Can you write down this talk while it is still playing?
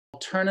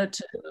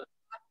alternative.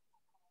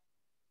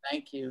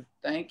 Thank you.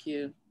 Thank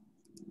you.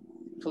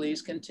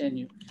 Please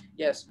continue.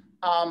 Yes.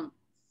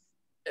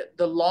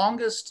 The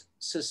longest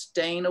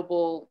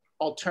sustainable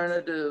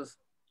alternative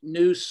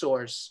news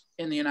source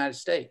in the United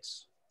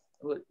States.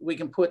 We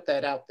can put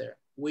that out there.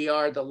 We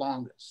are the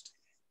longest.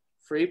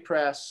 Free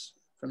press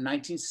from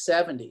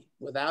 1970,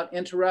 without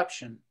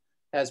interruption,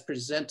 has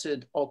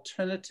presented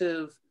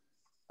alternative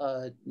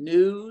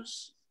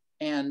news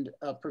and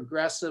a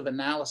progressive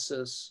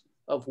analysis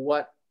of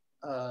what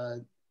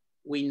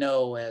we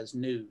know as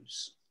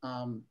news.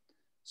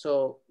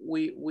 So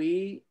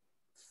we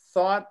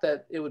thought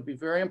that it would be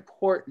very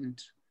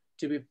important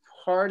to be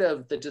part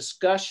of the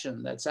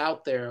discussion that's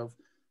out there of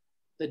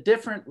the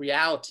different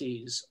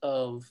realities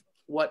of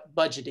what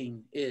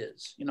budgeting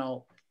is. You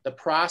know, the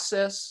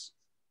process,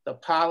 the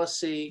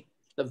policy,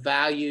 the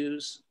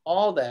values,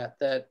 all that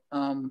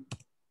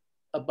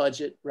a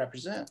budget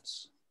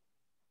represents.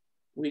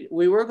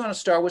 We were going to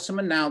start with some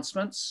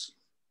announcements.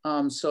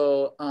 I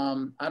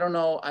don't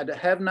know, I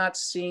have not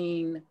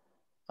seen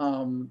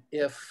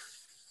if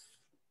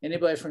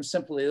anybody from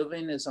Simply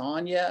Living is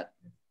on yet,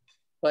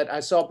 but I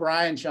saw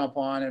Brian jump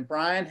on, and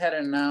Brian had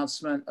an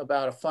announcement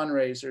about a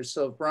fundraiser.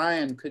 So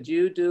Brian, could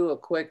you do a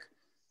quick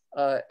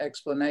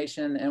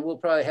explanation? And we'll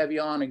probably have you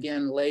on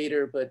again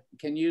later, but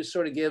can you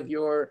sort of give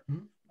your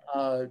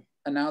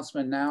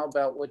announcement now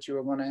about what you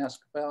were going to ask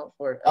about?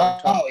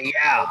 Oh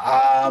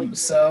yeah,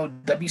 so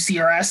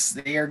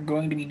WCRS, they are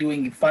going to be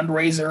doing a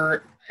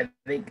fundraiser. I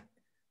think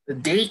the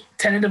date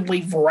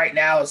tentatively for right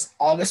now is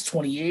August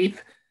 28th.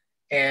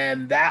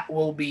 And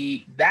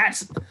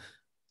that's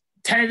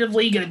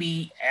tentatively going to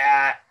be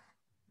that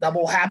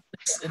will happen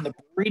in the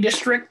Brewery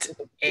District.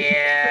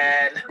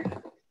 And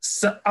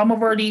some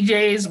of our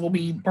DJs will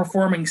be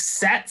performing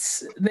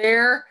sets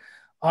there.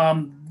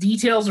 Final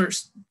details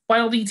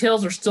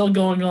are still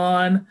going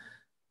on,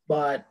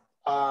 but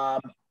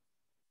WCRS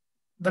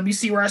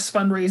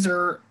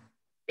fundraiser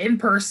in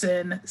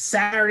person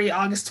Saturday,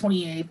 August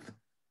 28th,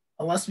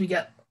 unless we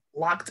get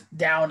locked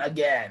down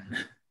again.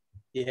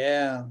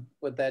 Yeah,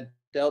 with that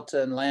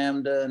Delta and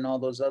Lambda and all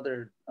those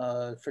other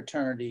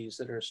fraternities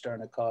that are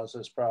starting to cause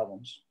us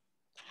problems.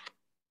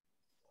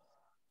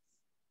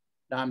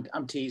 No,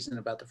 I'm teasing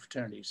about the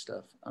fraternity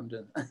stuff. I'm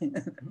doing.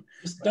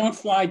 Just don't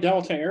fly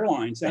Delta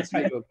Airlines. That's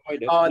how you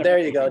avoid it. Oh, there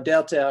you go,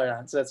 Delta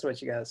Airlines. That's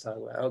what you got to talk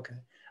about. Okay.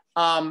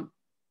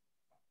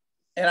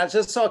 And I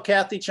just saw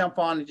Cathy jump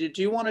on. Did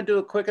you want to do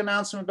a quick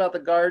announcement about the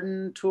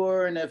garden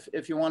tour? And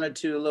if you wanted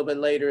to a little bit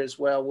later as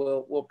well,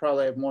 we'll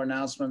probably have more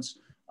announcements.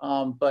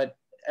 But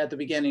at the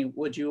beginning,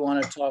 would you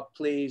want to talk,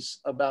 please,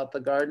 about the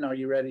garden? Are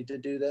you ready to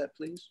do that,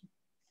 please?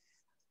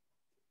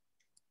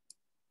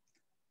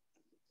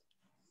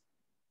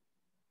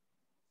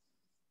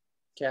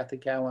 Cathy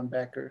Cowan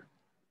Becker.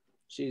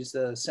 She's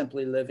the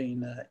Simply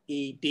Living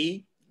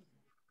ED,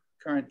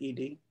 current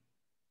ED.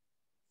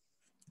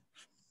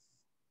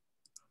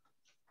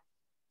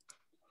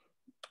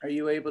 Are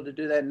you able to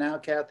do that now,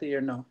 Cathy,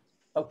 or no?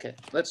 Okay,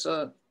 let's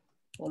we'll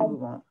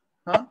move on.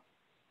 Huh?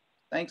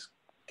 Thanks,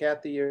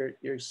 Cathy. You're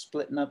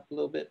splitting up a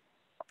little bit.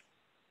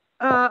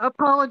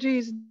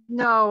 Apologies.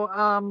 No,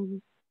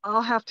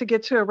 I'll have to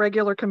get to a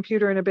regular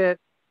computer in a bit.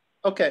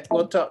 Okay,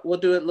 we'll talk. We'll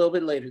do it a little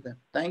bit later then.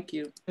 Thank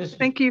you.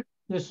 Thank you.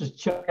 This is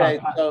Chuck. Okay,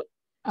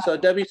 so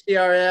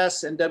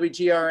WCRS and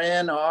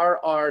WGRN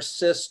are our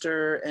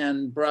sister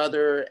and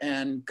brother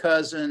and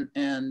cousin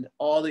and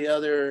all the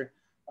other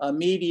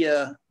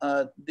media,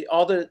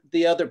 all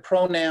the other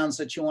pronouns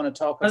that you want to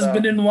talk about.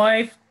 Husband and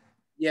wife.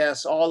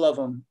 Yes, all of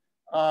them.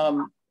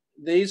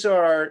 These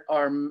are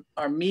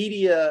our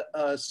media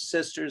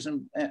sisters,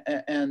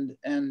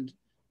 and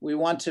we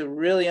want to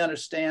really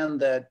understand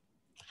that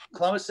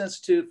Columbus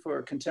Institute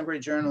for Contemporary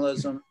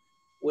Journalism,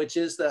 which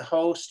is the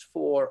host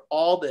for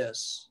all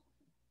this,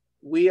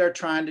 we are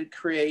trying to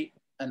create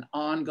an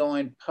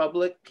ongoing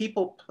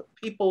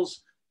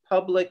people's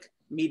public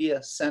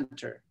media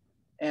center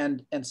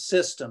and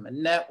system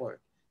and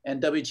network.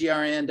 And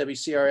WGRN,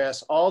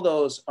 WCRS, all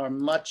those are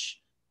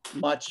much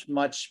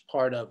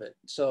part of it.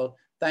 So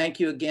thank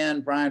you again,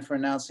 Brian, for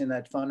announcing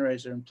that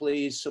fundraiser, and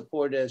please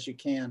support it as you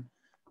can.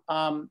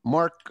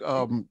 Mark,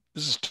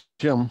 this is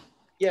Tim.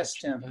 Yes,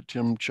 Tim.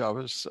 Tim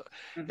Chavez.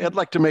 I'd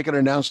like to make an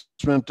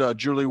announcement.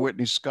 Julie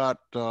Whitney Scott,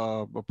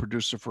 a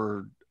producer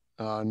for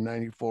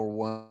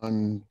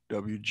 94.1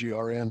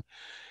 WGRN,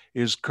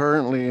 is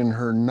currently in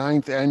her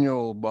 9th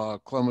annual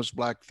Columbus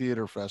Black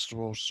Theater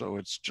Festival. So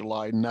it's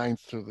July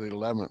 9th to the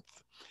 11th,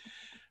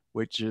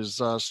 which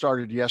is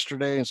started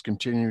yesterday and it's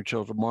continuing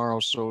till tomorrow.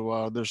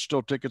 So there's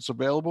still tickets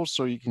available.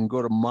 So you can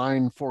go to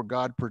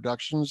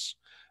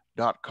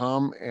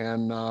mindforgodproductions.com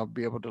and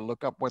be able to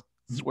look up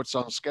what's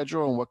on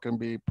schedule and what can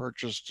be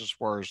purchased as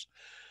far as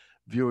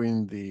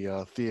viewing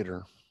the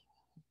theater.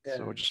 Yeah,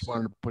 so I just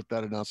wanted to put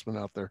that announcement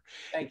out there.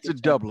 It's in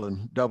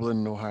Dublin,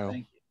 Ohio.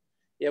 Thank you.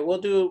 Yeah, we'll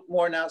do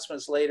more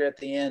announcements later at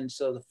the end.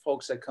 So the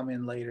folks that come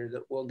in later,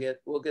 that we'll get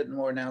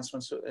more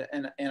announcements,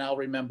 and I'll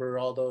remember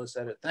all those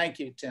that. Thank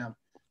you, Tim.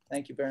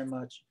 Thank you very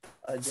much.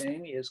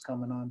 Jamie is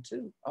coming on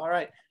too. All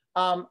right.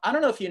 I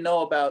don't know if you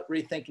know about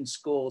Rethinking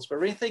Schools, but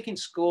Rethinking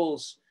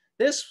Schools,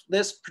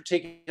 this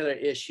particular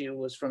issue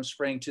was from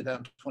spring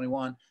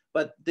 2021,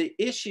 but the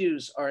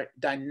issues are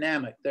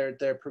dynamic.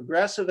 They're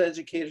progressive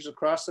educators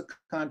across the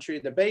country.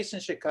 They're based in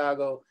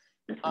Chicago.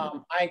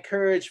 I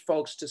encourage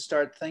folks to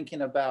start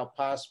thinking about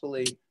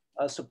possibly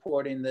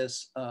supporting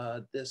this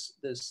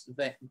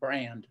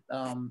brand.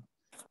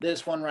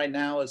 This one right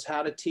now is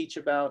how to teach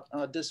about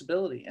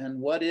disability and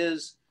what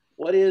is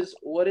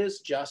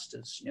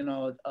justice, you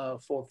know,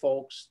 for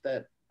folks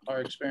that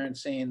are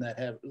experiencing, that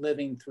have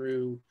living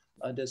through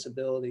a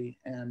disability,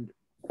 and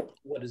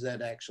what does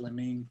that actually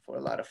mean for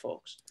a lot of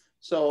folks.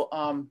 So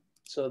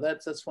so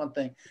that's one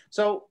thing.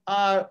 So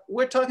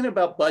we're talking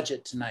about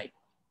budget tonight,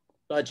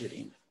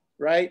 budgeting,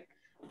 right?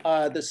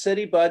 The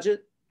city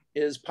budget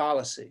is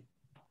policy.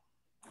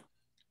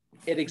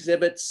 It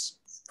exhibits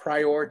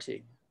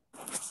priority,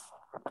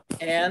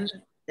 and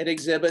it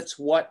exhibits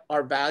what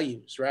our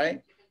values,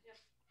 right?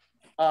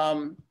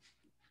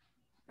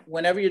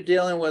 Whenever you're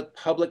dealing with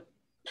public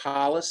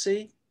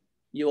policy,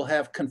 you'll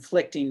have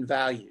conflicting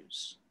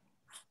values,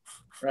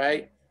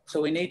 right?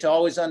 So we need to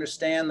always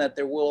understand that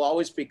there will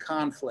always be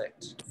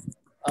conflict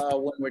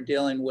when we're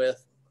dealing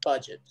with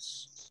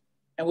budgets.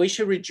 And we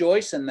should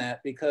rejoice in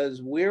that,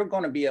 because we're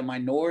going to be a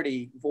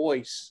minority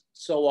voice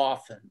so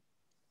often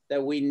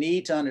that we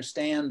need to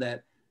understand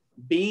that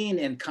being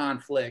in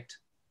conflict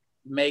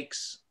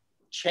makes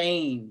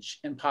change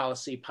in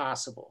policy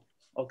possible,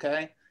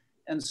 okay?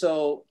 And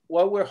so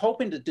what we're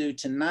hoping to do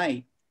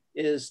tonight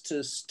is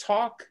to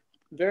talk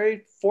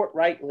very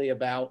forthrightly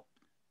about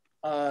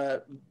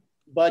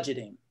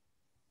budgeting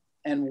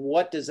and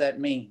what does that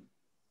mean,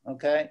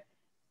 okay?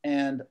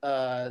 And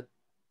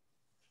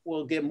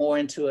we'll get more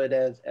into it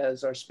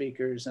as our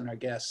speakers and our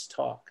guests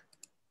talk.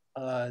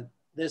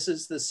 This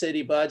is the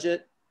city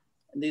budget,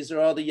 and these are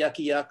all the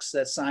yucky yucks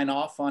that sign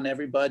off on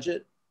every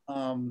budget.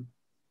 You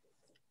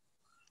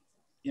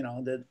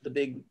know, the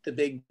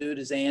big dude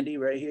is Andy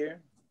right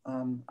here.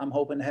 I'm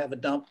hoping to have a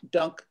dunk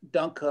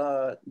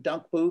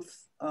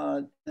booth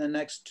in the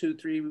next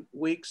 2-3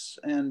 weeks,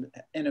 and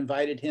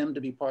invited him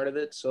to be part of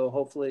it. So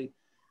hopefully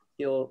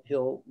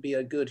he'll be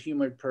a good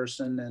humored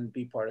person and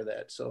be part of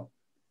that. So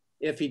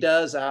if he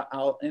does,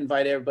 I'll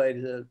invite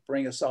everybody to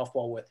bring a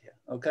softball with you.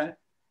 Okay.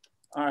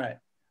 All right.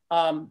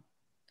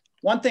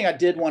 One thing I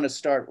did want to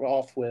start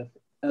off with,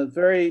 a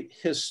very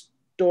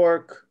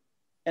historic,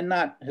 and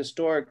not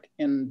historic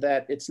in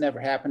that it's never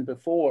happened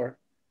before,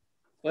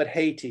 but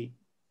Haiti.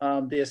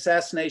 The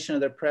assassination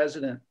of their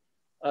president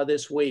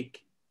this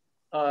week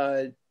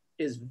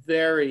is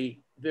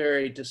very,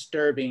 very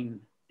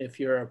disturbing if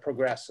you're a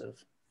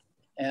progressive.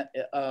 And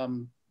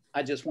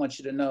I just want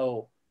you to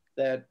know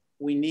that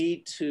we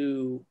need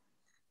to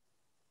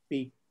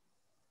be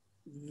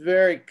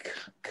very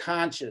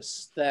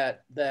conscious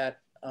that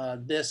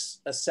this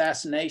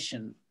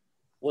assassination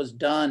was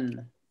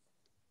done.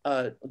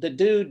 The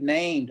dude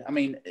named, I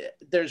mean,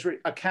 there's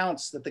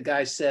accounts that the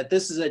guy said,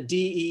 this is a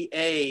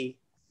DEA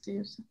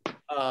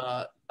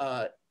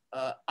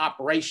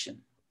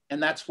operation.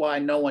 And that's why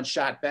no one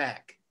shot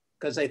back,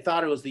 because they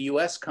thought it was the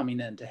US coming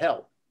in to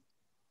help.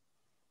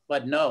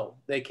 But no,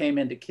 they came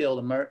in to kill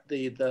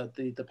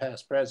the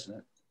past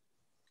president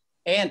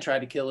and tried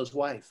to kill his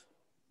wife.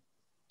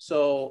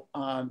 So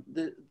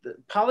the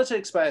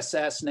politics by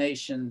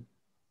assassination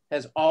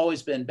has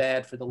always been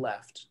bad for the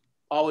left,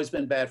 always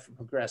been bad for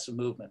progressive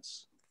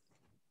movements.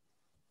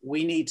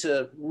 We need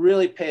to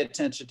really pay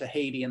attention to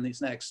Haiti in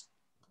these next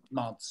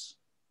months.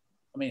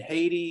 I mean,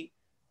 Haiti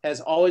has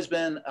always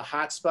been a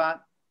hotspot.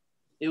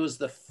 It was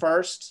the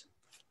first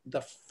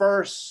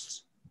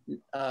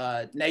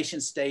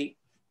nation state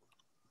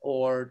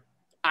or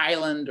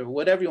island or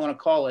whatever you want to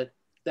call it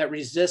that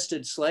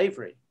resisted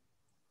slavery.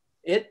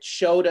 It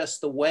showed us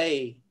the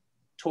way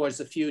towards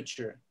the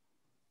future.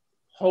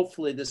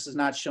 Hopefully this is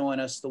not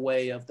showing us the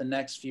way of the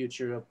next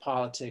future of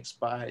politics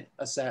by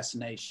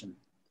assassination.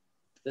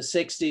 The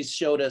 60s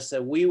showed us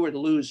that we were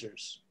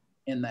losers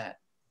in that.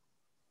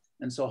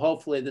 And so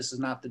hopefully this is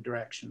not the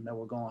direction that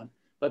we're going.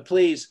 But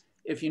please,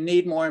 if you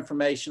need more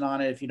information on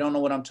it, if you don't know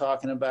what I'm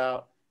talking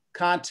about,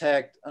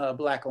 contact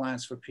Black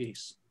Alliance for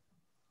Peace.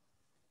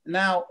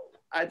 Now,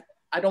 I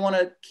don't want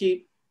to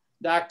keep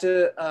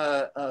Dr.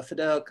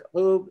 Fadhel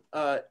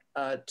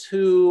Kaboub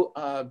too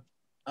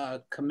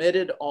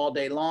committed all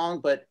day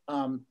long, but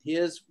he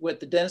is with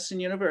the Denison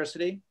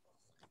University.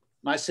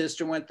 My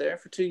sister went there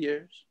for 2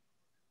 years.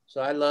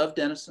 So I love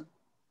Denison.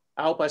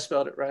 I hope I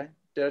spelled it right.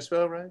 Did I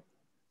spell it right?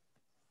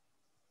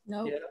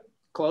 No. Yeah,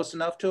 close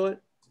enough to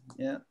it.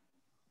 Yeah.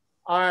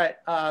 All right,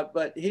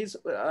 but he's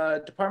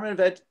Department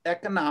of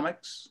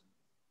Economics,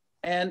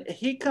 and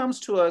he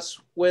comes to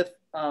us with,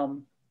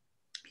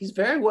 he's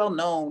very well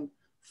known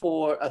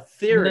for a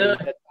theory. No,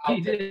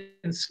 he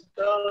didn't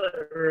spell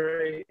it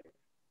right.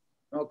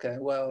 Okay,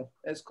 well,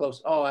 that's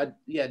close. Oh,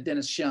 yeah,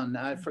 Dennis Shun.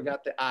 I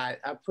forgot the I.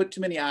 I put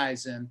too many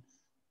I's in.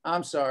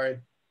 I'm sorry.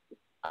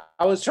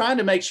 I was trying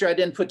to make sure I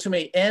didn't put too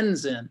many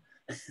N's in.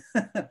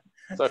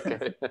 It's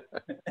okay.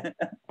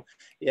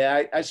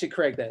 Yeah, I should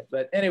correct that.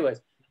 But anyways,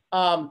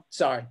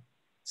 sorry.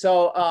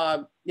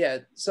 So yeah,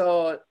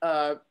 so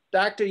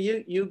Doctor,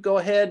 you go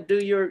ahead, do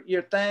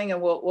your thing,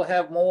 and we'll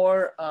have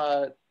more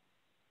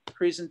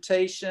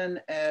presentation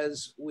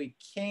as we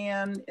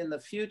can in the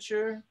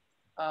future.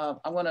 I'm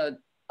going to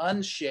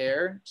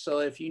unshare, so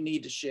if you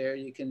need to share,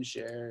 you can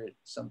share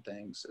some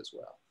things as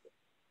well.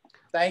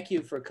 Thank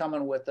you for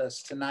coming with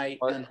us tonight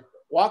and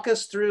walk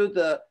us through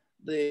the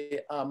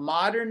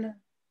modern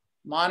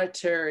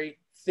monetary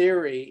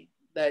theory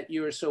that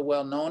you are so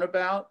well known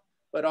about,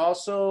 but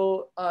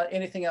also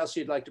anything else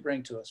you'd like to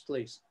bring to us,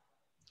 please.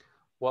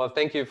 Well,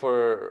 thank you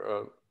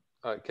for,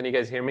 can you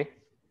guys hear me?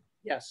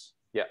 Yes.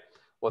 Yeah.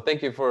 Well,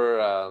 thank you for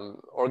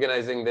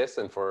organizing this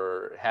and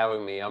for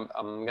having me. I'm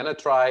going to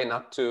try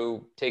not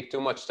to take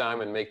too much time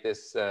and make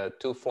this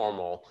too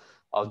formal.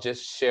 I'll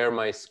just share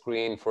my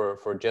screen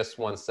for just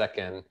 1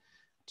 second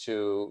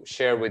to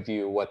share with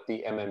you what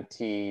the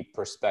MMT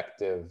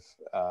perspective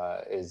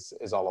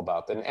is all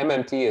about. And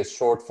MMT is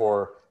short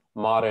for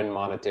modern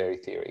monetary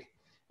theory.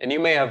 And you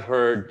may have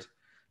heard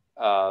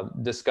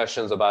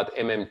discussions about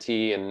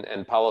MMT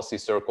and policy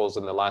circles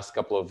in the last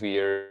couple of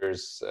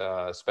years,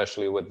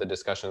 especially with the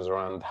discussions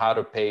around how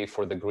to pay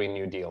for the Green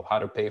New Deal, how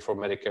to pay for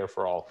Medicare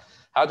for all,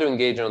 how to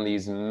engage on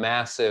these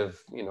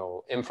massive,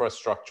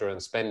 infrastructure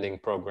and spending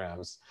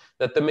programs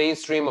that the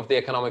mainstream of the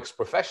economics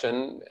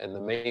profession and the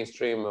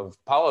mainstream of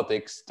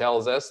politics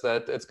tells us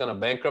that it's going to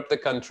bankrupt the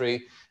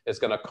country, it's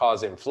going to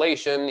cause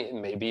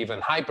inflation, maybe even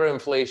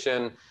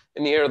hyperinflation.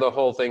 And you hear the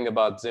whole thing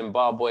about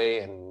Zimbabwe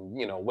and,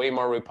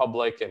 Weimar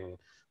Republic, and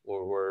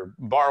we're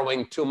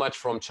borrowing too much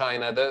from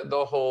China,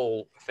 the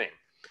whole thing.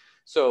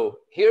 So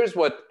here's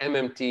what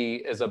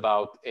MMT is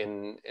about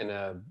in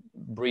a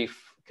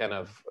brief kind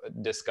of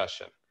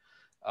discussion.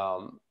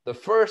 The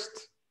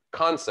first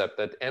concept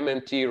that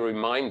MMT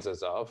reminds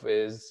us of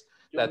is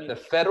that the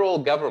federal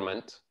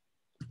government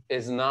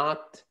is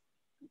not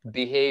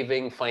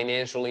behaving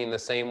financially in the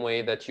same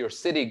way that your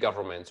city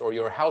governments or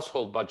your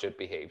household budget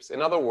behaves.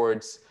 In other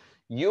words,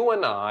 you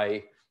and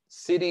I,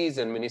 cities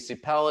and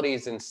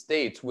municipalities and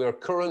states, we're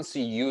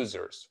currency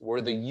users. We're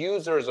the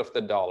users of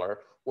the dollar.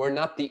 We're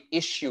not the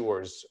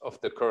issuers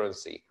of the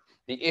currency.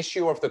 The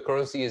issuer of the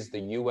currency is the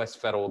US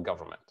federal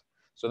government.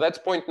 So that's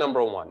point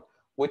number one,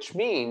 which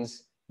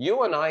means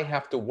you and I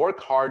have to work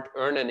hard,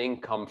 earn an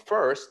income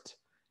first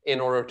in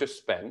order to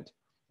spend.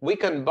 We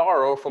can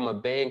borrow from a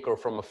bank or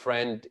from a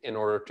friend in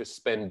order to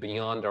spend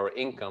beyond our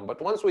income.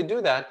 But once we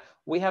do that,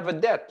 we have a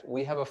debt.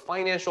 We have a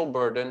financial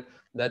burden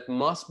that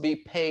must be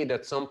paid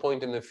at some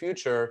point in the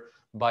future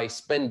by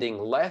spending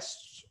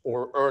less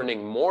or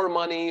earning more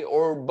money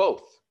or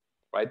both,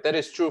 right? That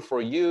is true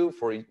for you,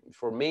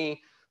 for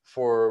me,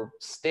 for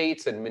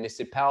states and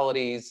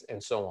municipalities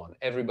and so on,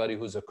 everybody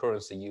who's a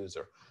currency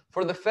user.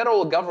 For the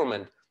federal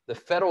government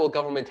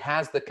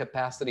has the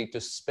capacity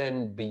to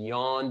spend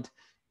beyond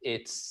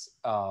its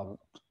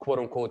quote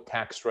unquote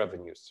tax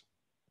revenues.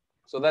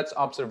 So that's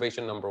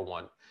observation number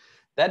one.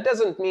 That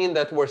doesn't mean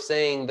that we're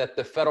saying that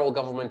the federal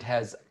government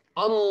has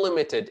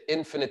unlimited,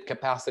 infinite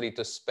capacity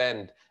to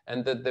spend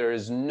and that there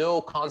is no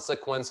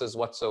consequences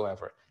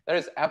whatsoever. That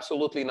is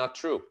absolutely not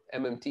true.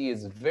 MMT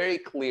is very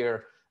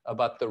clear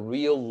about the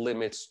real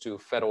limits to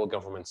federal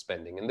government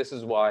spending. And this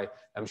is why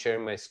I'm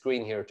sharing my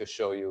screen here to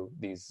show you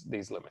these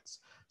limits.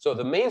 So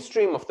the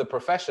mainstream of the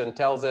profession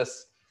tells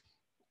us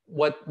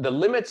what the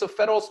limits of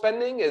federal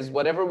spending is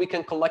whatever we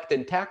can collect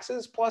in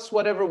taxes plus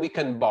whatever we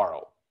can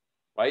borrow,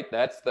 right?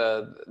 That's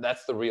the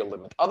real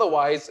limit.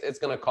 Otherwise, it's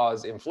going to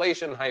cause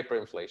inflation,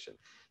 hyperinflation.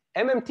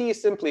 MMT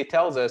simply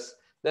tells us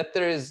that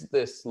there is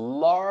this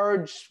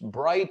large,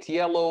 bright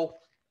yellow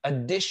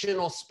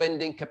additional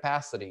spending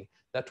capacity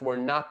that we're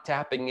not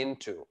tapping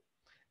into.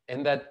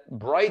 And that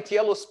bright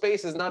yellow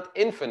space is not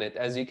infinite.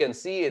 As you can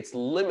see, it's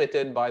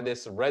limited by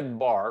this red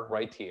bar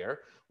right here,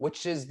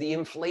 which is the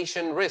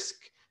inflation risk.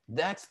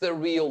 That's the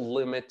real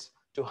limit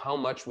to how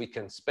much we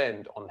can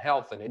spend on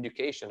health and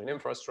education and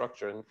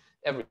infrastructure and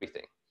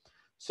everything.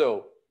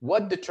 So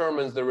what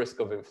determines the risk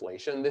of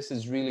inflation? This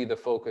is really the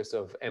focus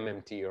of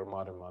MMT or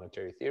modern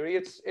monetary theory.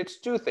 It's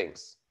two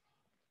things.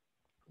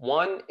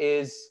 One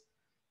is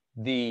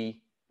the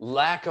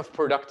lack of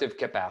productive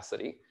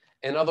capacity.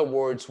 In other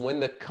words, when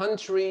the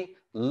country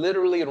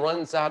literally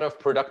runs out of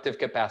productive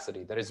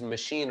capacity, that is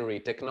machinery,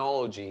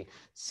 technology,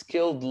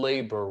 skilled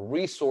labor,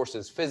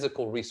 resources,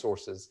 physical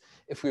resources.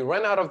 If we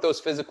run out of those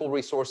physical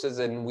resources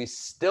and we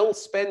still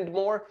spend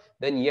more,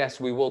 then yes,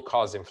 we will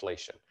cause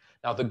inflation.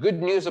 Now, the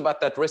good news about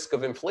that risk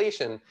of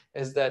inflation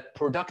is that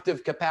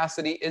productive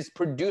capacity is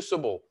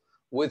producible.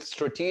 With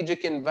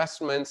strategic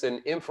investments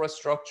in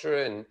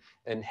infrastructure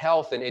and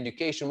health and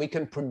education, we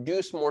can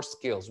produce more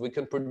skills, we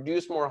can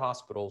produce more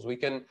hospitals, we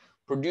can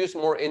produce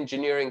more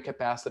engineering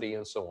capacity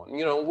and so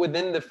on,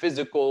 within the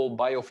physical,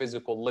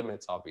 biophysical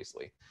limits,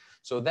 obviously.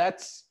 So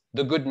that's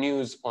the good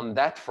news on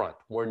that front.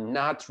 We're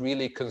not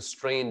really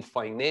constrained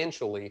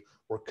financially,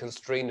 we're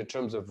constrained in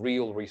terms of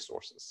real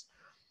resources.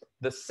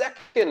 The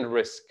second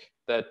risk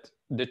that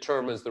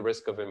determines the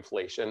risk of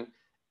inflation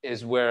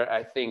is where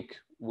I think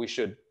we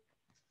should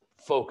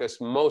focus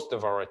most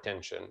of our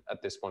attention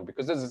at this point,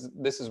 because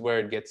this is where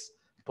it gets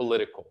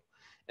political.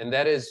 And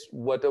that is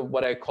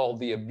what I call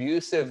the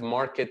abusive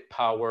market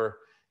power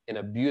and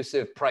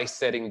abusive price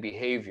setting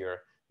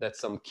behavior that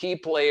some key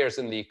players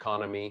in the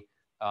economy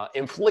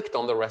inflict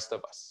on the rest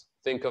of us.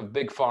 Think of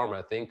big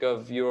pharma, think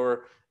of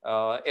your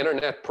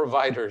internet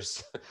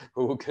providers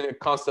who can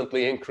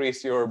constantly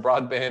increase your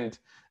broadband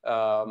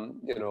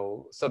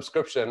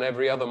subscription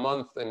every other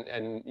month,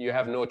 and you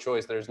have no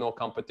choice, there's no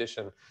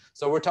competition.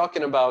 So we're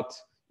talking about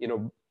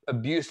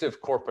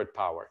abusive corporate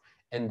power.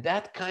 And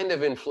that kind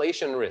of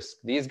inflation risk,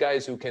 these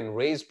guys who can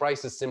raise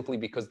prices simply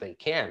because they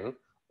can,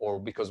 or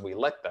because we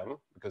let them,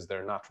 because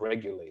they're not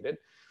regulated,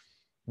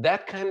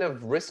 that kind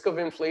of risk of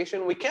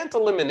inflation, we can't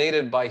eliminate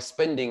it by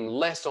spending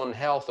less on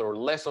health or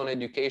less on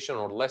education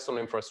or less on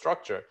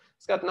infrastructure.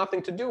 It's got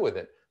nothing to do with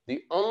it.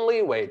 The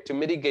only way to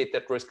mitigate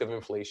that risk of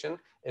inflation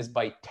is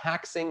by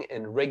taxing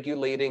and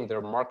regulating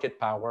their market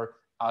power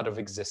out of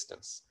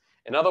existence.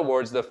 In other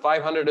words, the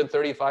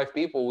 535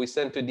 people we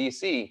sent to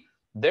DC,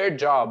 their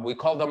job, we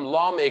call them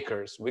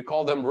lawmakers, we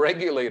call them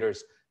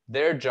regulators,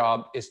 their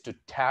job is to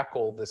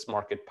tackle this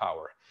market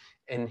power.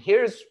 And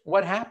here's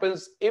what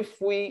happens if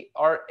we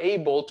are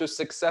able to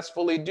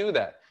successfully do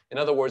that. In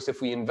other words,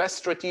 if we invest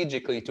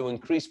strategically to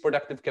increase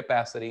productive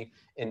capacity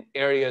in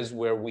areas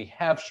where we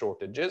have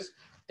shortages,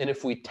 and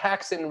if we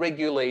tax and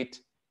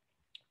regulate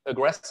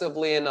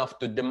aggressively enough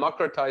to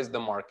democratize the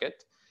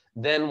market,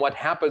 then what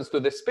happens to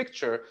this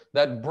picture,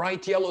 that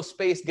bright yellow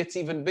space gets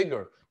even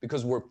bigger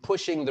because we're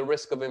pushing the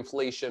risk of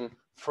inflation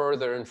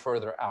further and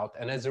further out.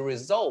 And as a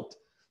result,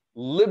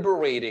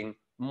 liberating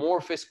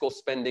more fiscal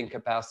spending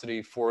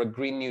capacity for a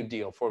Green New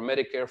Deal, for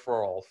Medicare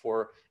for all,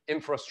 for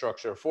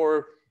infrastructure,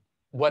 for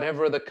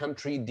whatever the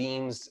country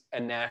deems a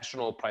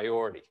national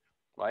priority,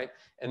 right?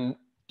 And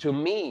to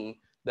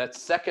me, that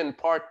second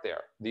part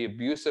there, the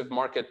abusive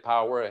market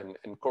power and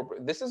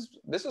corporate, this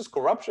is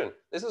corruption.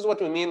 This is what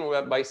we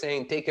mean by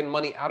saying taking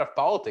money out of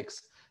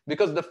politics,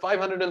 because the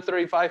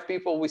 535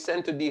 people we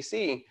sent to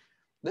DC,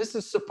 this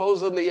is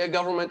supposedly a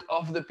government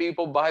of the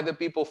people, by the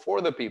people, for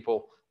the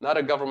people, not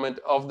a government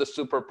of the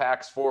super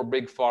PACs for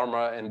big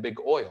pharma and big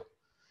oil.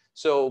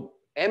 So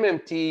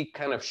MMT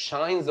kind of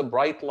shines a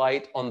bright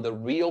light on the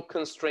real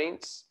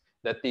constraints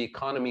that the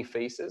economy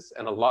faces,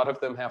 and a lot of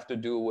them have to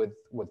do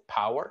with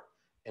power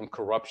and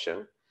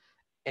corruption,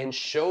 and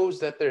shows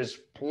that there's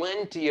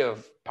plenty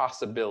of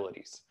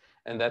possibilities,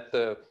 and that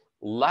the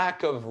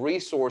lack of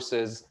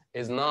resources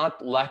is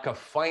not lack of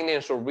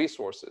financial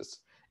resources,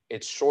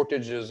 it's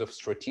shortages of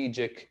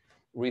strategic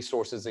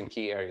resources in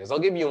key areas. I'll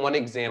give you one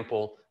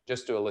example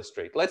just to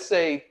illustrate. Let's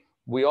say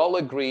we all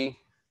agree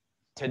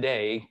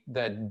today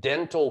that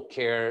dental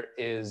care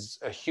is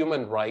a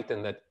human right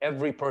and that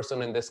every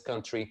person in this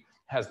country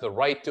has the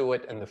right to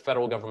it and the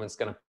federal government's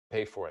going to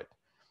pay for it.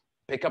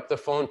 Pick up the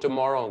phone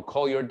tomorrow and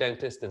call your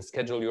dentist and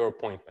schedule your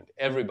appointment,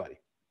 everybody.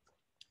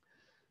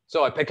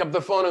 So I pick up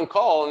the phone and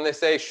call and they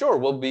say, sure,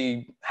 we'll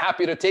be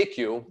happy to take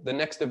you. The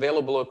next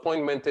available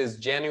appointment is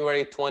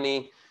January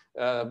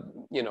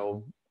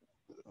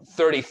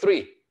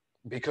 33,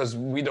 because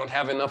we don't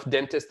have enough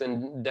dentists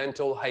and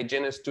dental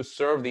hygienists to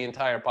serve the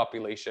entire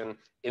population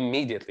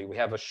immediately. We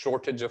have a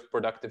shortage of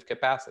productive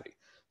capacity,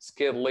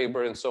 skilled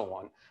labor, and so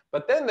on.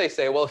 But then they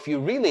say, well, if you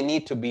really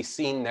need to be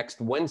seen next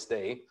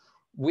Wednesday,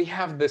 we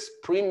have this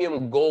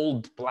premium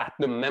gold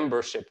platinum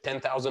membership,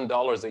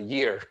 $10,000 a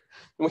year.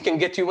 We can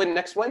get you in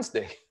next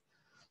Wednesday.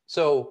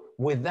 So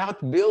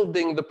without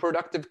building the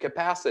productive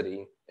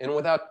capacity and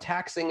without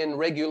taxing and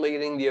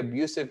regulating the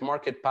abusive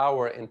market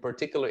power in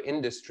particular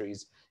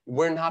industries,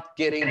 we're not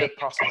getting the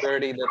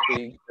prosperity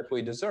that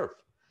we deserve.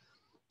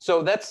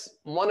 So that's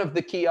one of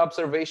the key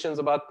observations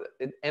about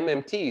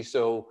MMT.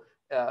 So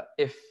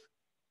if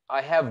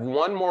I have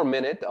one more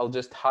minute, I'll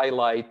just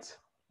highlight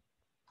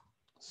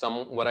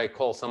what I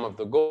call some of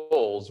the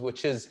goals,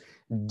 which is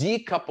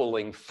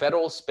decoupling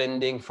federal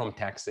spending from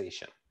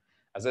taxation.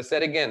 As I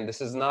said again, this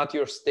is not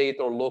your state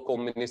or local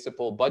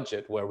municipal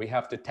budget where we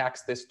have to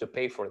tax this to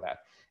pay for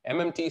that.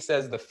 MMT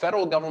says the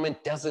federal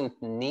government doesn't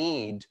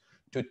need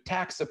to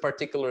tax a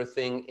particular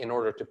thing in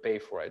order to pay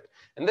for it.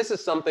 And this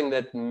is something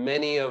that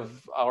many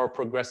of our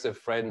progressive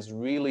friends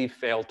really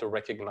fail to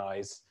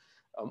recognize,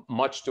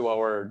 much to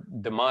our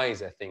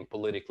demise, I think,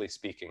 politically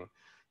speaking.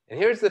 And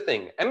here's the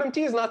thing,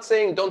 MMT is not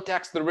saying don't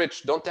tax the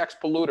rich, don't tax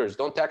polluters,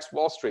 don't tax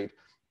Wall Street.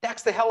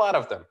 Tax the hell out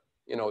of them.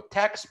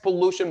 Tax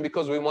pollution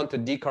because we want to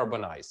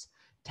decarbonize.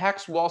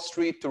 Tax Wall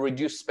Street to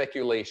reduce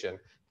speculation.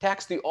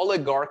 Tax the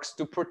oligarchs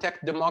to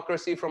protect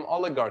democracy from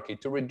oligarchy,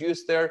 to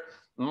reduce their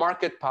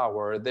market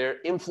power, their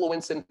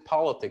influence in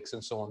politics,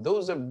 and so on.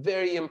 Those are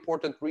very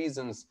important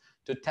reasons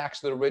to tax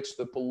the rich,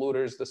 the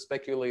polluters, the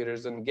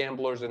speculators, and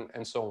gamblers,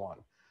 and so on.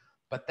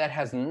 But that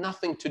has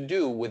nothing to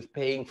do with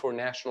paying for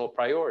national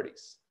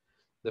priorities.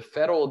 The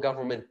federal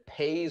government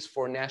pays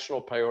for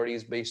national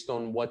priorities based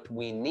on what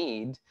we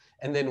need,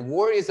 and then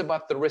worries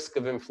about the risk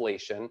of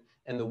inflation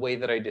in the way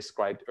that I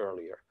described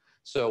earlier.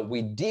 So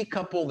we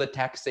decouple the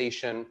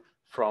taxation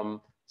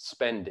from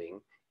spending,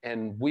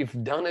 and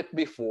we've done it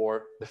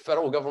before. The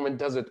federal government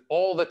does it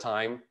all the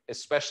time,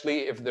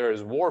 especially if there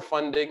is war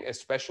funding,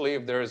 especially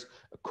if there is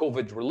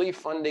COVID relief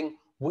funding.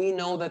 We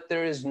know that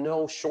there is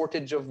no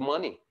shortage of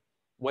money.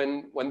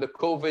 When the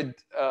COVID,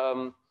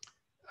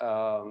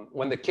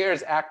 when the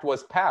CARES Act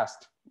was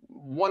passed,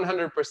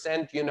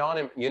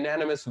 100%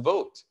 unanimous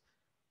vote.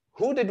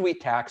 Who did we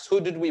tax?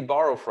 Who did we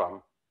borrow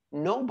from?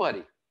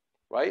 Nobody,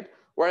 right?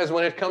 Whereas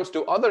when it comes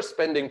to other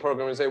spending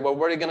programs, they say, well,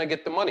 where are you going to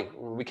get the money?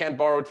 We can't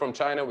borrow it from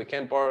China. We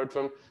can't borrow it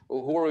from,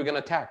 who are we going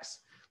to tax?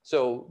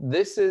 So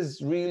this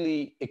is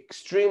really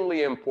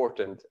extremely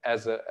important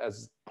as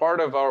part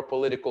of our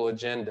political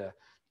agenda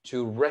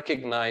to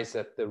recognize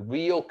that the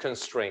real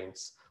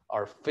constraints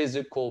are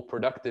physical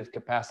productive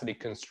capacity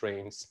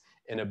constraints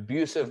and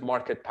abusive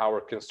market power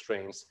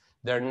constraints.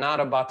 They're not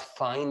about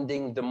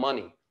finding the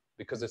money,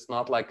 because it's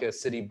not like a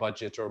city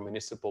budget or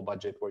municipal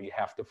budget where you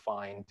have to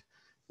find,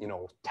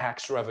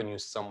 tax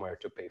revenues somewhere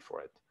to pay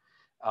for it.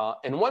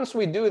 And once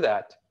we do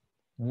that,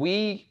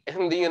 we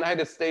in the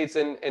United States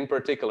in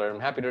particular, I'm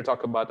happy to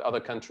talk about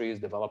other countries,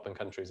 developing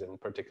countries in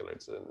particular,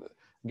 it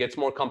gets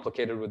more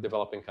complicated with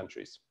developing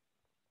countries.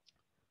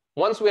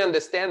 Once we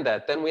understand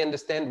that, then we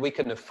understand we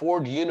can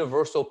afford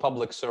universal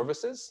public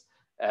services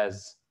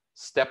as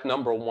step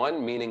number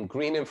one, meaning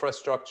green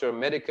infrastructure,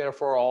 Medicare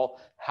for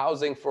all,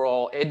 housing for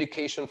all,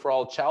 education for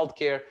all,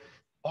 childcare.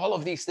 All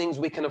of these things,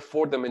 we can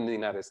afford them in the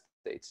United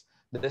States.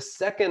 The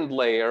second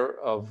layer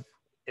of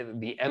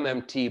the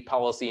MMT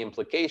policy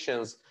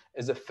implications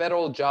is a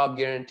federal job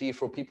guarantee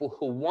for people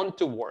who want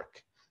to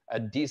work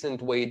at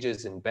decent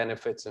wages and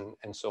benefits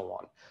and so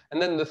on. And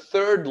then the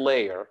third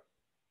layer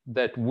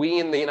that we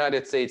in the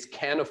United States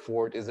can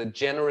afford is a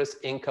generous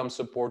income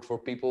support for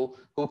people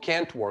who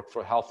can't work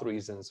for health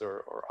reasons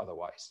or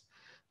otherwise.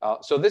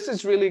 So this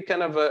is really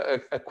kind of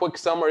a quick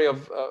summary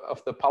of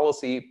the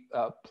policy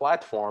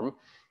platform.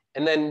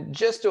 And then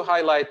just to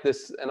highlight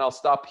this, and I'll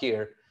stop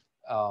here,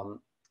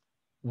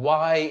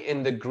 why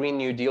in the Green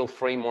New Deal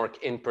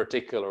framework in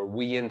particular,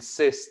 we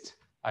insist,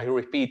 I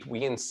repeat,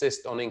 we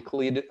insist on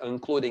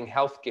including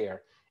healthcare,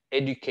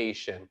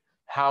 education,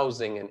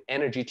 housing, and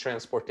energy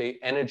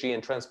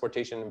and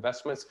transportation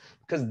investments,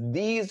 because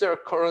these are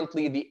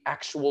currently the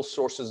actual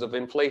sources of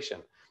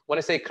inflation. When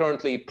I say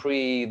currently,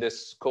 pre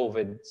this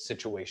COVID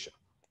situation,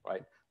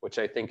 right, which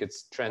I think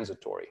it's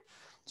transitory.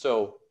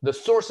 So the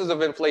sources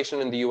of inflation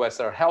in the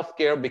US are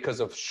healthcare because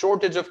of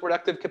shortage of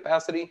productive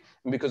capacity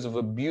and because of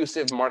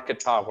abusive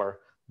market power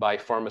by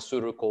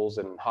pharmaceuticals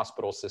and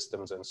hospital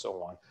systems and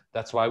so on.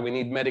 That's why we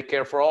need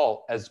Medicare for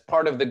all as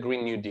part of the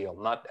Green New Deal,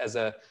 not as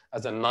a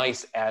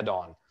nice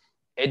add-on.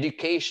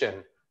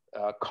 Education,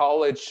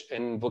 college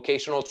and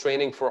vocational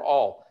training for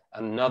all,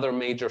 another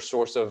major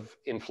source of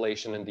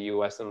inflation in the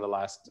US in the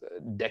last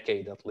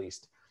decade at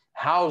least.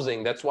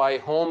 Housing, that's why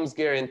homes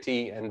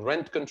guarantee and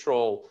rent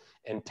control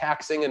and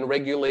taxing and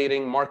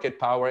regulating market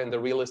power in the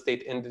real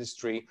estate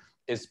industry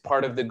is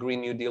part of the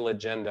Green New Deal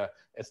agenda.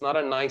 It's not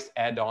a nice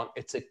add-on,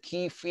 it's a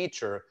key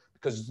feature,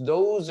 because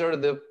those are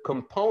the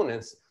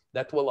components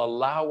that will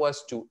allow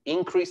us to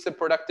increase the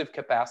productive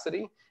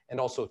capacity and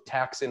also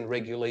tax and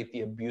regulate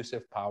the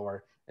abusive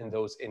power in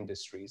those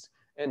industries.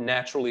 And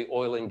naturally,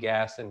 oil and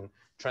gas and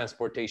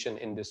transportation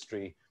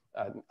industry,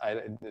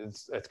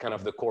 it's kind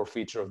of the core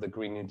feature of the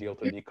Green New Deal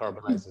to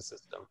decarbonize the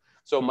system.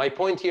 So my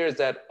point here is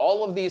that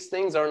all of these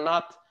things are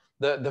not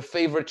the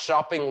favorite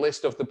shopping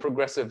list of the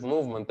progressive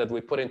movement that we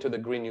put into the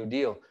Green New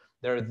Deal.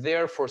 They're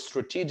there for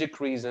strategic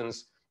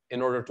reasons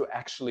in order to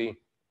actually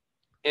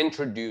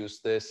introduce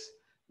this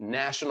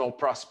national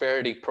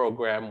prosperity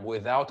program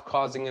without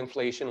causing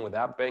inflation,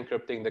 without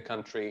bankrupting the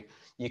country.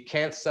 You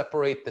can't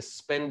separate the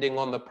spending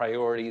on the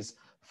priorities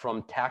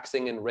from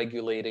taxing and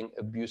regulating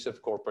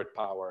abusive corporate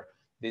power.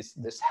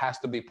 This has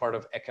to be part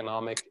of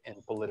economic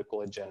and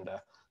political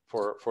agenda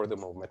for the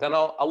movement. And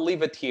I'll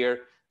leave it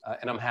here,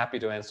 and I'm happy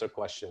to answer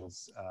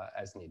questions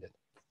as needed.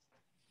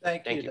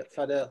 Thank you,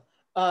 Fadhel.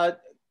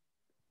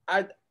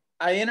 I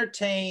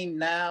entertain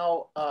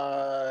now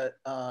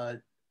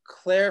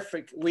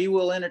we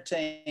will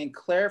entertain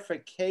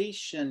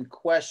clarification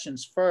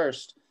questions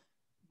first,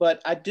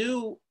 but I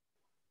do,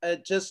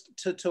 just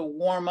to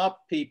warm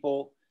up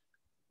people,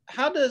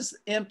 how does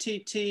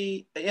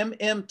MMT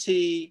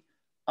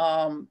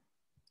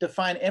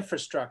define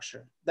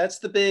infrastructure? That's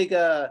the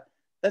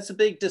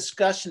big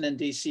discussion in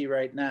DC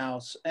right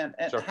now. And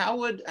sure. how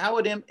would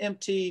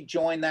MMT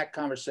join that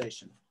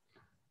conversation?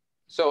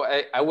 So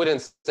I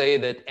wouldn't say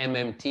that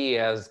MMT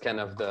as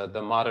kind of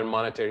the modern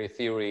monetary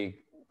theory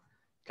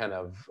kind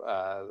of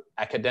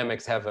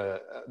academics have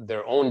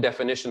their own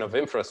definition of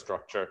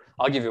infrastructure.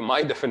 I'll give you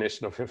my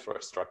definition of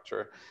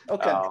infrastructure.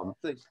 Okay,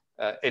 please.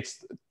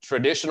 It's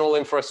traditional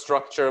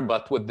infrastructure,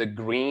 but with the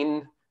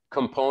green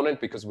component,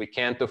 because we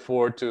can't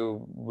afford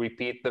to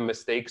repeat the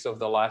mistakes of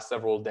the last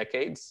several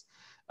decades.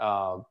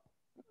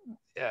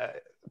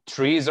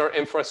 Trees are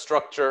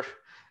infrastructure,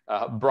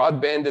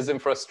 broadband is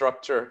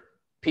infrastructure,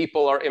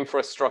 people are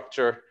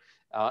infrastructure.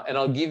 And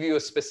I'll give you a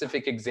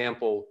specific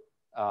example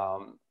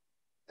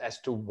as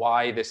to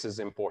why this is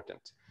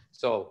important.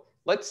 So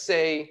let's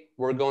say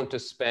we're going to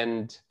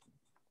spend,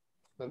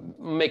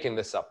 making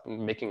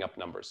up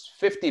numbers,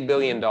 $50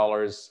 billion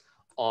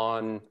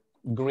on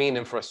green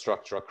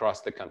infrastructure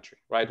across the country,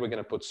 right? We're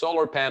going to put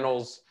solar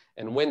panels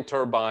and wind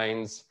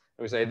turbines.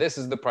 And we say, this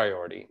is the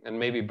priority, and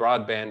maybe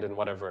broadband and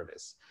whatever it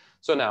is.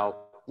 So now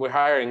we're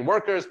hiring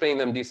workers, paying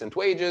them decent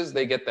wages.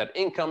 They get that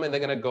income and they're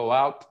going to go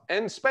out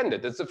and spend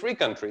it. It's a free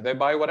country. They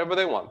buy whatever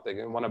they want.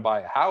 They want to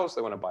buy a house.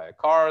 They want to buy a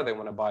car. They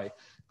want to buy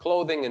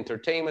clothing,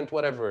 entertainment,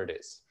 whatever it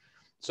is.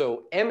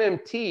 So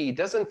MMT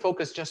doesn't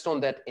focus just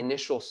on that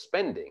initial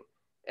spending.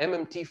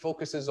 MMT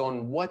focuses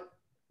on what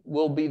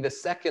will be the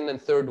second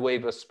and third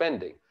wave of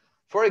spending.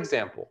 For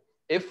example,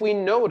 if we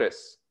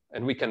notice,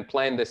 and we can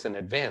plan this in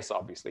advance,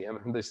 obviously,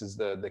 this is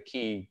the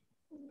key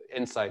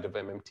insight of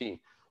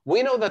MMT.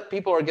 We know that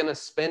people are going to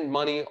spend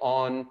money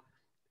on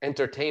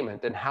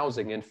entertainment and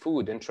housing and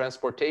food and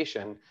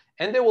transportation,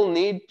 and they will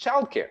need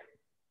childcare,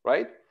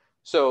 right?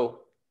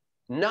 So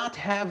not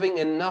having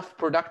enough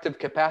productive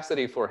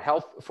capacity for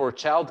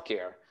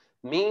childcare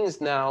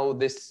means now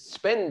this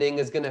spending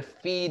is going to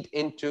feed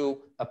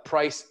into a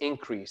price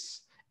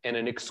increase and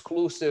an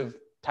exclusive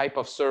type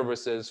of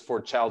services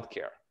for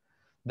childcare.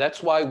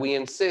 That's why we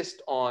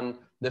insist on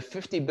the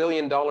 $50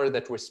 billion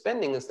that we're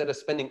spending. Instead of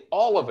spending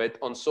all of it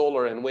on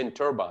solar and wind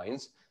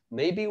turbines,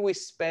 maybe we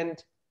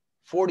spend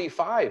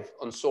 45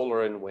 on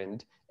solar and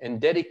wind and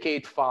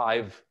dedicate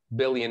 $5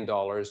 billion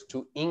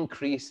to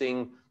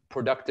increasing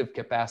productive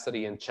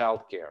capacity in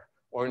childcare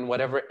or in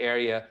whatever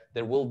area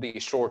there will be a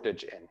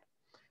shortage in.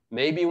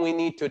 Maybe we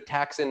need to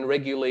tax and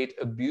regulate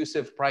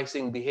abusive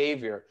pricing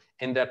behavior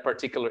in that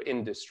particular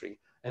industry.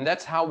 And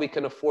that's how we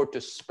can afford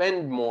to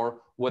spend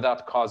more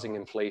without causing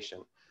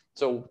inflation.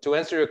 So to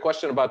answer your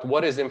question about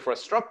what is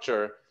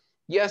infrastructure,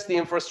 yes, the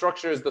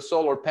infrastructure is the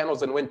solar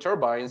panels and wind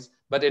turbines,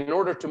 but in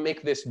order to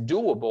make this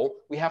doable,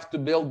 we have to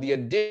build the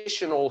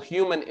additional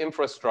human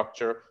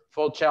infrastructure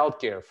for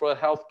childcare, for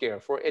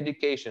healthcare, for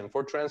education,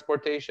 for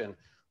transportation.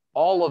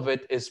 All of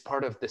it is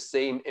part of the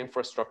same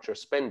infrastructure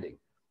spending.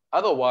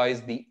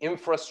 Otherwise, the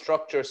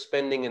infrastructure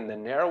spending in the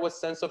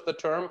narrowest sense of the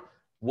term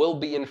will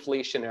be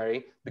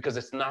inflationary because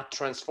it's not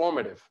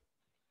transformative.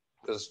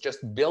 Because it's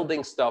just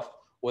building stuff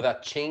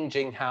without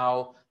changing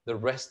how the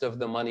rest of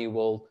the money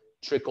will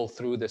trickle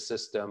through the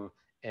system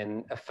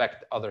and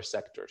affect other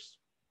sectors.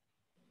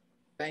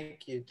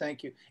 Thank you,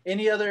 thank you.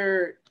 Any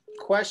other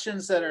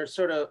questions that are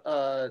sort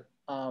of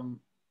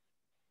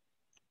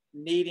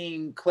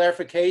needing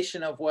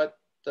clarification of what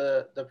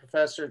the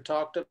professor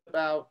talked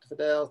about,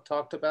 Fadhel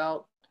talked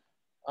about?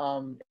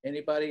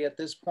 Anybody at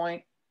this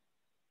point?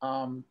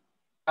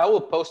 I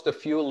will post a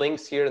few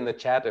links here in the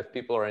chat if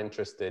people are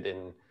interested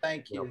in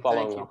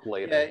following up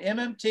later. Yeah,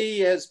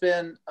 MMT has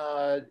been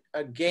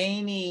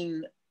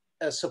gaining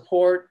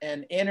support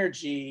and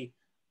energy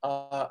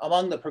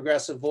among the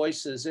progressive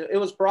voices. It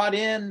was brought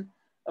in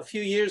a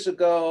few years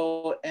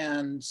ago,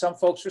 and some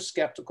folks were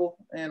skeptical.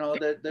 You know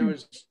that there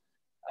was,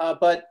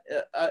 but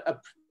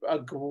a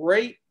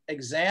great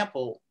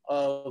example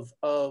of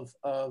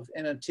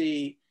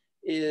MMT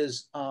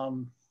is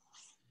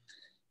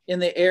in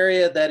the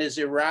area that is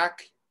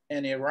Iraq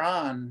and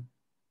Iran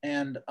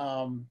and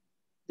the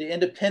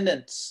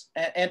independence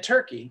and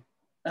Turkey,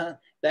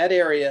 that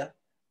area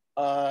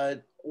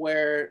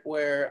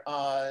where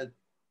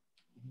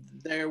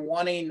they're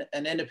wanting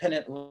an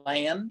independent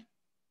land,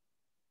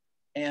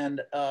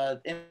 and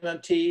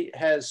MMT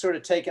has sort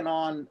of taken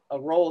on a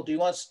role. Do you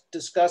want to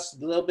discuss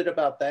a little bit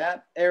about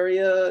that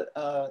area?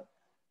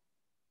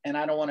 And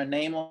I don't want to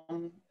name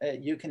them.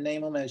 You can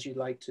name them as you'd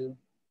like to.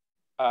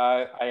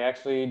 I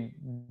actually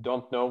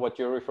don't know what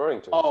you're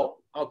referring to. Oh,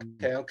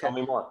 okay, okay. Tell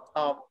me more.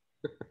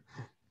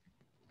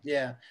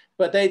 Yeah,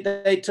 but they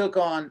took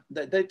on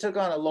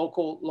a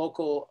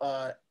local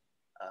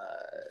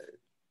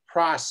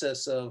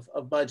process of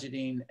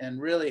budgeting,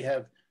 and really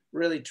have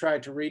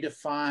tried to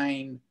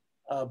redefine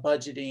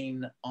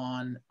budgeting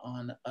on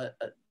the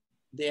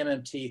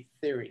MMT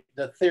theory,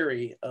 the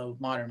theory of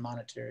modern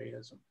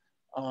monetarism.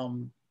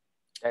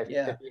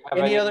 Yeah.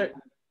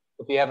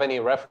 If you have any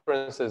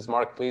references,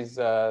 Mark, please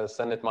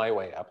send it my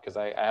way up, because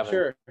I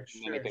haven't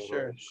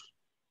anything.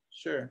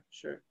 Sure.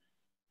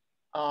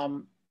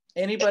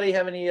 Anybody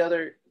have any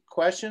other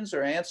questions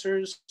or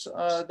answers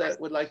that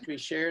would like to be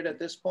shared at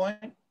this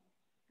point?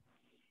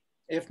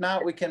 If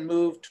not, we can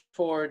move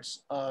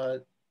towards,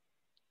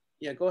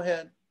 yeah, go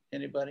ahead,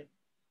 anybody?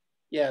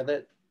 Yeah,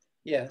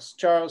 yes,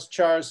 Charles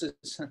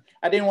is,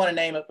 I didn't want to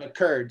name it, but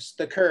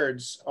the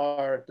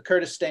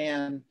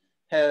Kurdistan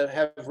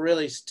have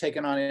really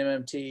taken on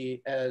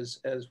MMT as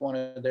one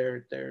of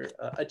their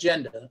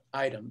agenda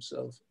items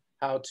of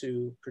how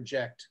to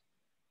project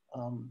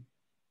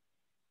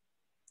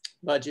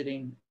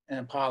budgeting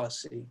and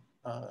policy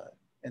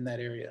in that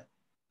area.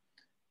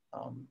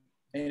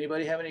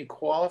 Anybody have any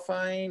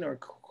qualifying or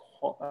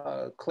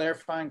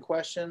clarifying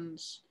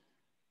questions?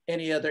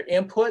 Any other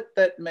input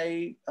that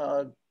may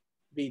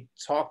be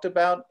talked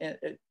about?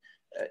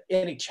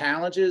 Any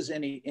challenges?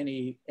 Any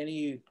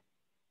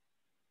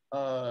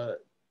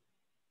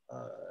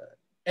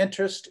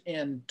interest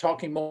in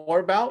talking more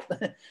about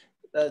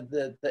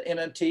the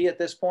MMT at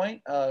this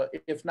point?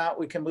 If not,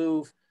 we can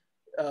move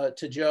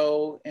to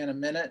Joe in a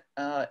minute,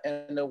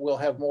 and we'll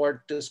have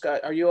more discuss.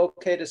 Are you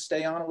okay to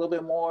stay on a little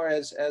bit more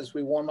as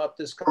we warm up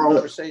this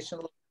conversation?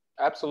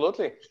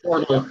 Absolutely.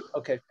 Charlotte,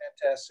 Okay,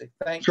 fantastic.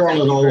 Thank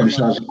Charlotte you Owens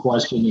very much. has a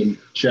question in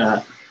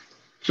chat.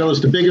 So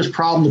is the biggest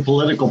problem the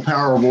political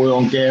power of oil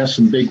and gas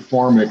and big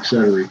pharma, et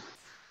cetera?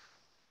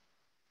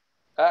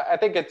 I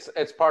think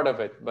it's part of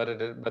it,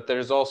 but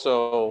there's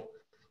also,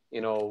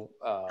 you know,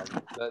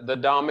 the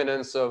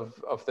dominance of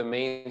the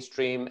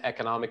mainstream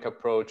economic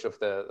approach, of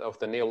the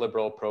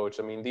neoliberal approach.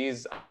 I mean,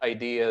 these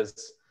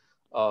ideas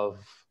of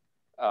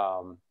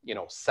you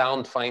know,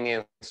 sound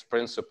finance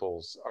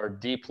principles are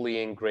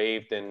deeply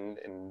engraved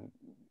in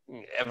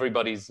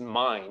everybody's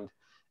mind,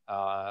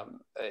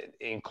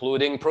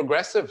 including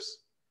progressives.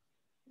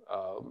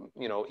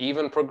 You know,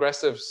 even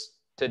progressives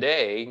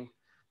today,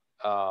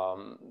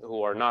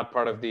 who are not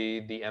part of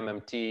the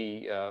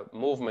MMT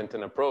movement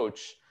and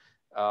approach,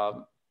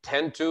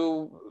 tend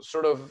to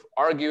sort of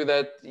argue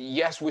that,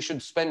 yes, we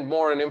should spend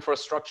more on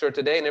infrastructure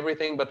today and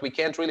everything, but we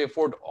can't really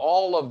afford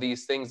all of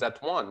these things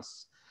at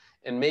once.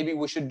 And maybe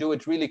we should do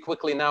it really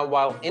quickly now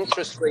while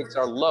interest rates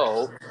are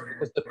low,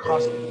 because the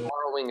cost of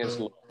borrowing is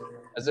low,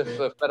 as if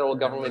the federal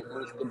government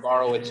needs to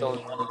borrow its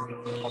own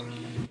money.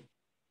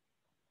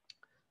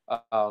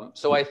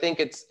 So I think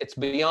it's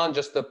beyond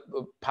just the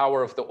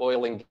power of the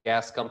oil and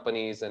gas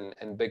companies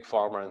and big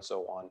pharma and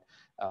so on.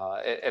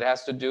 It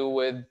has to do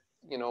with,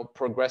 you know,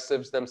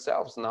 progressives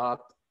themselves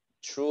not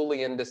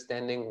truly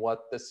understanding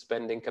what the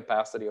spending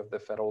capacity of the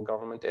federal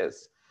government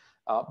is.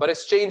 But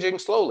it's changing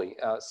slowly.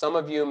 Some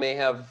of you may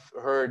have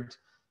heard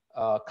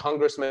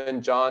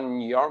Congressman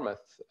John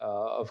Yarmouth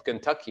of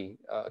Kentucky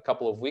a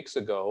couple of weeks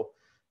ago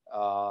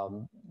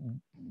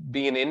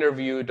being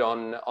interviewed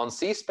on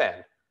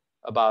C-SPAN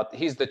about,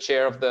 he's the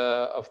chair of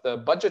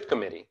the budget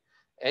committee,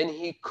 and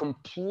he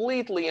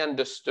completely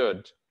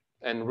understood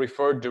and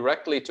referred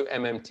directly to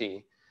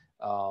MMT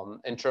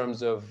in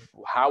terms of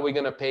how we're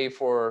going to pay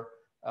for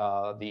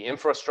the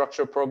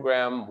infrastructure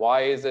program.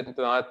 Why is it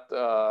not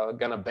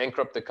going to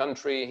bankrupt the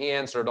country? He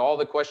answered all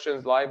the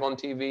questions live on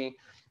TV,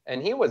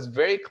 and he was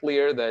very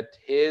clear that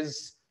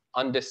his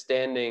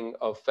understanding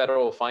of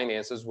federal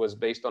finances was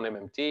based on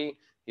MMT.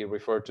 He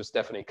referred to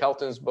Stephanie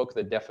Kelton's book,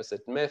 The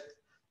Deficit Myth,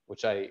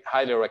 which I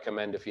highly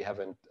recommend if you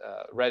haven't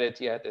read it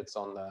yet. It's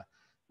on the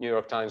New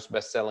York Times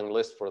best-selling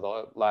list for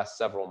the last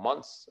several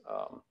months.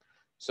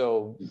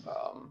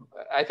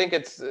 I think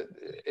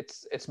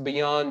it's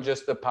beyond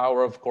just the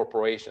power of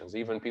corporations.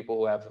 Even people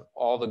who have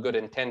all the good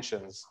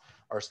intentions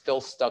are still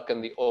stuck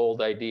in the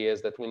old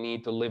ideas that we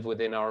need to live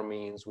within our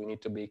means, we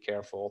need to be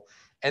careful.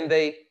 And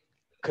they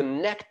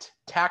connect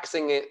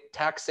taxing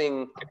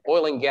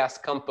oil and gas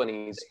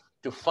companies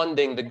to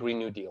funding the Green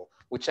New Deal,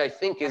 which I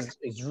think is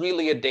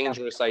really a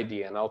dangerous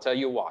idea. And I'll tell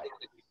you why.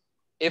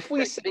 If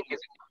we say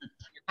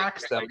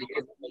tax them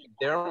because it's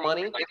their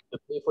money to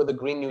pay for the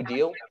Green New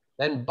Deal,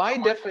 then by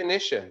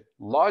definition,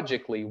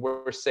 logically,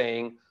 we're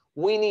saying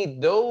we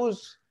need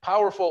those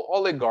powerful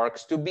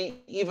oligarchs to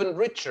be even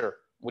richer,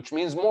 which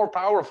means more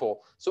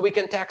powerful, so we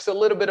can tax a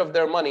little bit of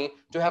their money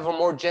to have a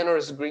more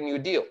generous Green New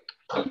Deal.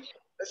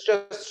 That's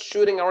just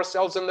shooting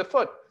ourselves in the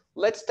foot.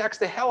 Let's tax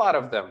the hell out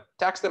of them,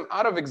 tax them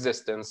out of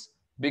existence,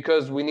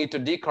 because we need to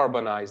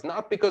decarbonize,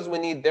 not because we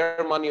need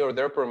their money or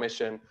their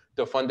permission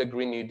to fund the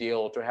Green New Deal,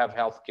 or to have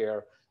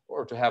healthcare,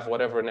 or to have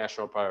whatever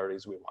national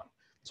priorities we want.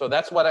 So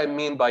that's what I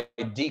mean by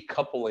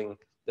decoupling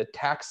the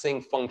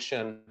taxing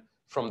function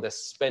from the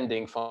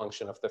spending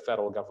function of the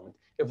federal government.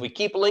 If we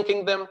keep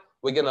linking them,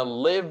 we're gonna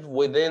live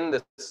within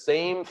the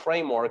same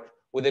framework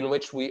within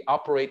which we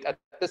operate at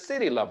the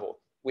city level.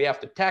 We have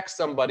to tax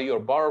somebody or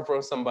borrow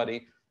from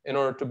somebody in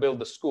order to build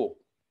the school,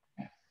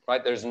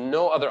 right? There's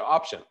no other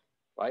option,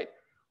 right?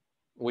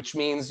 Which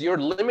means you're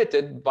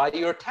limited by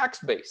your tax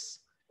base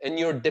and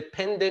you're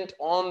dependent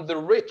on the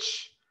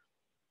rich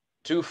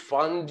to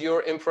fund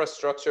your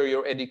infrastructure,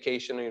 your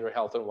education, and your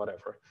health and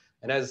whatever.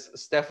 And as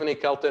Stephanie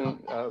Kelton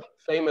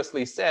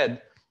famously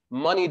said,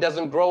 money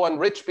doesn't grow on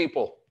rich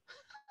people.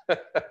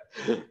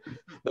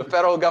 The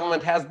federal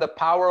government has the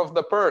power of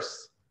the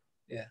purse,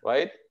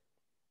 right?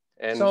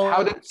 And so,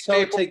 how did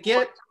to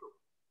get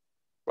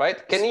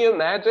right? Can you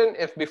imagine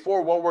if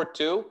before World War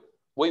II,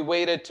 we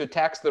waited to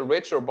tax the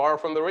rich or borrow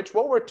from the rich?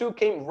 World War II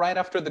came right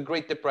after the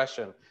Great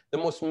Depression, the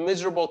most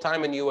miserable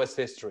time in US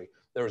history.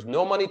 There was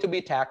no money to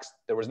be taxed.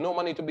 There was no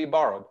money to be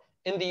borrowed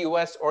in the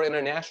US or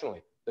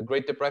internationally. The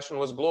Great Depression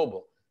was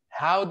global.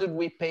 How did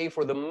we pay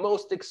for the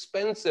most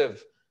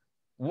expensive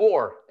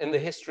war in the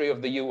history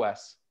of the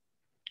US?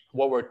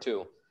 World War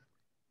II.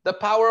 The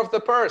power of the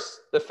purse.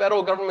 The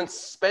federal government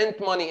spent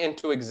money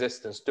into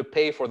existence to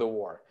pay for the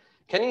war.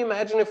 Can you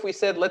imagine if we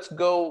said, let's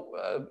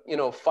go,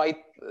 fight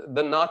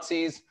the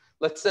Nazis.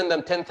 Let's send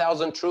them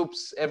 10,000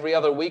 troops every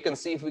other week and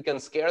see if we can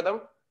scare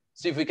them,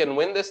 see if we can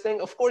win this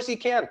thing? Of course you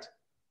can't,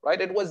 right?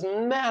 It was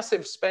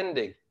massive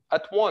spending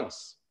at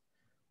once.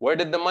 Where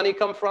did the money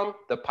come from?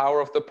 The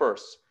power of the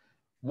purse.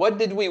 What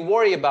did we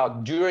worry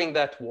about during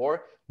that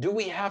war? Do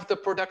we have the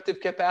productive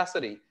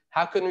capacity?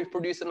 How can we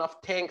produce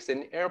enough tanks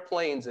and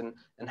airplanes? And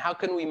how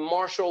can we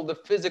marshal the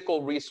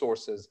physical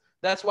resources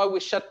That's why we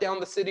shut down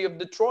the city of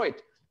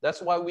Detroit.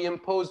 That's why we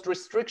imposed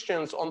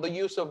restrictions on the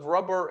use of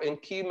rubber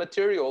and key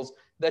materials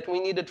that we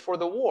needed for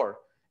the war.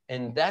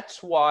 And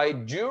that's why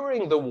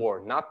during the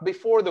war, not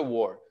before the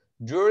war,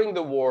 during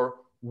the war,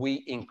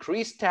 we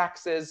increased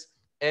taxes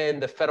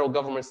and the federal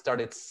government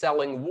started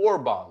selling war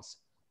bonds.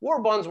 War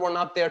bonds were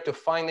not there to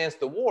finance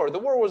the war. The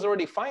war was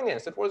already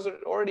financed. It was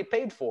already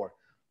paid for.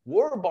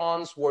 War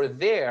bonds were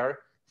there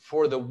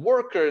for the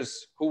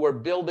workers who were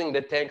building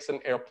the tanks and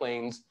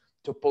airplanes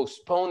to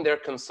postpone their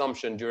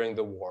consumption during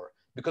the war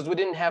because we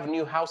didn't have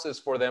new houses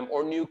for them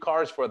or new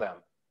cars for them.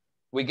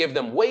 We gave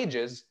them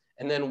wages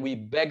and then we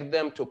begged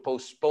them to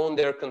postpone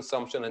their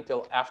consumption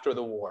until after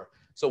the war.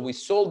 So we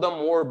sold them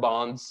war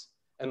bonds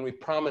and we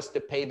promised to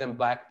pay them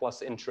back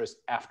plus interest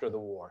after the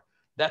war.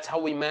 That's how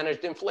we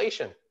managed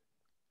inflation,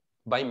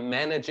 by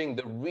managing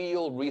the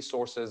real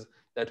resources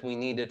that we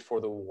needed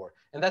for the war.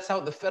 And that's how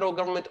the federal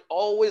government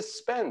always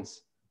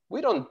spends.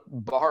 We don't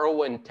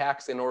borrow and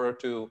tax in order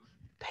to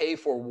pay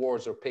for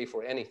wars or pay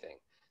for anything.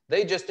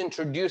 They just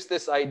introduce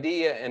this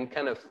idea and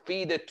kind of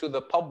feed it to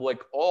the public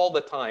all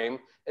the time,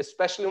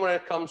 especially when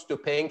it comes to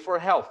paying for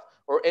health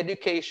or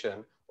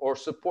education or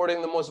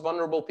supporting the most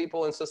vulnerable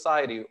people in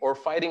society or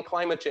fighting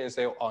climate change.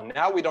 Say, oh,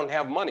 now we don't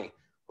have money.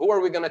 Who are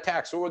we going to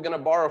tax? Who are we going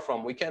to borrow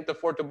from? We can't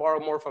afford to borrow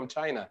more from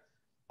China.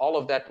 All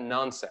of that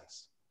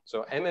nonsense.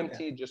 So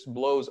MMT just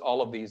blows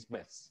all of these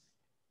myths.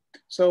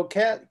 So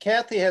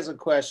Cathy has a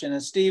question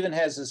and Stephen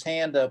has his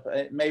hand up.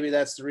 Maybe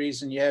that's the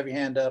reason you have your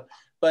hand up.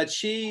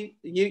 But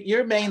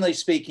you're mainly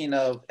speaking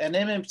of, and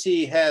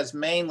MMT has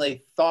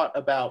mainly thought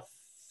about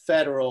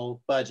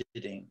federal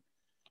budgeting.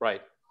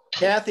 Right.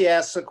 Cathy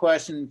asks a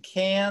question,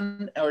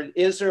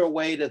 is there a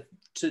way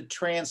to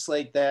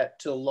translate that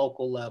to a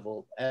local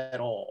level at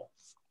all?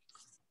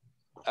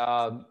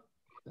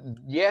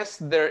 Yes,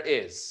 there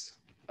is.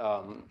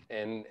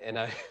 And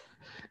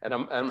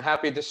I'm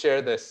happy to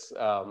share this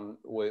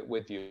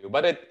with you,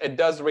 but it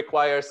does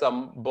require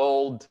some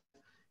bold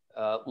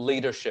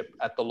leadership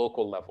at the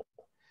local level.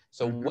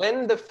 So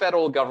when the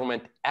federal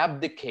government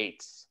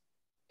abdicates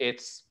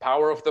its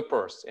power of the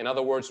purse, in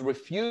other words,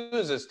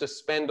 refuses to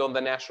spend on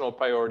the national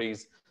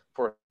priorities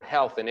for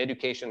health and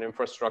education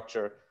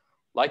infrastructure,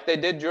 like they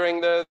did during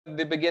the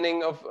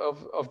beginning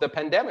of the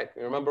pandemic.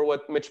 You remember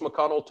what Mitch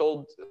McConnell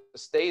told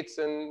states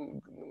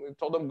and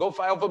told them, go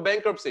file for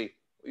bankruptcy,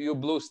 you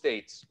blue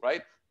states,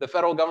 right? The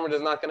federal government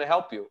is not going to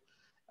help you.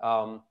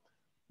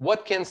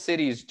 What can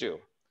cities do?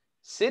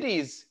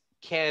 Cities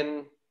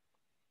can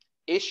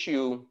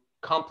issue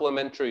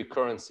complementary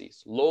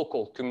currencies,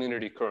 local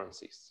community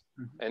currencies.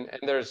 And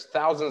there's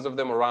thousands of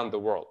them around the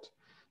world.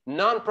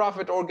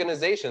 Nonprofit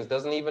organizations,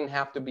 doesn't even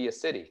have to be a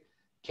city,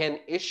 can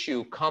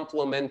issue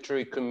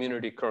complementary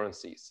community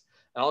currencies.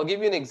 And I'll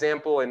give you an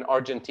example in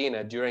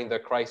Argentina during the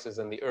crisis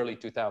in the early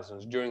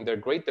 2000s, during their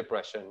Great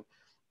Depression.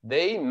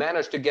 They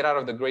managed to get out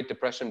of the Great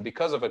Depression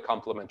because of a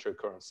complementary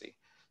currency.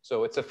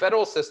 So it's a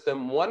federal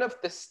system. One of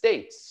the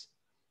states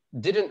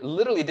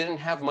literally didn't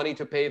have money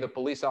to pay the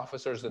police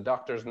officers, the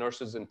doctors,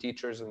 nurses, and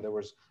teachers, and there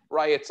was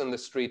riots in the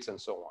streets and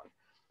so on.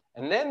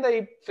 And then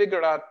they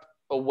figured out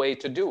a way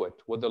to do it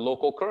with the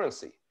local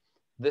currency.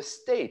 The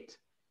state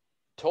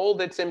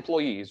told its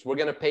employees, we're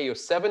going to pay you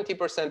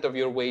 70% of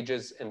your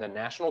wages in the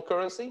national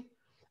currency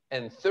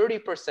and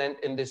 30%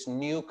 in this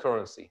new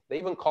currency. They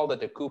even called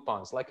it a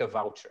coupon, it's like a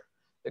voucher.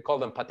 They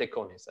called them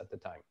patecones at the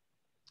time.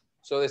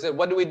 So they said,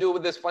 what do we do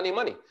with this funny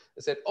money?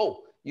 They said,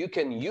 oh, you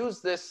can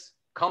use this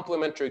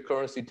complementary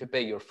currency to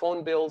pay your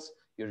phone bills,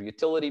 your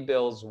utility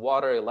bills,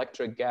 water,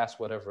 electric, gas,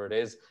 whatever it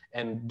is.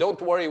 And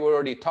don't worry, we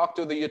already talked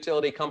to the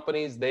utility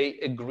companies. They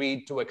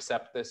agreed to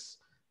accept this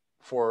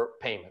for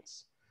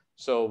payments.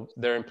 So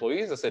their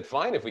employees, they said,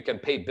 fine, if we can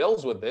pay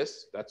bills with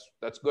this,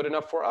 that's good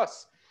enough for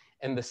us.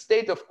 And the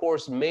state, of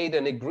course, made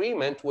an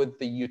agreement with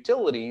the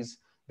utilities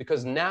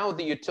because now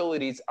the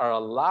utilities are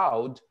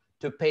allowed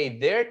to pay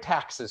their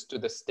taxes to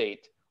the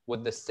state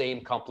with the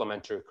same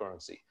complementary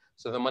currency.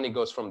 So the money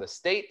goes from the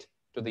state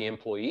to the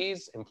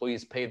employees.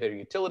 Employees pay their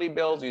utility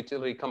bills.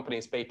 Utility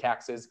companies pay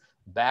taxes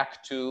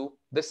back to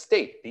the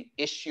state, the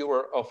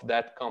issuer of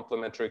that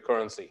complementary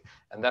currency.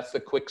 And that's the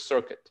quick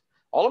circuit.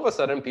 All of a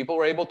sudden, people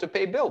were able to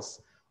pay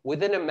bills.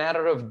 Within a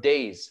matter of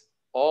days,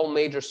 all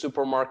major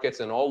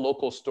supermarkets and all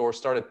local stores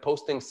started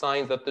posting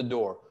signs at the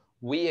door.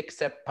 We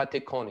accept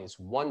patecones,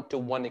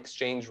 one-to-one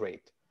exchange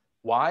rate.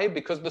 Why?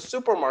 Because the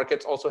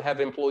supermarkets also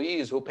have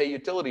employees who pay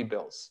utility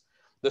bills.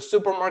 The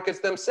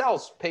supermarkets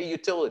themselves pay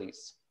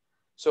utilities.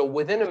 So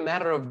within a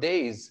matter of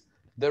days,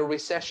 the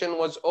recession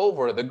was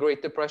over. The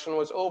Great Depression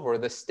was over.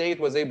 The state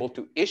was able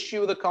to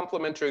issue the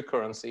complementary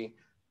currency,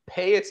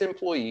 pay its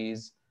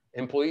employees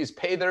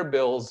pay their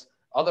bills,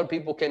 other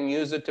people can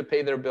use it to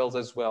pay their bills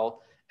as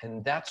well.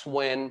 And that's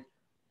when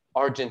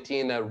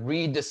Argentina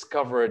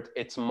rediscovered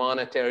its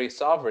monetary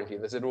sovereignty.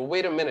 They said, well,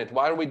 wait a minute,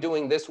 why are we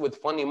doing this with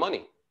funny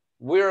money?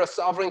 We're a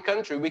sovereign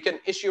country, we can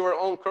issue our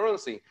own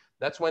currency.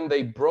 That's when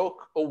they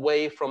broke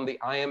away from the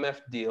IMF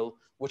deal,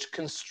 which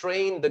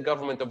constrained the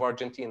government of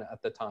Argentina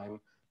at the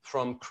time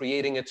from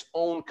creating its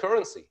own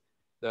currency.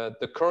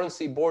 The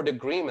currency board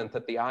agreement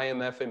that the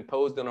IMF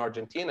imposed on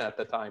Argentina at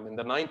the time in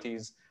the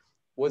 90s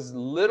was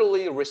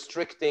literally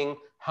restricting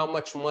how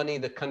much money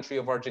the country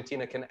of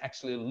Argentina can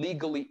actually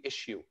legally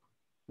issue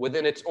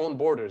within its own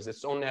borders,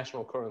 its own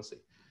national currency.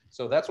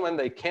 So that's when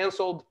they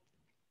canceled,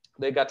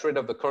 they got rid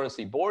of the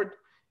currency board,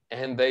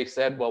 and they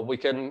said, well, we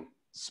can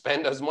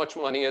spend as much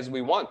money as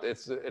we want.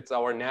 It's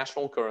our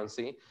national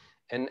currency.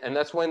 And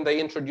that's when they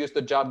introduced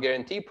the job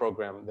guarantee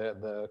program,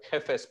 the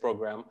Jefes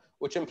program,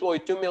 which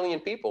employed 2 million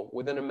people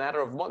within a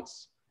matter of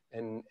months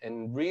and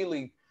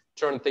really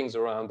turned things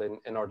around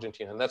in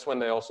Argentina. And that's when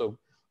they also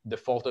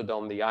defaulted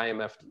on the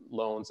IMF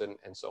loans and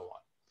so on.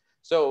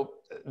 So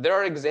there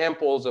are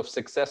examples of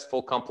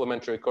successful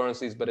complementary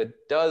currencies, but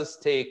it does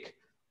take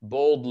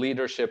bold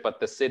leadership at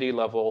the city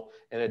level,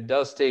 and it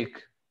does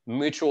take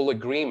mutual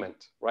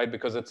agreement, right?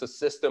 Because it's a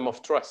system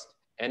of trust.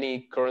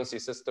 Any currency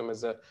system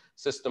is a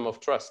system of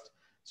trust.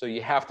 So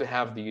you have to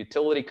have the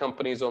utility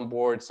companies on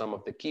board, some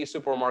of the key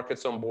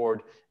supermarkets on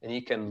board, and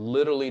you can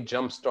literally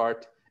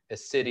jumpstart a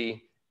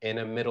city in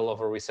the middle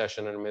of a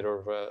recession, in the middle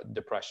of a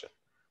depression,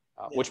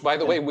 which, by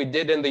the way, we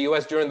did in the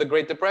US during the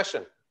Great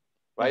Depression,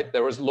 right?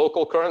 There was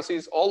local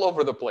currencies all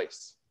over the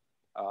place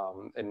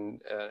in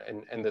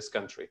this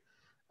country.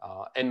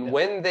 And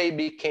when they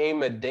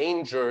became a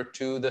danger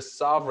to the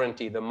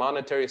sovereignty, the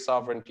monetary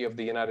sovereignty of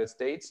the United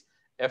States,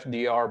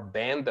 FDR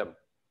banned them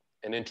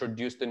and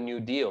introduced a New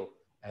Deal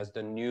as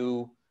the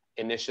new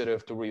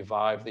initiative to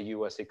revive the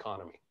US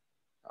economy.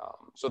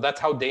 So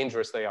that's how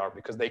dangerous they are,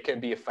 because they can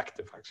be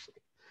effective,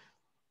 actually.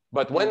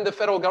 But when the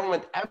federal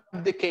government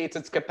abdicates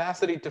its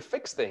capacity to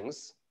fix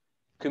things,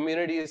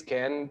 communities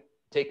can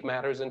take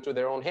matters into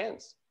their own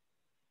hands.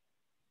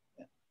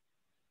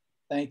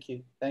 Thank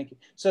you, thank you.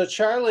 So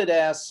Charlotte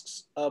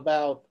asks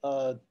about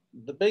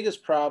the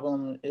biggest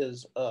problem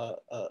is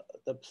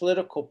the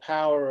political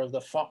power of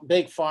the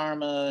big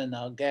pharma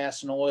and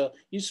gas and oil.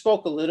 You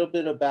spoke a little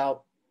bit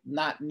about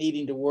not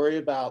needing to worry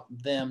about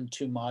them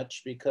too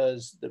much,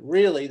 because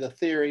really the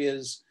theory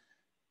is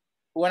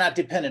we're not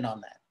dependent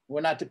on that.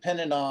 We're not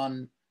dependent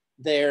on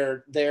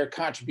their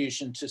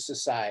contribution to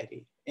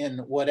society in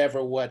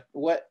whatever,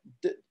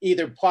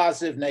 either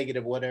positive,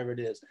 negative, whatever it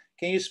is.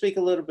 Can you speak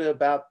a little bit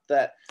about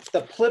that,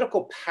 the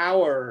political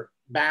power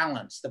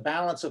balance, the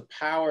balance of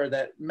power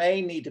that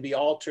may need to be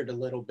altered a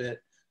little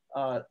bit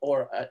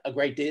or a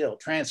great deal,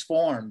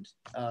 transformed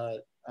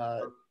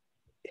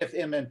if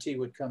MMT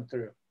would come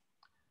through?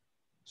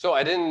 So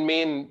I didn't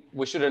mean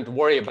we shouldn't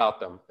worry about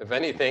them. If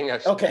anything, I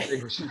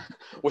think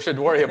we should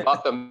worry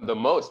about them the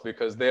most,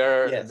 because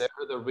they're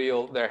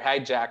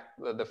hijacked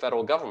the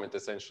federal government,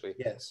 essentially.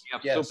 Yes.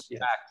 We have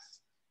super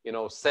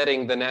PACs,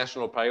 setting the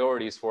national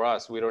priorities for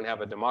us. We don't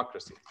have a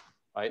democracy,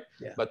 right?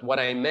 Yeah. But what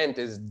I meant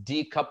is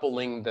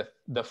decoupling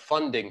the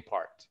funding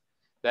part.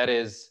 That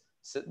is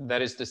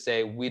to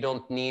say, we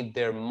don't need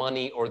their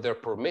money or their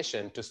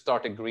permission to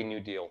start a Green New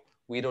Deal.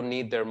 We don't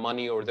need their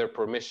money or their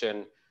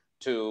permission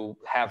to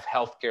have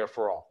healthcare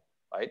for all,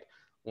 right?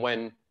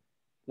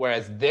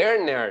 Whereas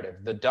their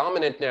narrative, the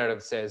dominant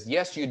narrative, says,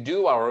 yes, you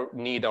do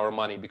need our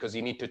money because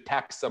you need to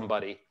tax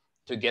somebody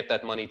to get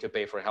that money to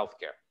pay for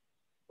healthcare,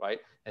 right?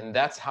 And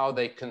that's how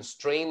they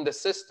constrain the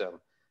system.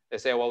 They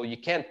say, well, you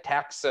can't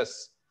tax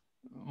us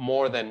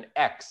more than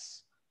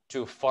X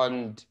to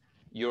fund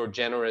your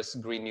generous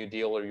Green New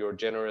Deal or your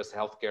generous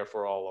healthcare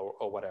for all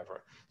or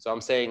whatever. So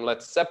I'm saying,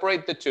 let's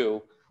separate the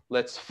two.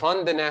 Let's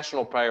fund the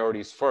national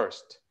priorities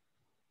first,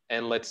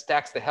 and let's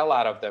tax the hell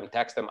out of them,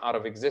 tax them out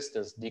of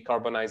existence,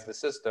 decarbonize the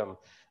system,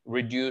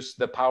 reduce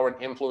the power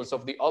and influence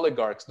of the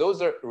oligarchs.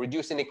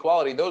 Reduce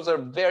inequality. Those are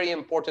very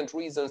important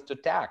reasons to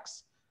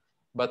tax.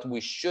 But we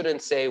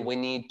shouldn't say we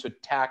need to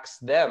tax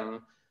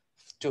them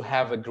to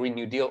have a Green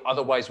New Deal.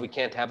 Otherwise, we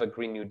can't have a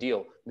Green New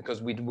Deal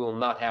because we will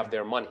not have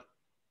their money.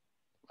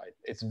 Right?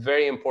 It's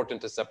very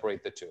important to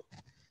separate the two.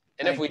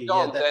 And if we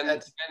don't,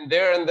 then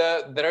they're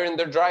in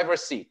the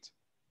driver's seat.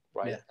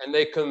 Right. Yeah. And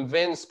they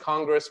convince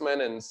congressmen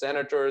and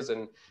senators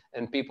and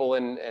people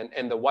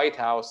in the White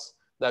House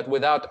that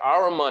without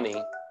our money,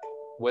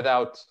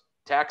 without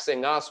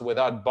taxing us,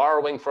 without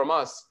borrowing from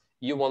us,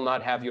 you will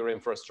not have your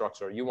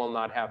infrastructure. You will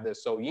not have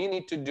this. So you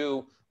need to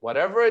do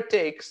whatever it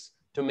takes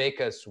to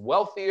make us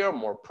wealthier,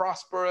 more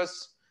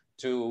prosperous,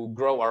 to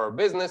grow our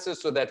businesses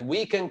so that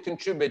we can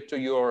contribute to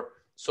your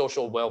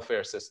social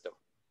welfare system.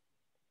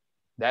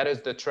 That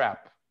is the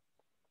trap.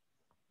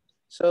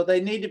 So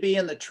they need to be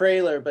in the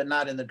trailer, but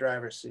not in the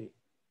driver's seat.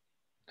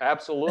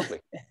 Absolutely.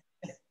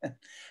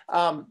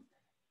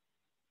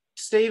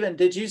 Stephen,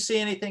 did you see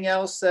anything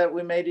else that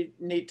we may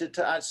need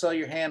to, I saw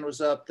your hand was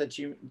up,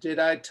 did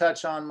I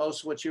touch on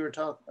most of what you were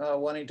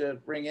wanting to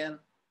bring in?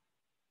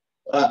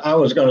 I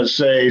was going to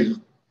say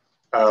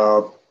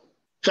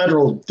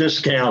federal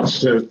discounts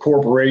to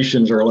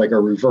corporations are like a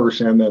reverse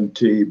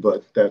MMT,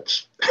 but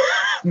that's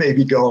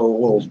maybe going a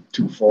little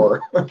too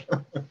far.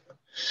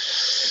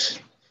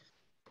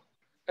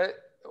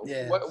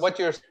 Yes. What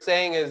you're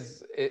saying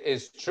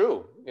is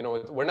true.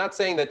 We're not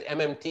saying that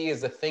MMT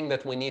is a thing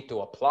that we need to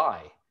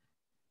apply.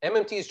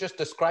 MMT is just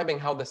describing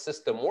how the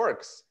system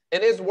works.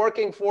 It is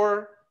working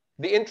for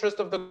the interest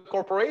of the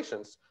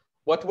corporations.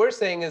 What we're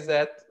saying is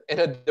that in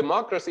a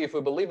democracy, if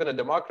we believe in a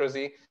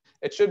democracy,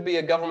 it should be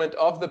a government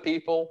of the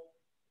people,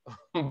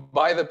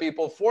 by the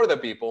people, for the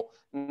people,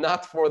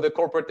 not for the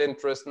corporate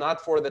interest, not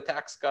for the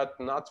tax cut,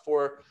 not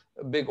for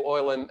big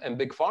oil and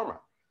big pharma.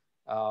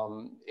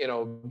 You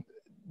know,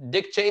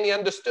 Dick Cheney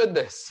understood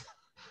this,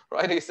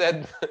 right? He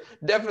said,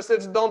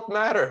 deficits don't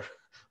matter.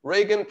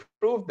 Reagan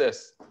proved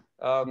this.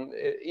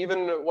 Even,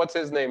 what's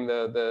his name,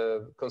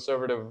 the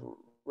conservative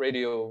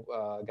radio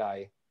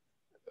guy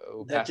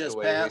who That passed just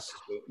away passed.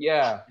 recently.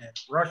 Yeah.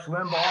 Rush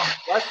Limbaugh.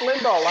 Rush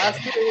Limbaugh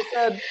last year he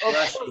said, of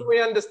course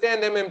we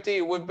understand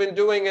MMT. We've been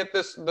doing it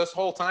this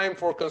whole time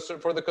for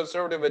the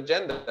conservative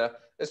agenda.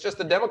 It's just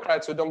the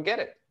Democrats who don't get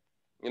it,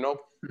 you know?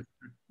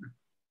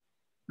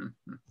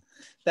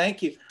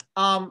 Thank you.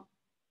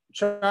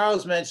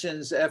 Charles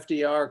mentions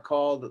FDR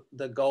called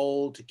the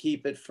gold to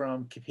keep it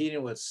from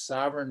competing with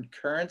sovereign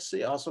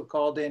currency, also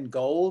called in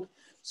gold.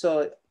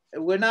 So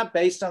we're not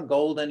based on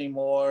gold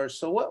anymore.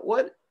 So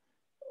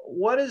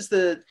what is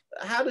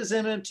how does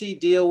MMT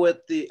deal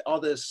with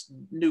all this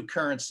new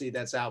currency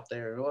that's out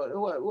there?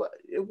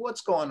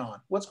 What's going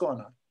on? What's going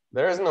on?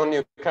 There is no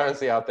new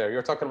currency out there.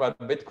 You're talking about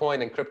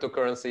Bitcoin and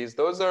cryptocurrencies.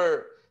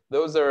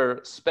 Those are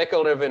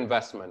speculative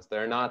investments.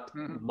 They're not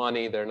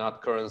money. They're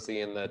not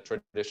currency in the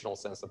traditional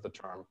sense of the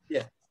term.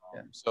 Yeah.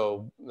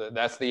 So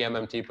that's the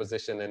MMT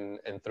position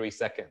in 3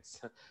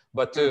 seconds.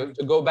 But to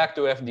go back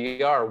to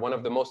FDR, one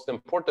of the most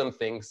important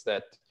things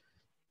that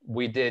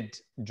we did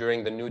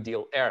during the New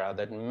Deal era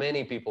that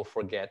many people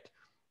forget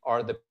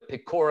are the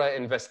Pecora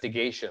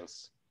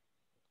investigations.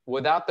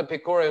 Without the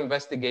Pecora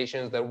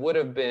investigations, there would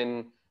have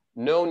been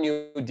no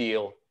New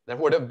Deal. There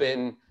would have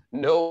been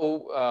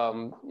no,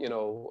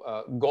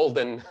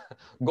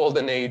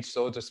 golden age,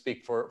 so to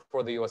speak, for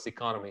the U.S.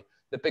 economy.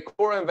 The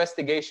Pecora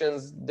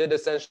investigations did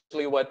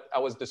essentially what I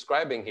was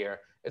describing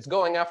here. It's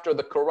going after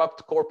the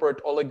corrupt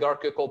corporate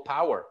oligarchical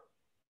power.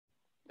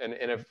 And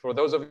if, for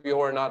those of you who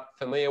are not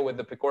familiar with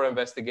the Pecora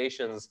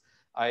investigations,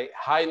 I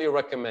highly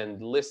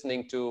recommend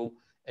listening to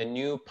a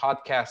new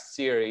podcast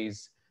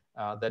series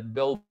that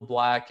Bill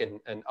Black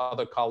and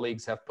other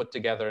colleagues have put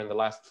together in the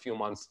last few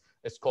months.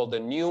 It's called The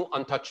New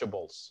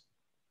Untouchables.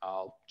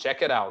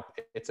 Check it out.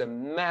 It's a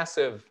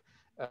massive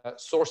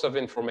source of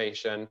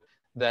information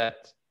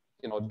that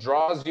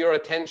draws your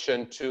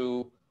attention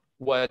to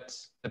what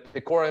the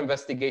Pecora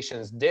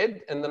investigations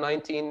did in the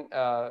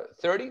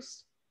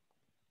 1930s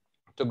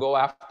to go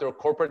after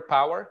corporate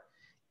power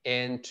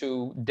and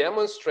to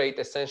demonstrate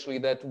essentially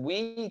that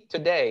we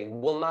today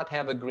will not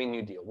have a Green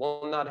New Deal,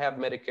 will not have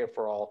Medicare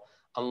for all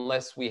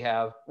unless we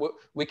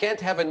can't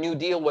have a New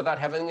Deal without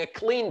having a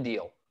clean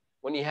deal.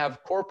 When you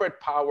have corporate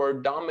power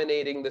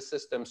dominating the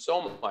system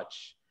so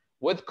much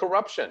with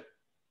corruption,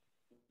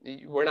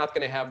 we're not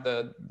going to have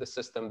the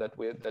system that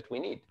we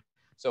need.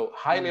 So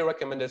highly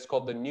recommend. It's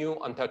called The New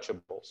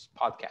Untouchables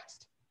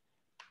podcast.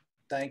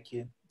 Thank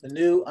you. The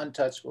New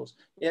Untouchables.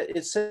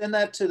 Send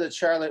that to the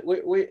Charlotte,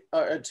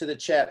 to the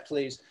chat,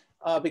 please,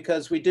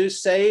 because we do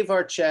save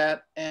our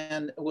chat,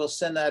 and we'll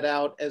send that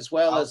out as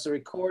well as the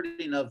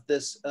recording of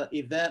this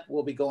event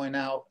will be going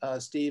out.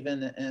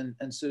 Stephen and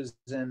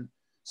Suzanne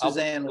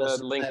will put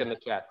the link in the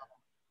chat.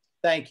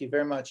 Thank you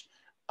very much.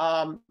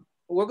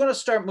 We're going to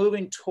start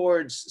moving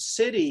towards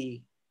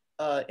city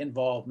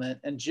involvement,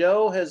 and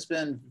Joe has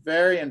been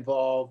very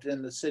involved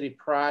in the city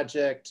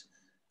project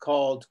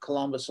called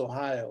Columbus,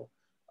 Ohio.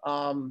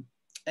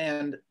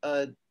 And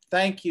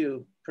thank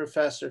you,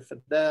 Professor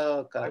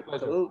Fadhel,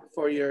 Kaboub,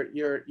 for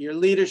your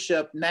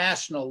leadership,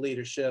 national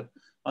leadership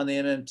on the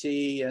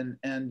MMT,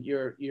 and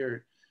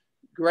your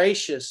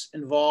gracious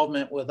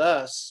involvement with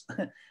us.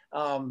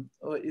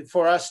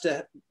 For us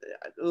to,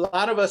 a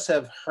lot of us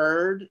have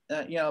heard,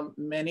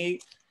 many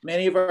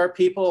of our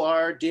people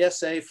are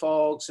DSA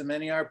folks, and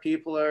many of our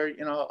people are,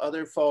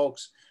 other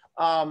folks.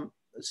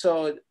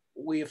 So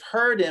we've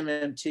heard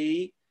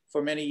MMT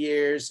for many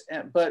years,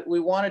 but we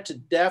wanted to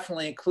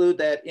definitely include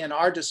that in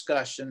our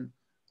discussion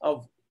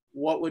of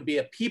what would be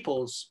a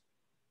people's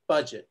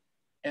budget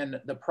and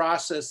the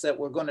process that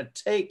we're going to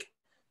take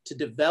to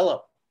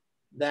develop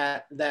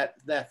that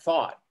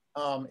thought.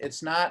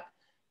 It's not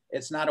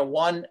a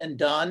one and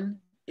done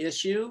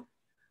issue.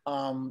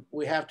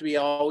 We have to be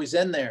always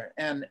in there.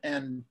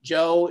 And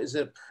Joe is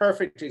a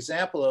perfect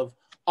example of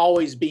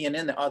always being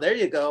in there. Oh, there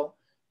you go.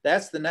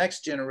 That's the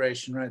next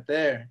generation right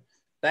there.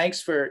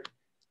 Thanks for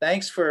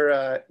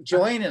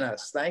joining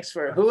us.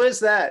 Who is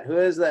that? Who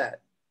is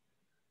that?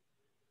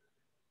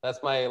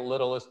 That's my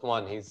littlest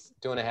one. He's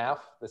 2.5.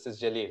 This is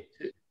Jalil.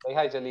 Say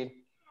hi, Jalil.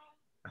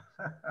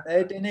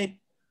 Hey, Denny.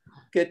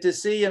 Good to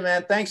see you,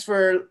 man. Thanks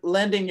for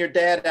lending your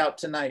dad out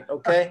tonight.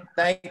 Okay.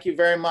 Thank you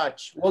very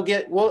much.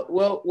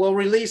 We'll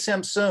release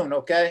him soon.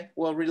 Okay.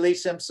 We'll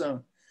release him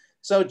soon.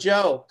 So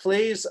Joe,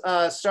 please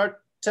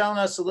start telling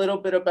us a little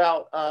bit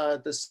about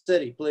the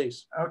city,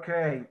 please.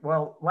 Okay.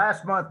 Well,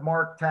 last month,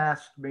 Mark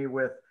tasked me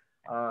with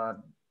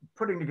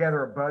putting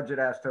together a budget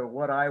as to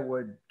what I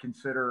would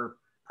consider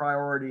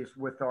priorities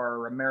with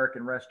our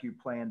American Rescue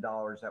Plan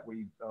dollars that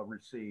we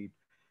received.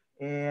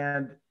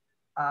 And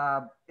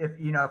if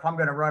if I'm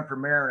going to run for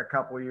mayor in a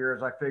couple of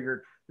years, I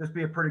figured this would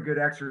be a pretty good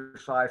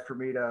exercise for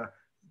me to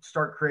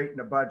start creating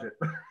a budget.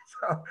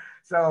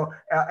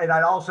 And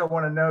I also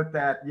want to note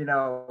that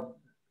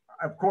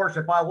of course,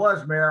 if I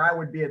was mayor, I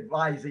would be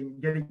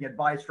getting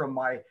advice from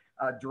my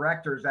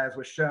directors, as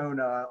was shown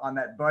on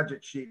that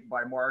budget sheet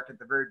by Mark at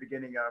the very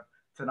beginning of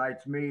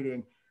tonight's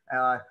meeting.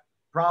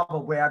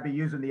 Probably I'd be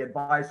using the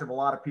advice of a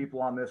lot of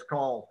people on this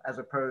call, as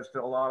opposed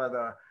to a lot of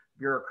the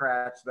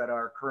bureaucrats that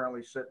are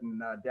currently sitting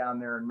down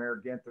there in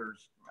Mayor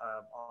Ginther's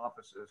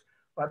offices,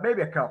 but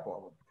maybe a couple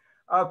of them.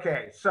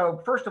 Okay,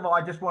 so first of all,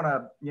 I just want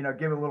to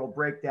give a little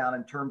breakdown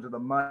in terms of the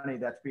money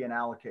that's being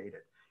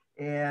allocated.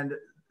 And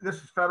this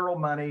is federal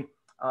money,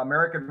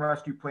 American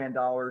Rescue Plan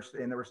dollars,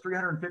 and there was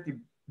 $350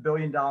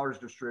 billion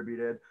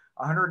distributed.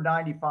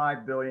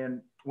 195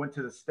 billion went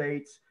to the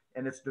states,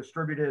 and it's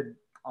distributed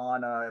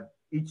on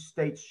each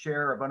state's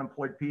share of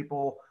unemployed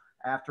people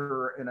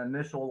after an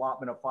initial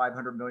allotment of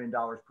 $500 million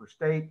per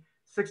state.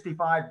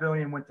 65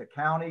 billion went to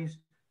counties,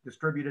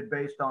 distributed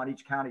based on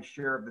each county's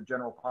share of the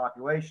general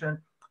population.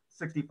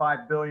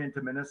 65 billion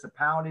to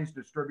municipalities,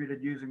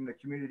 distributed using the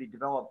community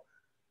development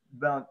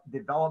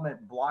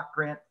block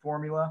grant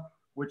formula,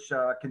 which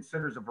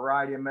considers a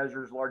variety of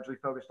measures largely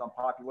focused on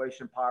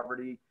population,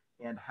 poverty,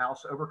 and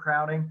house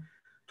overcrowding.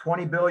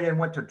 20 billion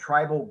went to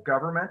tribal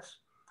governments,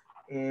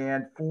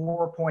 and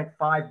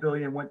 4.5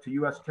 billion went to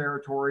U.S.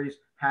 territories.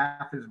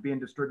 Half is being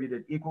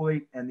distributed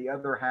equally, and the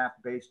other half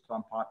based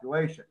on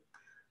population.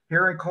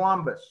 Here in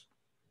Columbus,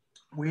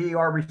 we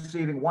are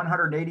receiving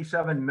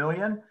 187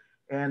 million,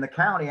 and the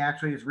county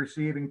actually is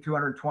receiving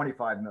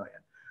 225 million.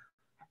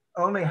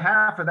 Only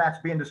half of that's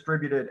being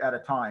distributed at a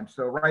time.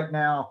 So right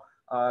now,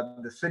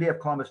 the city of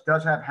Columbus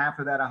does have half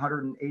of that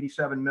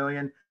 187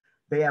 million.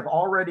 They have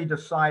already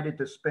decided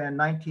to spend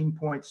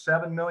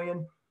 19.7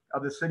 million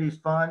of the city's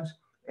funds,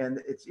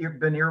 and it's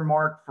been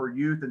earmarked for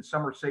youth and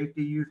summer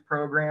safety youth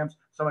programs.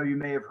 Some of you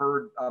may have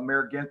heard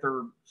Mayor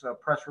Ginther's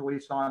press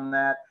release on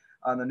that,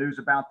 on the news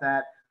about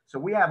that. So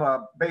we have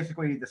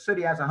basically the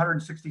city has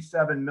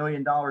 $167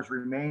 million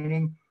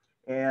remaining,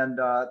 and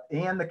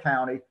the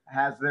county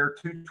has their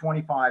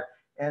 225.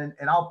 And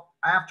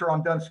after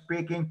I'm done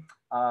speaking,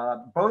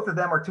 both of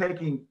them are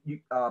taking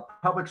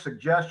public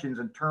suggestions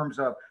in terms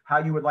of how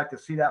you would like to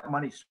see that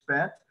money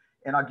spent.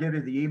 And I'll give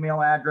you the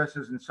email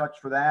addresses and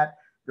such for that.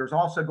 There's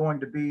also going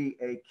to be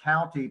a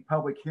county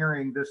public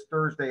hearing this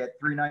Thursday at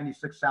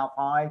 396 South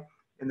High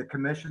in the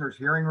commissioner's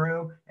hearing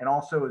room, and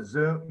also a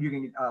Zoom. You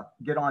can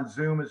get on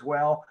Zoom as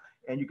well,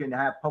 and you can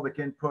have public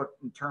input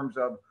in terms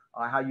of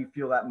how you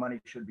feel that money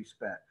should be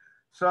spent.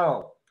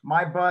 So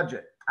my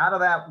budget, out of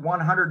that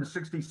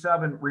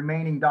 167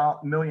 remaining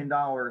 $1 million,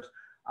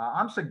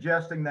 I'm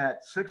suggesting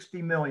that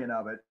 60 million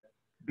of it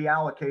be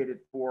allocated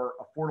for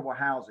affordable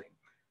housing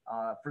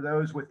for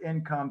those with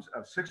incomes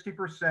of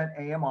 60%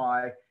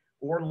 AMI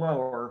or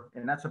lower,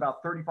 and that's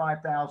about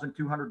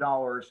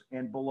 $35,200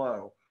 and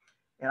below.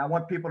 And I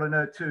want people to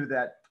know too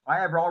that I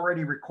have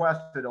already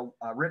requested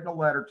written a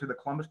letter to the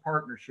Columbus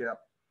Partnership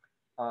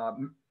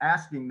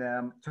asking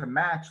them to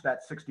match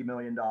that $60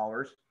 million.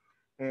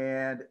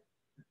 And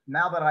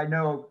now that I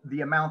know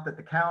the amount that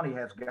the county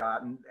has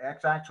gotten,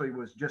 X actually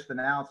was just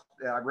announced,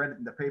 I read it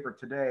in the paper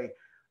today.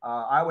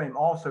 I am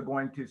also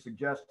going to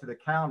suggest to the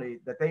county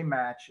that they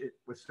match it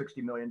with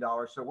 $60 million.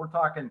 So we're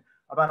talking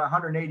about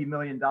 $180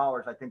 million.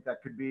 I think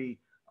that could be,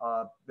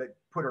 that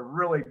put a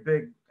really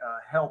big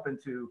help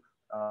into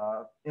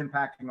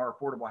impacting our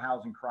affordable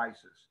housing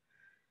crisis.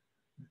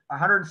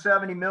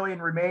 170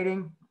 million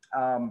remaining,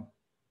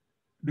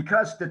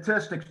 because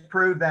statistics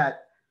prove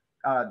that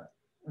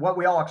what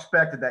we all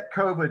expected, that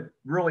COVID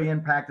really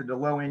impacted the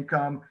low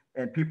income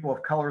and people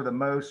of color the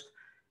most.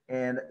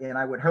 And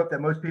I would hope that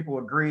most people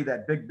agree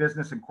that big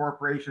business and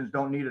corporations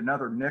don't need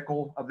another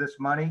nickel of this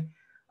money.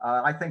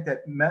 I think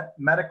that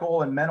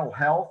medical and mental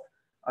health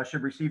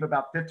should receive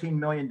about $15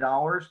 million.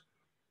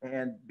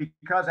 And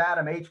because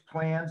Adam H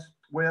plans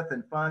with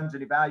and funds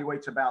and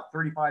evaluates about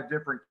 35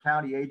 different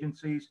county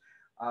agencies,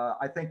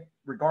 I think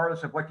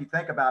regardless of what you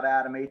think about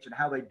Adam H and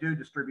how they do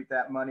distribute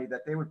that money,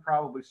 that they would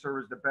probably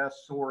serve as the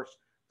best source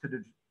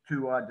to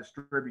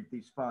distribute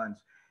these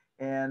funds.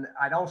 And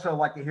I'd also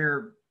like to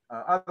hear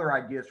other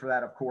ideas for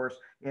that, of course.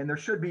 And there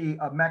should be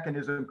a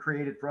mechanism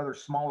created for other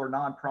smaller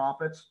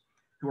nonprofits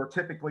who are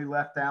typically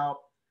left out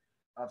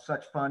of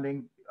such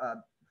funding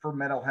for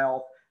mental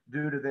health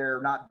due to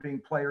their not being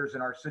players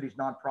in our city's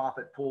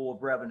nonprofit pool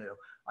of revenue.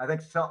 I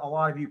think a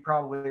lot of you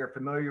probably are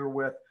familiar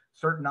with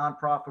certain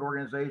nonprofit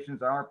organizations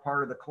that aren't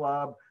part of the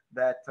club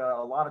that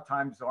a lot of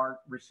times aren't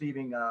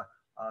receiving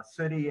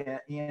city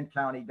and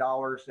county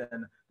dollars,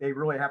 and they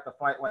really have to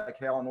fight like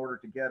hell in order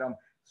to get them.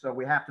 So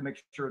we have to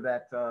make sure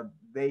that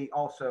they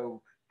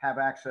also have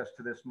access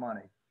to this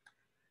money.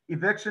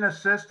 Eviction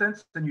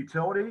assistance and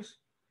utilities.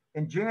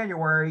 In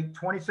January,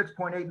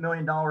 $26.8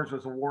 million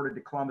was awarded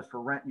to Columbus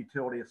for rent and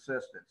utility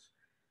assistance.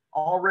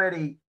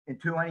 Already in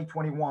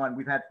 2021,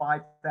 we've had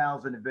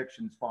 5,000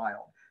 evictions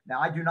filed. Now,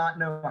 I do not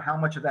know how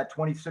much of that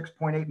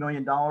 $26.8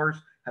 million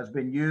has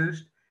been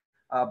used.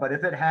 But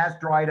if it has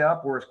dried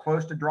up or is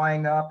close to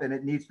drying up and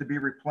it needs to be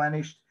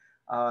replenished,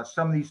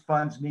 some of these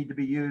funds need to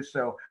be used.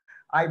 So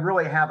I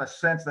really have a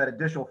sense that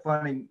additional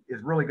funding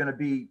is really going to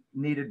be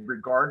needed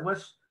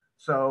regardless.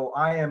 So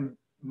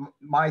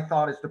my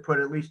thought is to put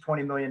at least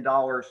 $20 million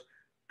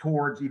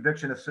towards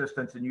eviction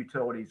assistance and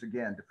utilities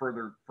again to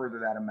further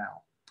that amount.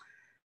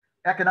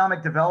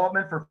 Economic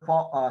development for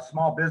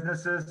small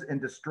businesses in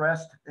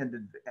distressed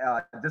and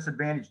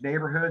disadvantaged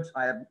neighborhoods,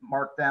 I have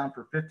marked down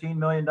for $15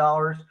 million.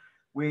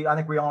 I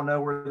think we all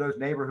know where those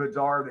neighborhoods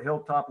are: the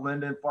Hilltop,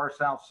 Linden, far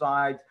south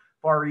sides,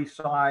 far east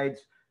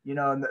sides. You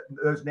know, in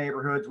those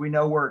neighborhoods, we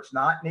know where it's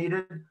not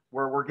needed,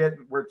 where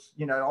it's,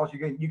 you know, also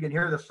you can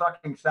hear the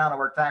sucking sound of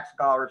our tax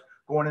dollars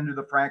going into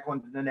the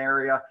Franklin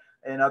area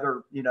and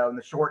other, you know, in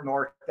the short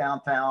north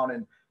downtown.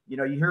 And, you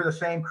know, you hear the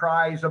same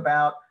cries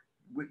about,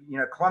 you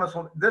know, Columbus.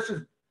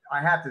 I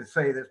have to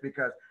say this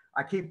because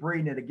I keep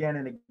reading it again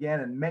and again,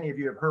 and many of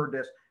you have heard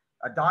this.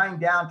 A dying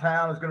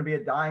downtown is going to be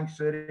a dying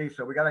city.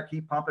 So we got to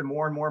keep pumping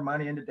more and more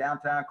money into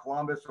downtown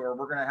Columbus, or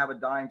we're going to have a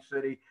dying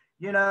city.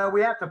 You know,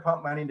 we have to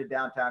pump money into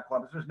downtown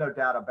Columbus. There's no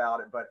doubt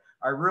about it. But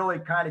I really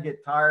kind of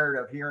get tired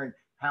of hearing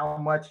how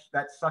much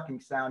that sucking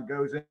sound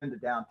goes into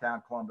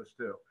downtown Columbus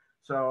too.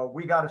 So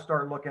we got to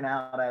start looking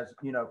out, as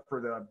you know,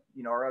 for the,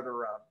 you know, our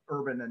other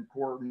urban and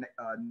core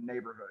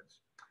neighborhoods.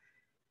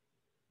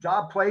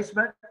 Job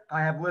placement,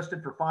 I have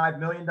listed for $5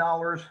 million,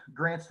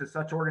 grants to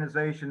such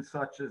organizations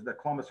such as the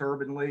Columbus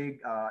Urban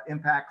League,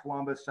 Impact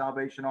Columbus,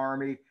 Salvation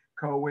Army,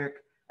 COWIC,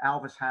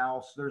 Alvis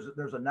House.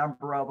 There's a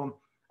number of them.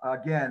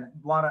 Again,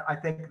 a lot of, I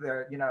think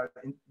that, you know,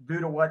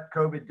 due to what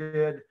COVID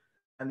did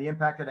and the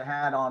impact that it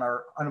had on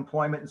our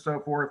unemployment and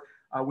so forth,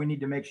 we need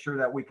to make sure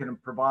that we can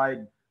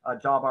provide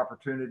job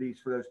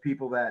opportunities for those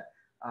people that,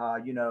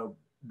 you know,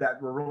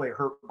 that were really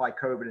hurt by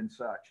COVID and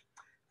such.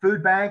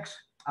 Food banks,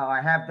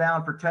 I have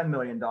down for $10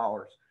 million.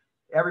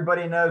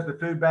 Everybody knows the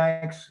food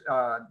banks,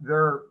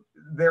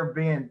 they're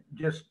being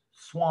just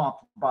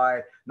swamped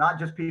by not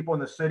just people in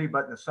the city,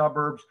 but in the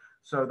suburbs.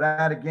 So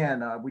that,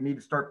 again, we need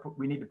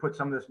to put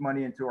some of this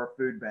money into our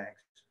food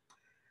banks.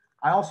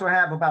 I also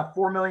have about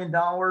 $4 million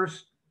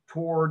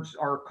towards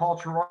our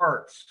cultural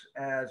arts.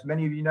 As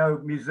many of you know,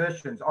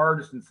 musicians,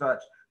 artists and such,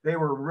 they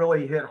were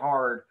really hit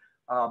hard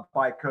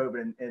by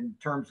COVID in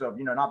terms of,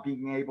 you know, not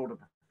being able to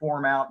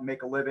perform out and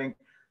make a living.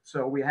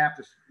 So we have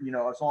to, you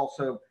know, us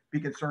also be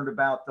concerned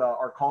about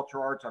our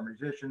cultural arts, our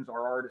musicians,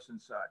 our artists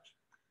and such.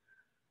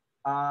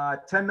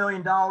 $10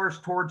 million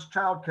towards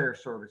childcare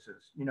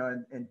services, you know,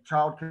 and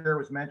childcare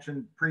was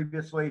mentioned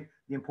previously,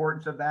 the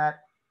importance of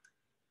that.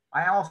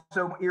 I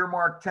also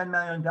earmarked $10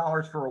 million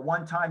for a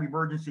one-time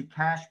emergency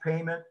cash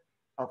payment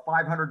of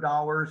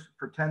 $500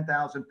 for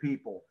 10,000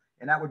 people.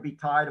 And that would be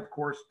tied, of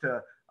course,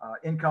 to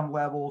income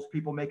levels,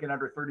 people making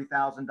under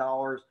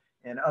 $30,000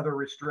 and other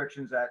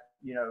restrictions that,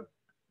 you know,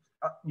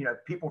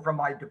 people from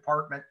my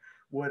department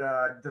would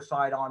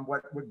decide on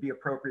what would be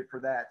appropriate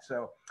for that.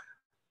 So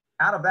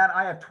out of that,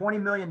 I have $20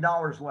 million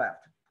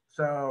left.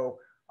 So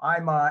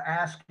I'm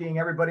asking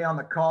everybody on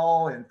the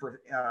call and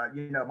for,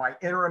 you know, my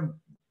interim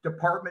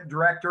department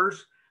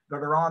directors that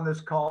are on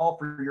this call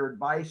for your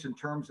advice in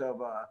terms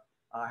of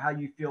how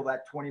you feel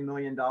that $20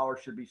 million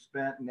should be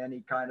spent, and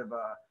any kind of,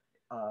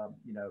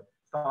 you know,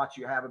 thoughts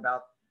you have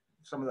about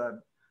some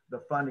of the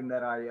funding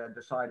that I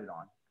decided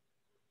on.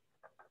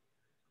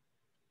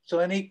 So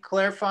any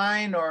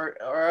clarifying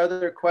or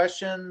other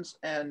questions?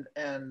 And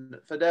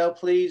Fadhel,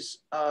 please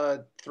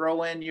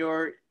throw in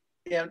your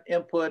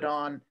input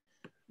on,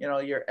 you know,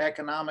 your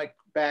economic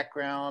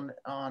background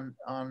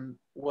on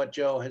what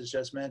Joe has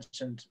just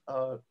mentioned,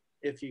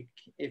 if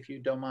you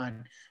don't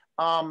mind.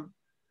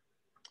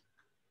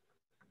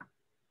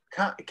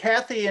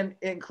 Cathy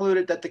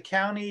included that the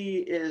county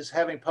is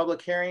having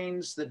public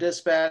hearings. The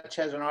Dispatch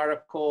has an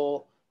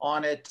article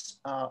on it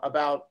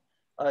about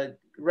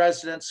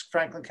residents,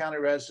 Franklin County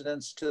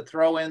residents, to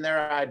throw in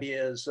their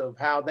ideas of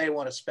how they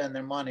want to spend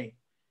their money.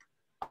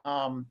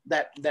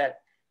 That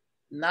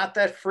not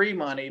that free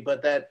money,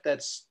 but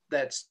that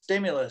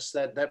stimulus,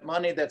 that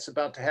money that's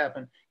about to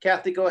happen.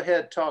 Cathy, go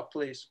ahead, talk,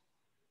 please.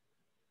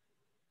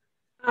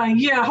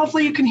 Yeah,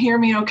 hopefully you can hear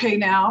me okay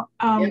now.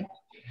 Yeah.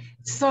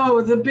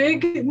 So the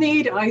big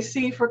need I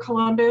see for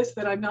Columbus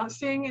that I'm not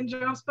seeing in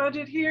Joe's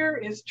budget here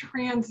is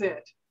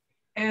transit.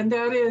 And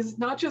that is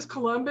not just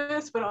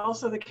Columbus, but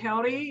also the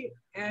county,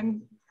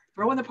 and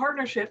throw in the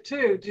partnership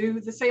too. Do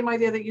the same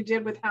idea that you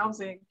did with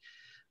housing.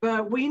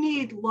 But we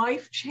need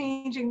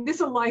life-changing, this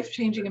is a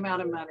life-changing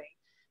amount of money.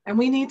 And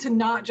we need to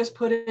not just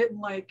put it in,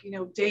 like, you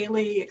know,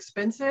 daily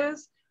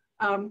expenses.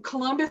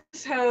 Columbus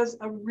has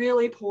a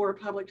really poor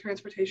public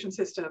transportation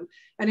system.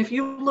 And if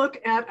you look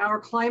at our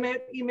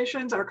climate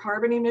emissions, our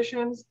carbon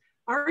emissions,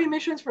 our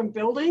emissions from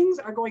buildings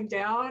are going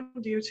down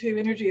due to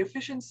energy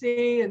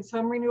efficiency and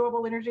some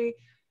renewable energy.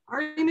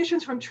 Our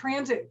emissions from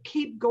transit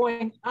keep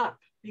going up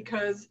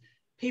because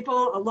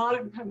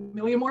a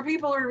million more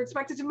people are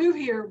expected to move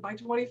here by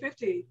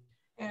 2050.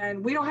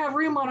 And we don't have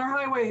room on our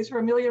highways for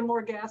 1 million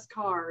more gas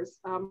cars.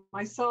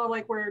 I saw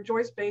like where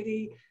Joyce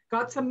Beatty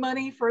got some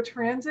money for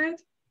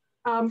transit.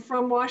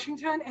 from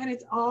Washington, and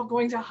it's all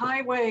going to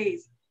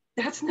highways.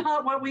 That's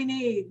not what we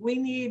need. We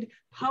need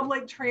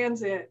public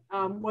transit,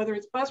 whether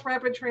it's bus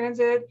rapid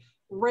transit,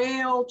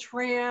 rail,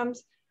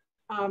 trams,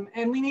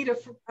 and we need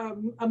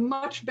a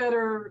much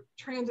better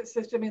transit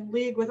system in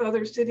league with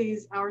other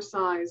cities our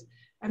size.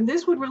 And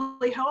this would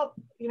really help,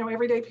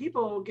 everyday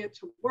people get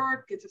to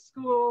work, get to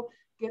school,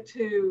 get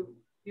to,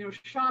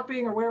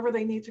 shopping or wherever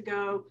they need to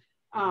go.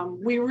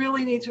 We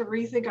really need to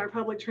rethink our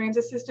public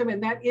transit system,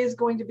 and that is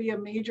going to be a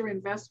major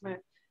investment.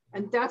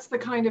 And that's the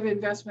kind of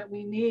investment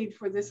we need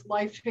for this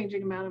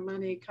life-changing amount of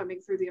money coming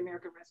through the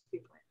American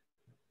Rescue Plan.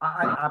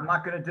 I'm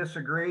not going to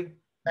disagree,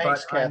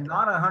 Thanks, but I'm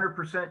not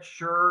 100%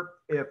 sure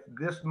if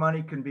this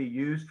money can be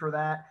used for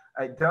that.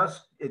 It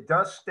does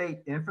state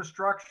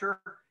infrastructure,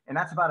 and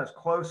that's about as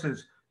close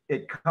as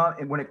it comes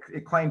when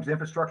it claims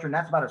infrastructure, and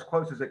that's about as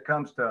close as it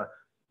comes to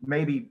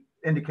maybe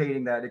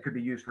indicating that it could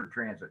be used for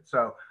transit.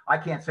 So I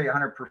can't say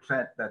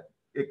 100% that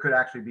it could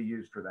actually be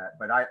used for that,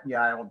 but I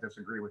don't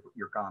disagree with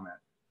your comment.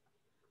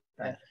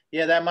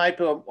 Yeah, that might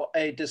be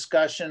a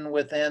discussion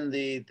within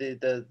the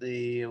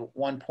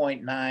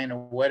 1.9 or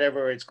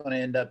whatever it's going to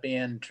end up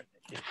being,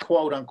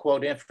 quote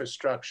unquote,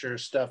 infrastructure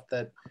stuff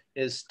that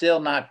is still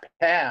not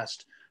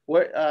passed.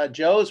 Where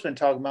Joe's been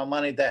talking about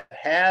money that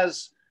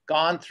has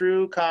gone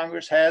through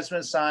Congress, has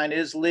been signed,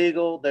 is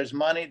legal. There's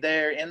money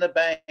there in the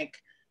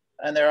bank,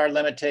 and there are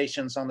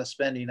limitations on the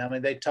spending. I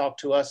mean, they talk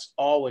to us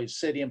always,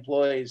 city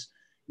employees.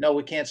 No,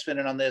 we can't spend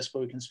it on this, but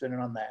we can spend it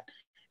on that.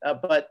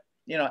 But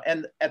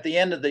and at the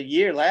end of the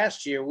year,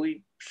 last year,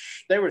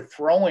 they were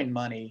throwing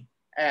money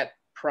at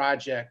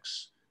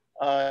projects.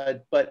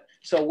 But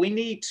so we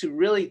need to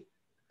really,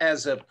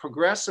 as a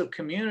progressive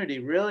community,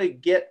 really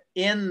get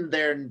in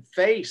their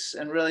face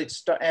and really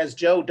start, as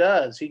Joe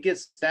does, he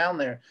gets down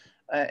there,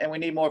 and we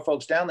need more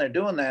folks down there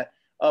doing that,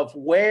 of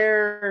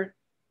where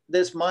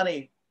this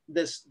money,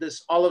 this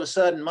all of a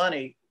sudden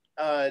money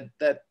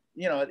that,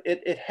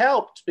 it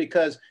helped,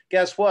 because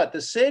guess what?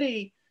 The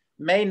city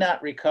may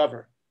not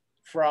recover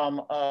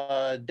from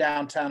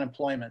downtown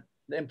employment.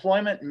 The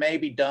employment may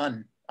be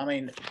done. I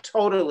mean,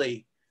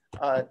 totally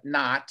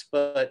not,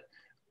 but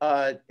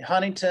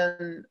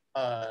Huntington,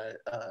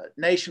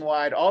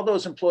 Nationwide, all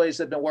those employees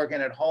that have been working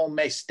at home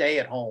may stay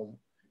at home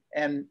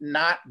and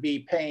not be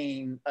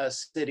paying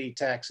city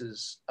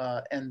taxes,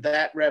 and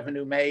that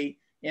revenue may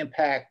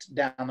impact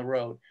down the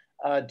road.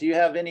 Do you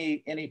have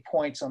any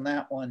points on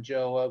that one,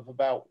 Joe,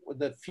 about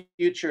the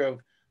future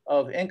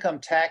of income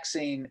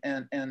taxing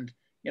and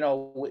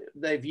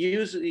they've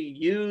usually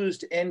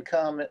used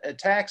income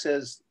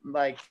taxes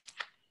like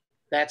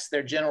that's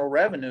their general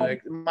revenue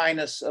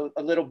minus a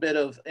little bit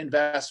of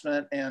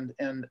investment and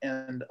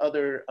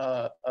other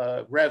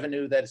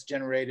revenue that's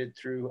generated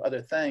through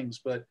other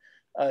things. But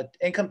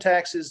income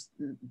tax is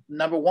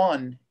number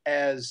one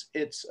as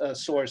its a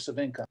source of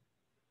income.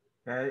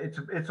 Yeah,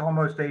 it's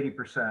almost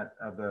 80%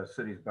 of the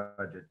city's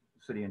budget,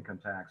 city income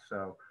tax.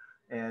 So,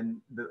 and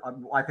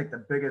I think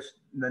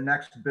the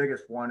next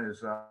biggest one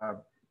is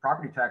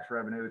property tax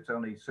revenue. It's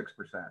only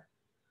 6%,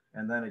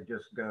 and then it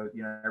just goes.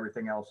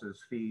 Everything else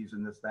is fees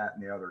and this, that,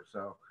 and the other.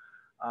 So,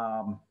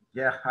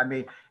 yeah, I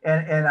mean,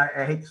 and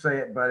I hate to say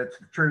it, but it's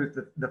the truth.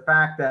 The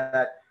fact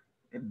that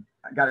I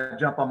got to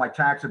jump on my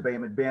tax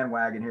abatement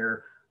bandwagon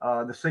here.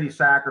 The city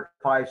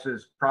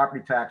sacrifices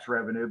property tax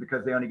revenue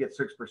because they only get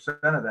 6%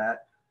 of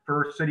that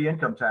for city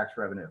income tax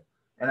revenue,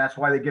 and that's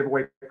why they give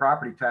away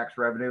property tax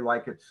revenue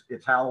like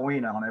it's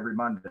Halloween on every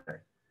Monday.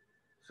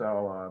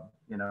 So,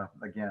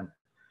 again.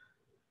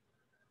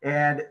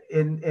 And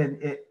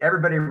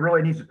everybody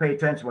really needs to pay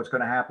attention to what's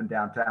going to happen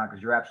downtown,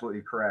 because you're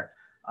absolutely correct.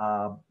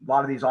 A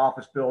lot of these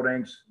office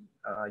buildings,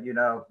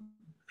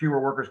 fewer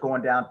workers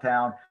going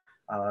downtown,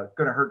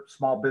 going to hurt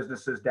small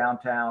businesses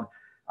downtown.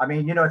 I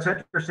mean, it's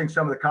interesting,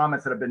 some of the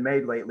comments that have been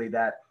made lately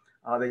that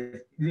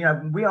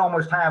we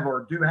almost have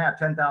or do have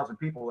 10,000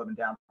 people living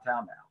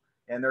downtown now,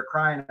 and they're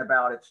crying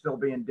about it still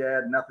being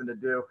dead, nothing to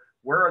do.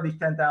 Where are these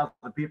 10,000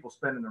 people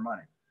spending their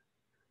money?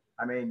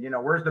 I mean,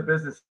 where's the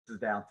businesses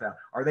downtown?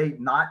 Are they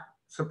not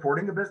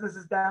supporting the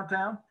businesses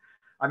downtown?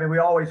 I mean, we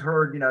always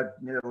heard,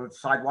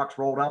 sidewalks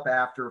rolled up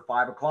after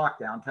 5 o'clock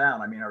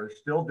downtown. I mean, are they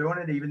still doing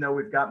it even though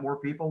we've got more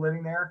people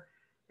living there?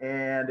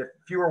 And if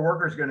fewer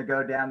workers are going to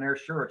go down there,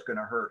 sure, it's going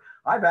to hurt.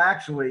 I've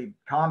actually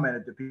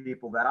commented to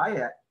people that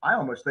I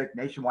almost think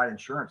Nationwide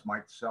Insurance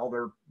might sell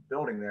their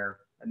building there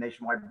at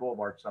Nationwide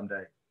Boulevard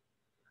someday.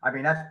 I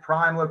mean, that's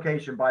prime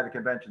location by the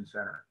convention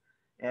center.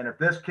 And if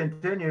this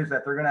continues,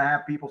 that they're going to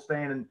have people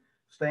staying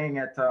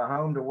at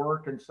home to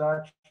work and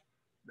such,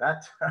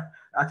 that's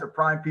a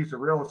prime piece of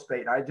real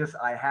estate. I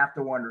have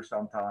to wonder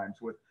sometimes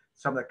with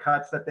some of the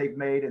cuts that they've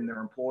made in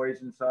their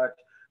employees and such.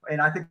 And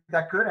I think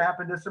that could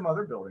happen to some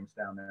other buildings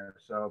down there.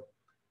 So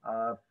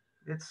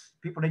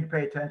people need to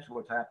pay attention to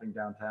what's happening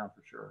downtown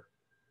for sure.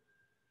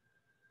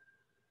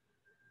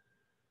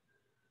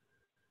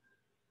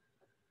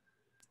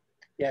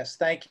 Yes,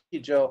 thank you,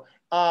 Joe.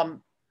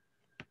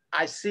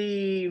 I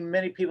see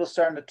many people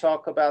starting to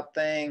talk about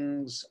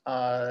things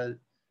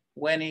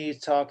Winnie's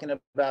talking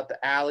about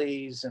the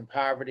alleys and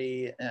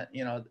poverty, and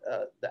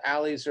the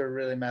alleys are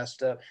really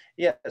messed up.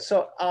 Yeah,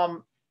 so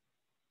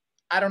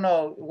I don't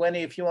know,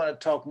 Winnie, if you want to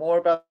talk more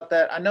about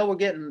that. I know we're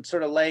getting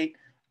sort of late.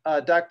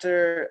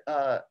 Dr.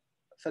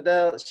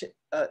 Fadhel,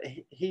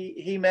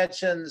 he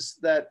mentions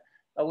that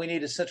we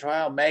need a Central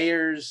Ohio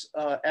mayor's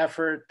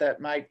effort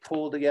that might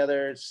pull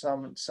together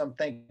some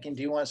thinking.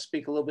 Do you want to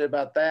speak a little bit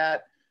about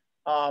that?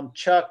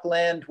 Chuck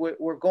Lind,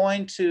 we're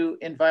going to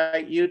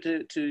invite you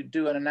to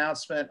do an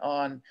announcement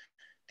on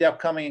the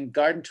upcoming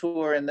garden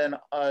tour, and then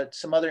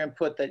some other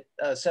input that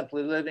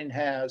Simply Living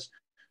has.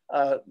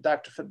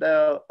 Dr.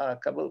 Fadhel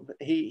Kaboub,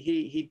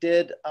 he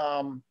did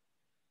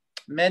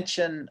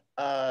mention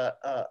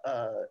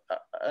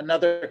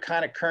another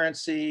kind of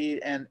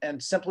currency,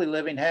 and Simply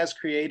Living has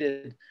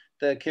created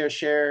the Care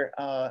Share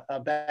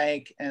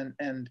Bank,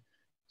 and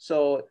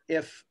so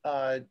if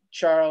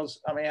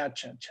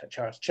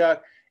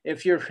Chuck,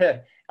 if you're,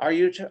 are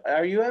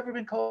you ever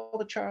been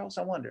called a Charles?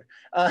 I wonder.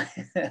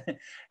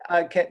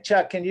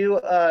 Chuck, can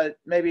you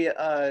maybe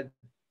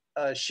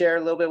share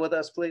a little bit with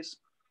us, please?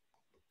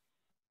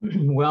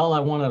 Well, I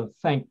want to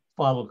thank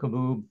Fadhel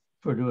Kaboub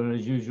for doing,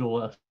 as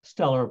usual, a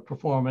stellar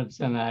performance,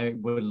 and I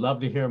would love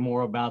to hear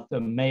more about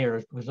the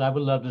mayors, because I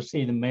would love to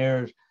see the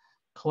mayors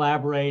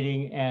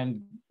collaborating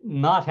and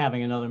not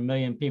having another 1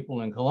 million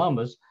people in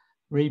Columbus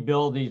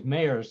rebuild these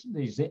mayors,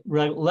 these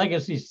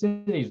legacy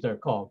cities they're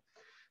called.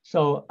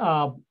 So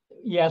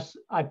yes,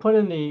 I put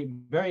in the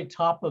very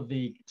top of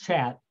the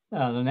chat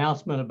an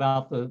announcement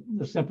about the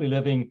Simply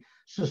Living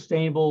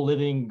Sustainable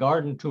Living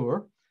Garden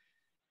Tour,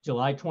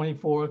 July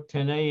 24th,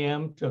 10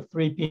 a.m. to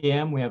 3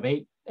 p.m. We have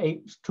eight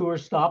tour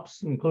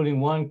stops, including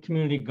one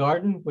community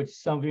garden, which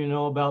some of you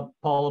know about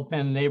Paula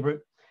Penn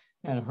Neighbor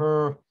and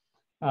her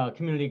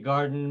community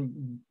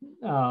garden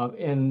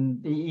in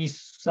the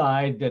east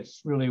side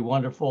that's really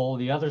wonderful.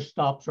 The other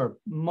stops are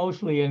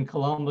mostly in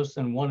Columbus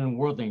and one in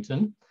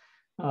Worthington,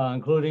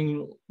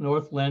 including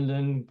North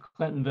Linden,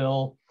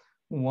 Clintonville,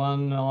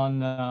 one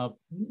on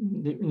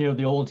near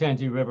the Old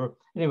Tangi River.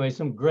 Anyway,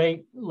 some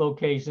great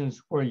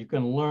locations where you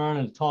can learn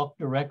and talk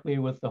directly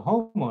with the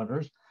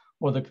homeowners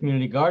or the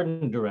community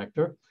garden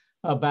director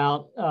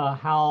about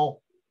how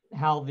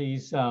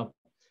these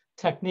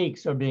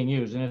techniques are being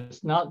used. And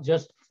it's not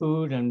just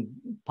food and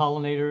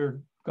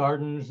pollinator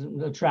gardens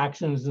and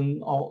attractions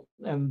and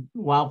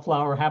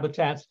wildflower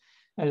habitats.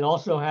 And it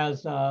also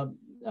has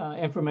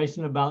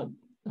information about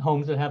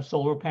homes that have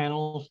solar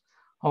panels,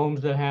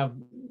 homes that have,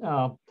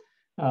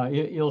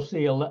 you'll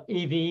see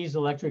EVs,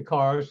 electric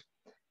cars,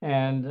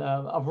 and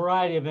a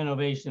variety of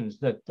innovations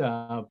that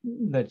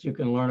you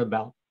can learn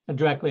about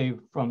directly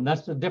from.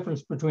 That's the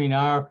difference between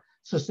our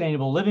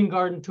Sustainable Living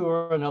Garden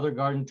Tour and other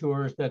garden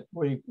tours that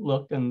we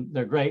looked, and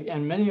they're great.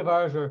 And many of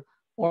ours are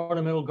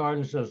ornamental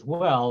gardens as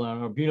well,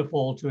 and are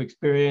beautiful to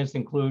experience,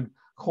 include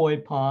koi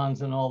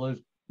ponds and all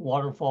those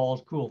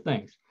waterfalls, cool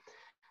things.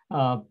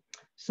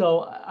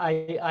 So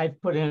I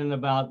put in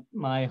about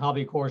my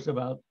hobby course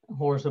about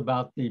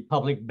the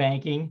public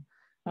banking.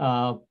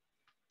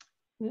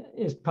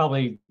 It's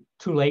probably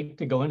too late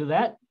to go into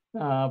that,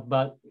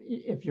 but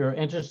if you're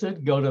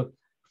interested, go to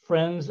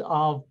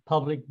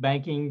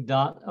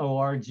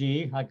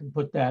friendsofpublicbanking.org. I can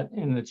put that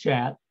in the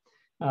chat.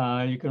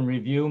 You can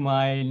review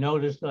my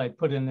notice that I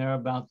put in there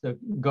about the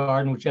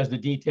garden, which has the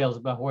details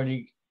about where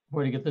to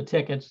get the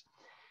tickets.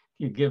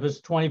 If you give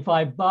us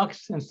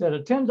 $25 instead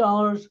of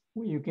 $10,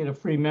 you get a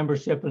free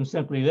membership in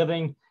Simply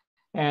Living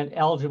and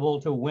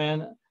eligible to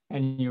win.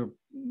 And you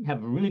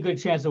have a really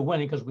good chance of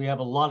winning because we have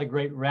a lot of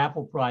great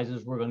raffle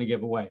prizes we're going to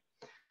give away.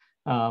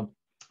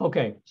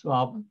 Okay,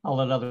 so I'll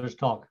let others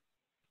talk.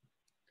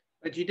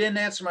 But you didn't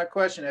answer my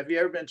question. Have you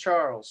ever been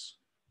Charles?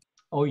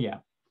 Oh yeah.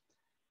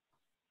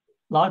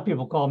 A lot of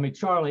people called me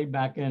Charlie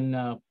back in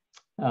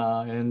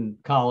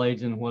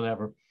college and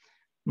whatever.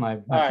 My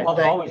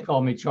father always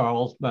called me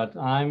Charles, but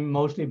I'm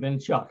mostly been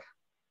Chuck.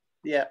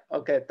 Yeah.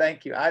 Okay.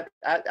 Thank you. I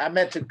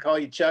meant to call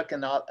you Chuck,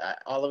 and all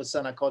of a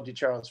sudden I called you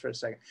Charles for a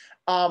second.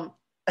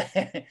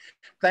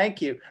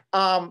 Thank you.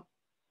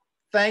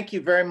 Thank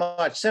you very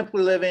much.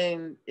 Simply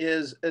Living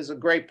is a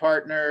great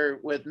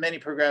partner with many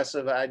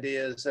progressive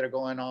ideas that are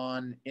going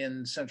on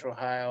in Central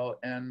Ohio,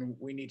 and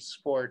we need to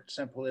support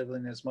Simply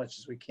Living as much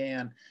as we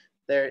can.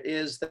 There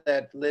is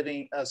that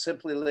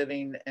Simply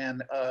Living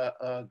and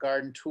a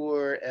garden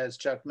tour, as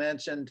Chuck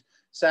mentioned,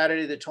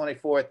 Saturday the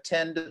 24th,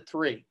 10 to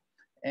 3.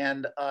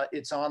 And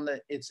it's in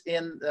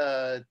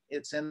the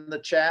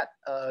chat,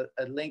 a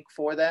link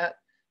for that.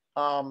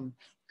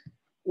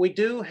 We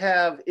do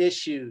have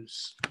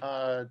issues,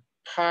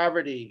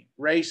 poverty,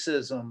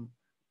 racism,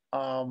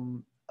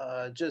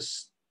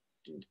 just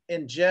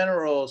in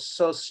general,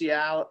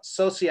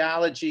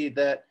 sociology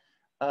that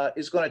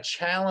is going to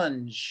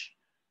challenge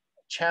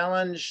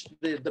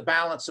the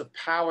balance of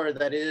power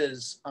that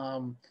is.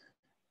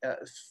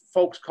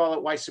 Folks call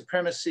it white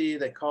supremacy,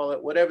 they call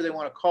it whatever they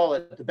want to call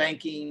it, the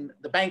banking,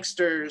 the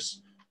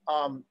banksters.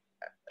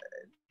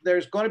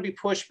 There's going to be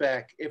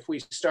pushback if we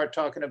start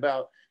talking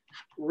about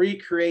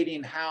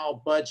recreating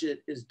how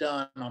budget is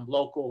done on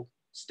local,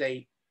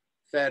 state,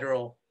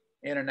 federal,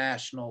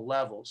 international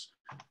levels.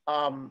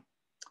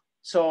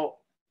 So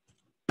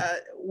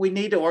we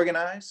need to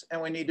organize,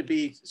 and we need to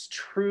be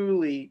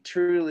truly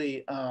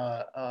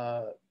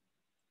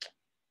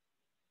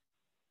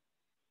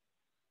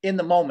in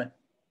the moment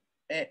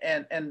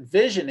and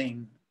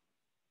visioning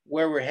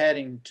where we're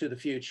heading to the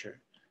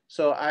future.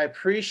 So I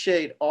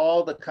appreciate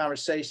all the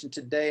conversation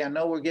today. I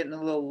know we're getting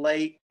a little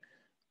late.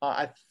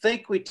 I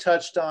think we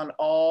touched on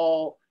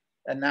all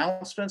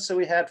announcements that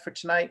we had for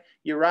tonight.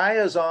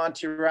 Eriyah's on,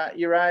 to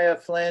Eriyah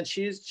Flynn.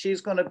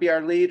 She's going to be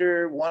our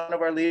leader, one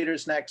of our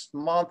leaders next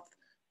month,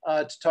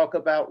 to talk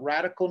about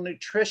radical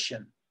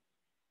nutrition.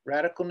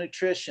 Radical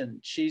nutrition.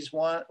 She's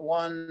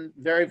one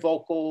very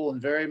vocal and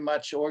very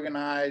much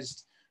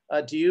organized.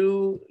 Do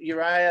you,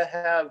 Eriyah,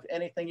 have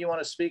anything you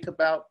want to speak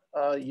about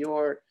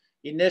your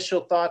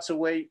initial thoughts of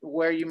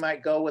where you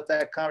might go with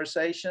that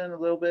conversation a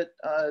little bit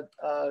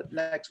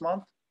next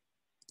month?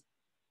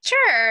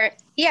 Sure.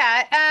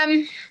 Yeah.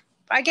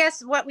 I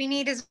guess what we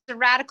need is the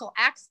radical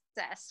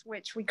access,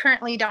 which we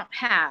currently don't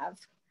have.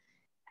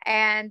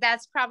 And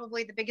that's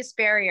probably the biggest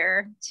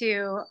barrier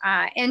to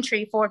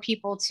entry for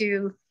people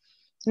to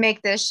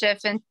make this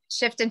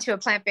shift into a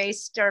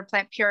plant-based or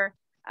plant-pure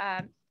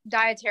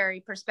dietary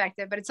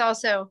perspective. But it's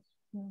also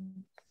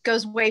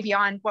goes way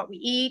beyond what we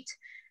eat.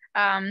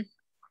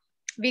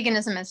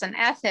 Veganism is an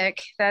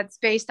ethic that's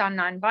based on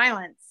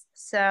nonviolence.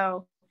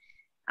 So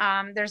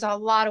there's a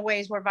lot of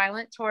ways we're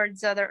violent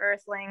towards other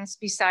earthlings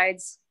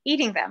besides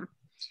eating them.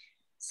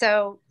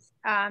 So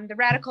the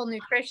radical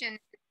nutrition is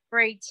a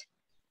great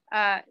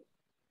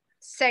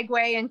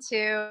segue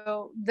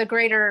into the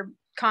greater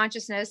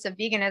consciousness of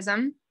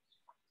veganism.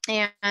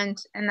 And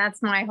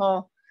that's my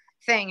whole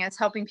thing, is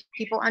helping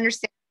people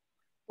understand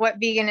what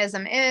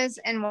veganism is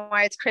and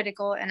why it's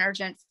critical and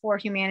urgent for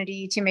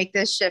humanity to make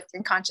this shift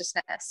in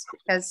consciousness,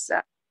 because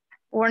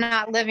we're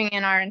not living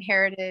in our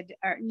inherited,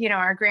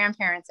 our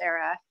grandparents'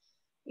 era.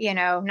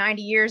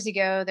 90 years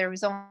ago, there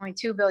was only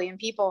 2 billion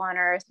people on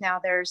Earth.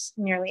 Now there's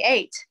nearly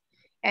 8.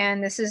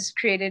 And this has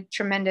created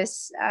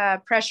tremendous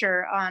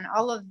pressure on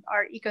all of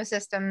our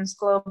ecosystems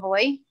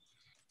globally.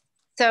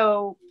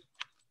 So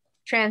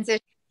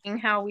transitioning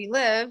how we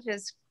live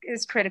is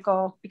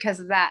critical because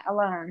of that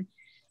alone.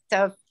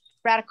 So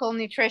radical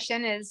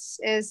nutrition is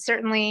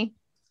certainly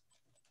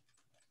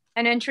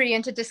an entry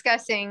into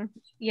discussing,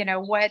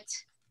 what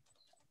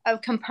a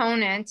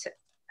component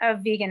of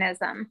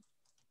veganism,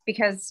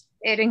 because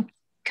it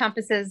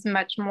encompasses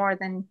much more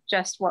than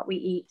just what we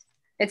eat.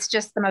 It's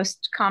just the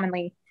most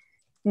commonly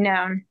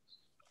known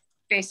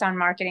based on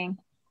marketing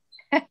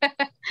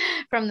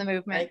from the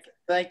movement.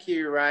 Thank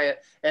you, Eriyah.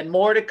 And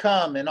more to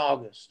come in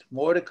August.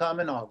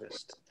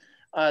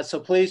 So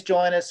please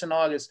join us in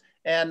August.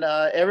 And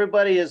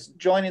everybody is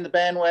joining the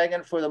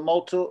bandwagon for the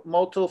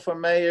Motil for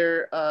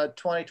Mayor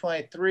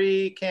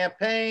 2023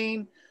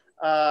 campaign.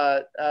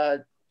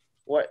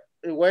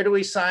 Where do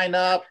we sign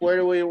up? Where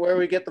do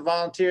we get the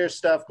volunteer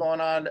stuff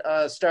going on?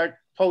 Start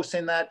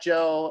posting that,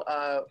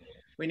 Joe.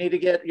 We need to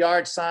get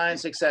yard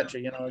signs,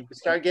 etc.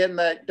 Start getting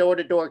that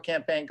door-to-door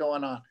campaign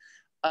going on.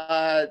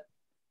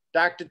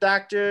 Dr.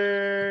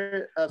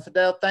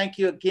 Fadhel, thank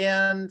you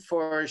again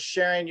for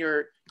sharing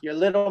your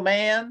little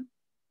man.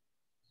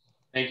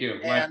 Thank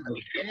you. And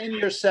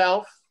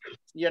yourself,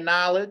 your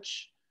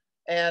knowledge,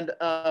 and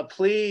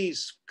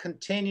please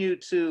continue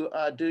to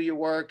do your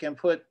work and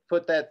put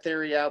that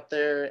theory out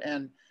there,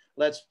 and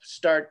let's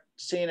start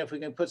seeing if we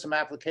can put some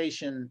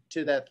application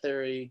to that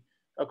theory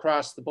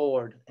across the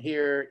board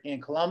here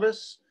in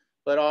Columbus,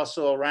 but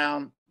also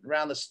around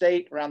the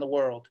state, around the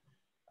world.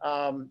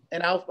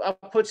 And I'll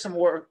put some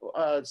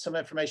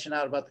information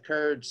out about the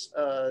Kurds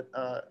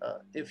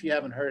if you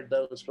haven't heard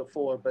those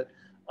before, but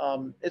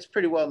it's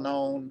pretty well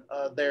known,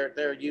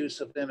 their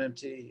use of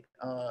MMT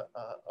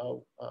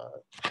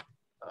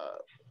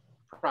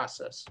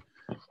process.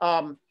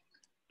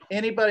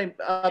 Anybody,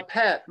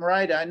 Pat,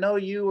 Marida, I know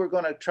you were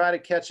going to try to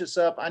catch us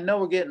up. I know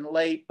we're getting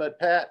late, but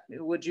Pat,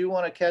 would you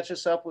want to catch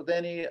us up with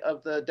any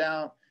of the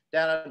down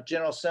at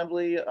General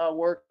Assembly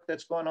work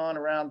that's going on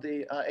around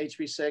the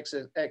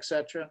HB6, et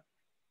cetera?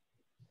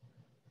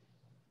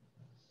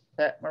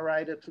 Pat,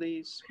 Marida,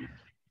 please.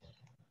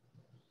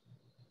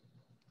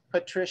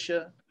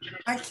 Patricia.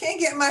 I can't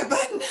get my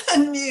button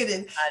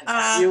unmuted.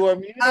 You were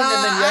muted.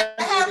 I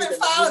haven't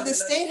followed the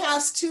State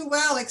House too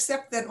well,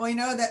 except that we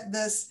know that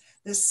this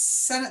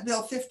Senate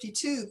Bill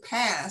 52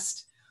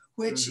 passed,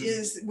 which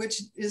is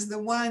the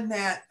one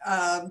that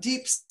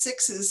Deep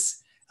Sixes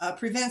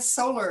prevents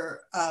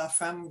solar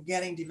from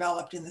getting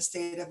developed in the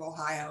state of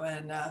Ohio.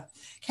 And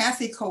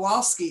Cathy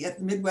Kowalski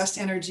at Midwest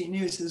Energy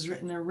News has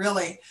written a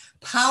really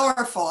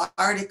powerful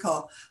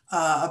article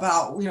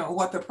about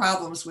what the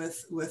problems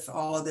with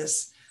all of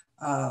this,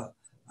 the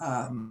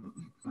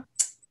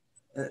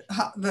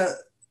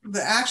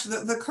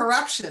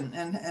corruption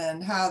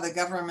and how the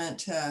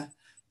government,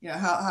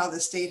 how the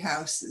State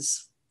House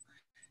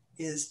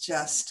is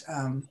just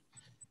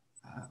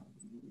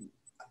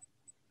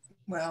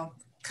well,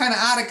 kind of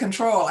out of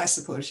control, I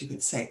suppose you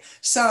could say.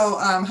 So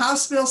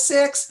House Bill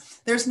 6,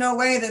 there's no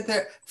way that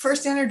they're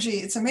First Energy,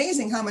 it's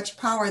amazing how much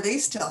power they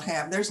still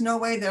have. There's no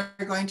way they're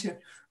going to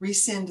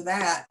rescind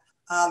that.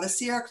 The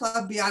Sierra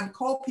Club Beyond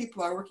Coal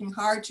people are working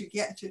hard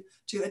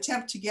to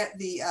attempt to get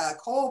the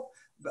coal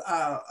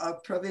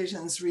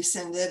provisions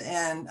rescinded,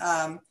 and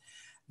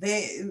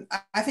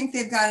I think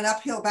they've got an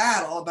uphill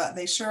battle, but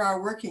they sure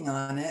are working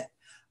on it.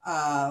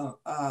 I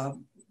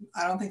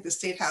don't think the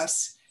State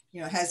House,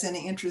 has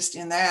any interest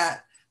in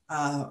that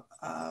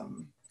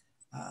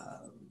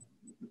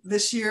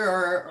this year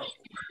or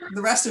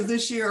the rest of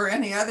this year or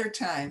any other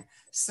time.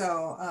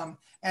 So,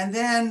 and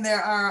then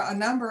there are a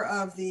number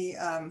of the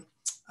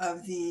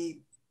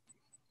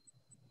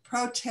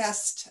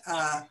protest,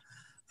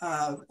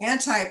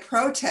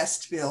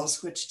 anti-protest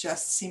bills, which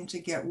just seem to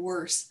get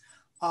worse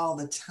all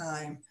the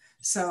time.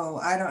 So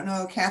I don't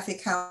know, Cathy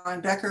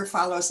Cowan Becker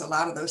follows a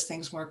lot of those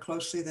things more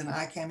closely than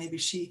I can. Maybe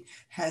she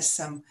has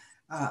some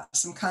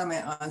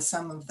comment on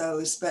some of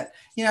those, but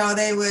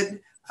they would,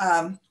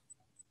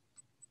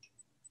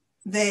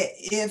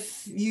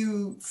 if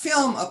you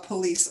film a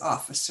police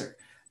officer,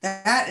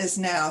 that is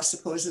now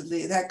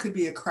supposedly, that could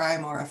be a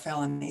crime or a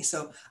felony.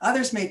 So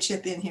others may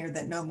chip in here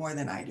that know more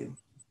than I do.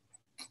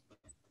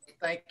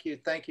 Thank you.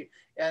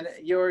 And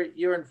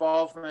your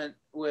involvement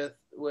with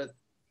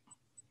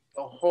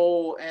the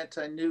whole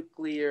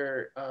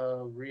anti-nuclear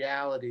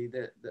reality,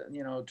 that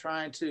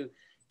trying to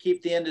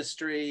keep the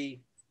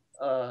industry,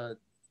 I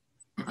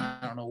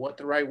don't know what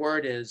the right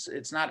word is.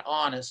 It's not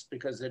honest,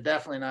 because they're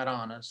definitely not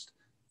honest.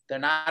 They're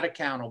not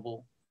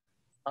accountable.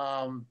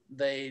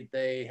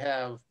 They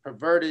have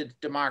perverted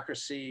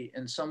democracy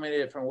in so many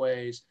different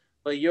ways.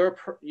 But your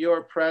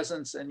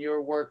presence and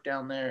your work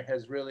down there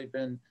has really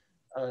been,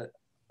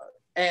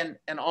 and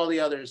all the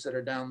others that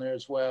are down there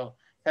as well,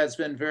 has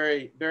been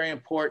very, very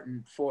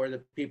important for the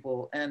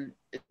people. And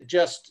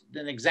just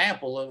an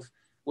example of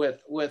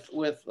with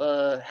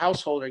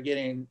Householder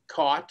getting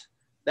caught,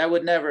 that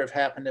would never have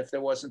happened if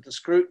there wasn't the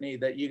scrutiny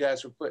that you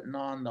guys were putting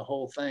on the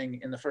whole thing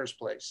in the first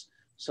place.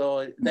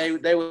 So they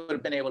would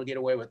have been able to get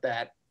away with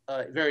that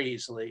very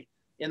easily.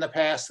 In the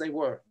past,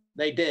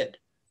 they did,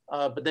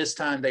 but this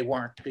time they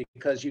weren't,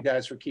 because you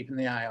guys were keeping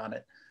the eye on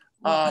it.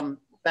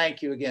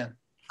 Thank you again.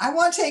 I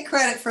won't take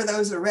credit for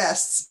those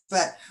arrests,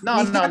 but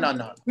no.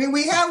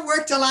 We have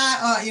worked a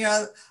lot,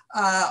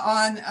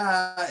 on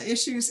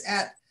issues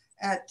at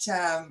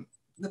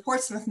the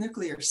Portsmouth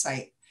nuclear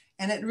site,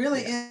 and it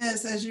really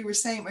is, as you were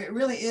saying, it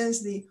really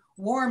is the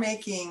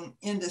war-making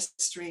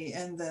industry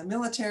and the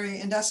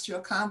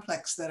military-industrial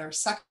complex that are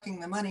sucking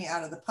the money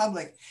out of the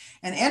public.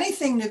 And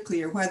anything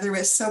nuclear, whether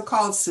it's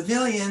so-called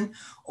civilian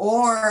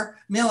or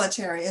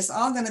military, is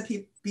all going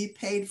to be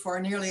paid for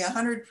nearly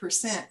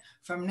 100%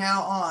 from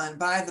now on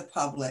by the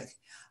public.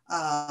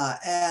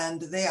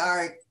 And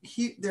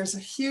there's a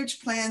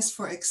huge plans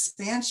for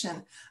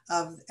expansion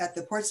at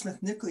the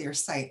Portsmouth nuclear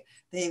site.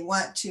 They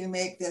want to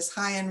make this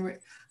high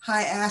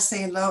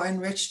assay, low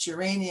enriched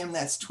uranium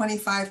that's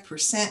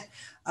 25%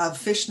 of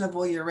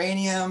fissionable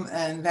uranium,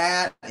 and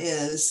that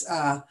is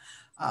a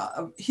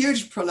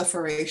huge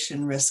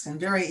proliferation risk and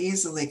very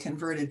easily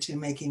converted to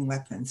making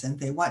weapons. And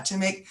they want to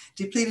make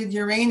depleted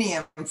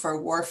uranium for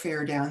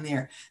warfare down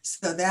there.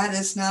 So that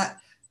is not,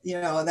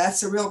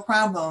 that's a real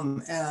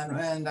problem.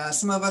 And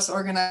some of us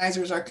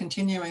organizers are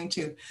continuing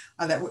to,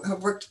 that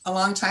have worked a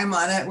long time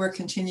on it, we're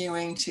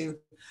continuing to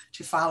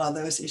follow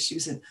those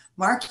issues. And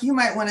Mark, you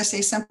might want to say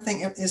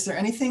something. Is there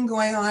anything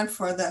going on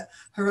for the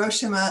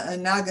Hiroshima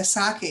and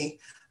Nagasaki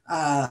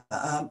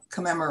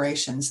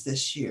commemorations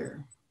this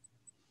year?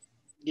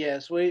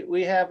 Yes,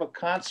 we have a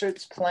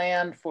concerts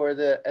planned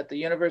at the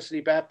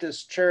University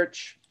Baptist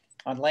Church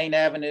on Lane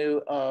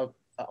Avenue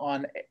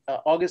on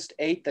August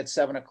 8th at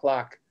 7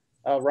 o'clock.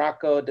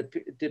 Rocco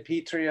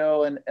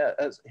DiPietro and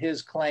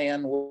his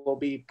clan will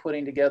be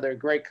putting together a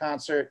great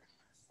concert.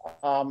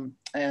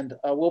 And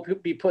we'll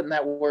be putting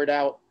that word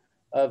out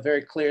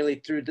very clearly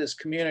through this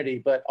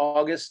community, but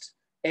August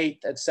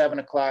 8th at 7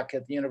 o'clock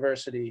at the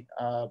University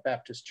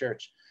Baptist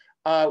Church.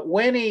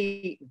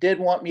 Winnie did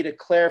want me to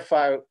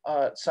clarify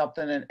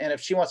something, and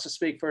if she wants to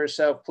speak for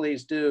herself,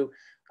 please do.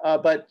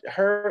 But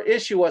her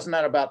issue was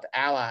not about the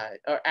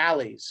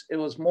allies. It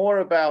was more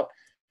about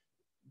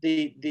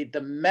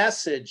the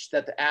message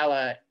that the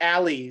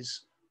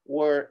allies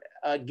were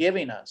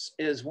giving us,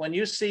 is when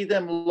you see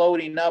them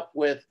loading up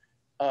with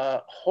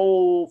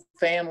whole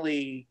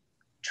family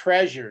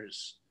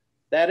treasures,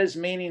 that is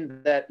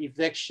meaning that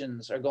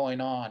evictions are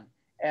going on.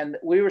 And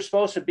we were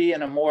supposed to be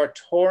in a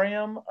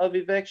moratorium of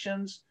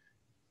evictions.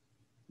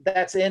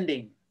 That's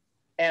ending.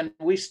 And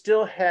we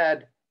still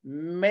had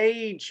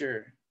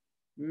major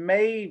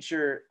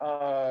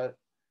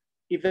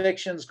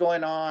evictions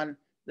going on.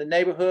 The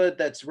neighborhood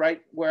that's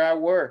right where I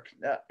work,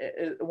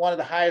 one of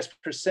the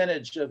highest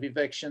percentage of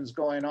evictions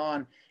going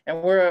on.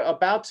 And we're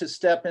about to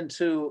step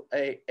into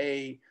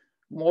a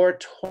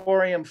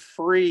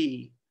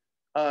moratorium-free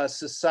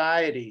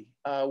society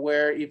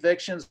where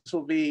evictions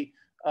will be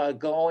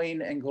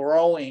going and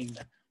growing.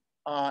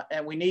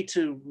 And we need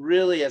to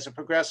really, as a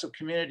progressive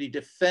community,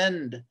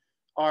 defend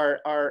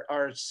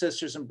our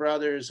sisters and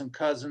brothers and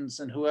cousins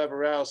and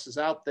whoever else is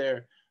out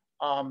there,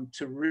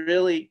 to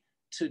really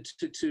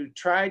to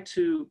try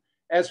to,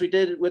 as we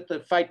did with the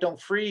Fight Don't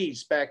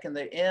Freeze back in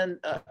the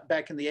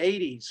back in the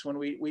 80s, when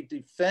we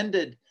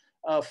defended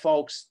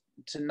folks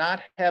to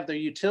not have their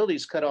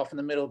utilities cut off in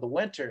the middle of the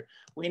winter.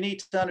 We need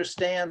to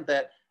understand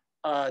that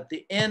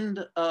the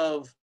end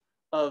of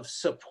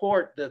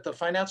support, that the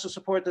financial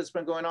support that's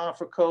been going on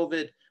for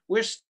COVID,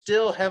 we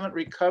still haven't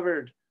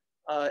recovered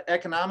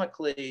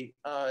economically,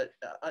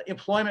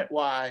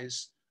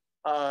 employment-wise,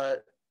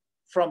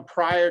 from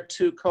prior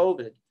to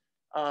COVID.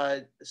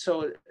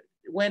 So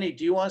Winnie,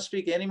 do you want to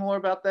speak any more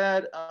about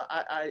that?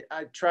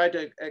 I tried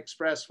to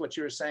express what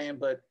you were saying,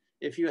 but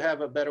if you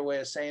have a better way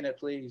of saying it,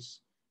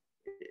 please.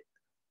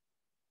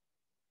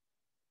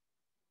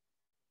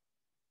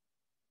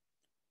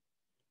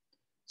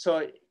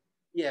 So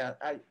yeah,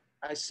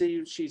 I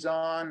see she's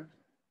on.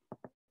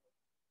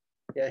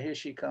 Yeah, here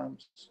she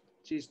comes.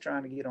 She's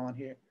trying to get on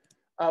here.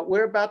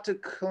 We're about to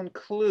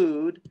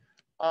conclude.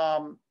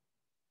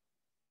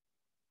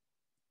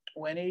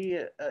 Winnie,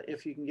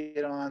 if you can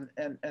get on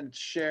and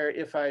share.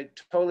 If I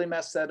totally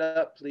messed that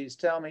up, please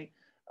tell me.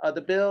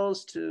 The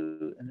bills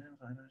to,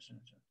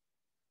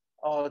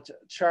 oh,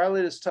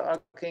 Charlotte is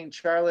talking,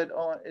 Charlotte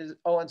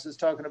Owens is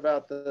talking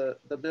about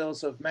the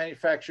bills of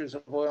manufacturers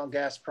of oil and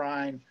gas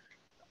prime,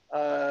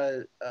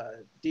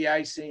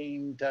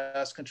 de-icing,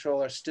 dust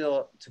control are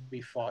still to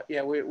be fought.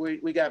 Yeah,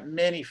 we got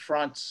many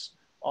fronts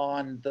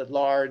on the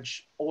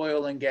large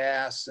oil and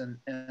gas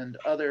and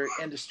other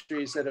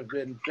industries that have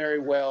been very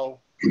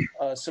well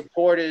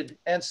supported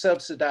and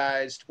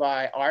subsidized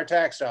by our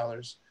tax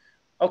dollars.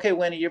 Okay,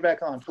 Winnie, you're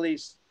back on.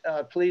 Please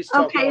talk more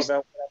about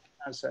what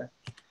I'm trying to say.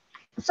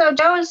 So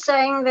Joe is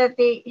saying that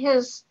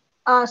his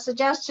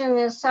suggestion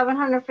is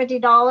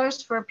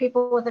 $750 for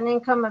people with an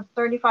income of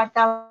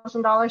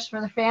 $35,000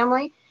 for the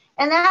family.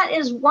 And that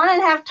is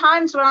 1.5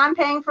 times what I'm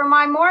paying for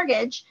my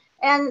mortgage.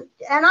 And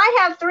I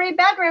have 3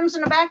 bedrooms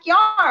and a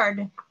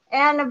backyard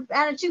and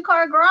a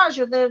 2-car garage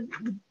with a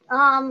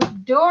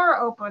door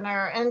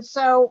opener. And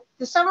so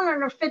the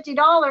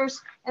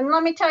 $750, and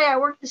let me tell you, I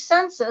worked the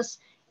census,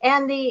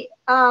 and the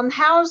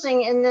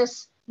housing in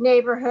this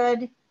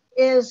neighborhood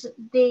is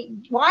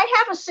why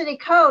have a city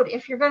code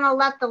if you're going to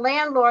let the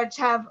landlords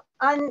have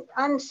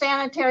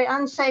unsanitary,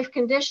 unsafe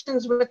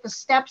conditions with the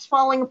steps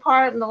falling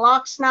apart and the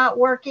locks not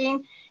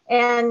working,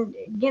 and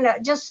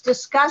just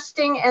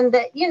disgusting, and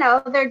that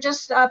they're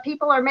just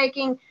people are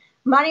making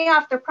money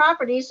off their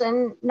properties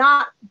and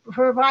not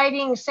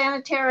providing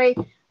sanitary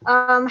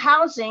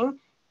housing.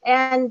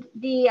 And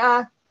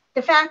the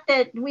fact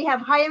that we have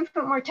high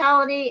infant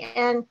mortality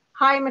and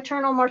high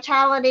maternal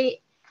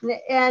mortality,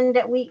 and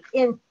that we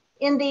in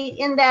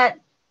that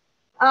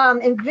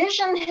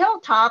Envision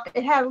Hilltop,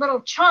 it had a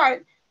little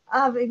chart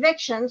of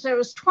evictions. There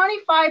was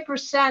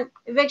 25%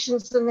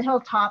 evictions in the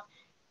Hilltop,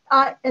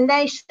 and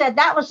they said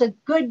that was a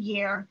good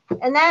year.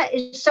 And that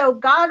is, so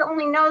God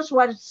only knows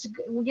what it's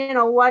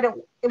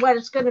what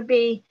it's going to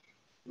be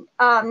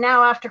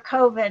now after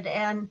COVID.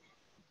 And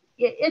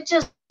it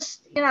just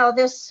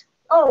this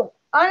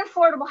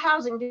unaffordable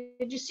housing.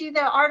 Did you see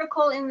the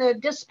article in the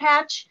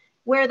Dispatch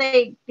where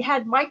they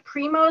had Mike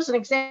Primo as an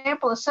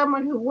example of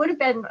someone who would have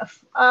been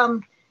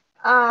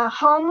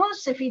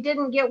homeless if he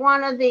didn't get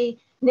one of the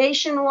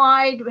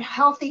nationwide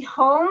healthy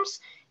homes,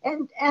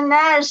 and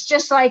that is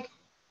just like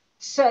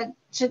so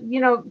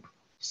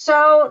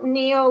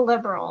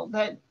neoliberal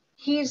that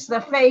he's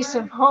the face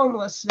of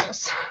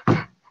homelessness.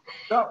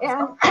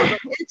 And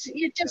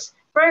it just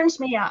burns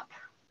me up.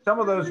 Some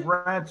of those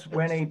rents,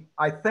 Winnie,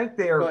 I think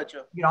they are,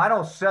 I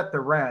don't set the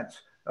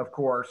rents, of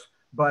course,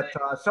 but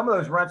some of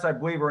those rents, I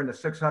believe, are in the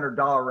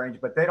 $600 range,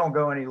 but they don't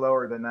go any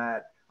lower than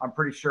that. I'm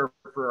pretty sure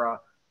for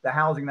the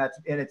housing and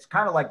it's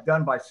kind of like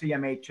done by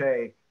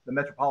CMHA, the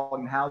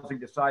Metropolitan Housing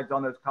decides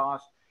on those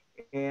costs.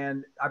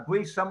 And I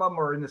believe some of them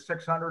are in the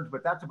 600s,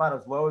 but that's about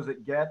as low as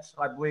it gets,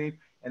 I believe.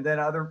 And then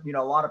other,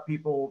 a lot of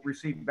people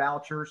receive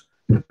vouchers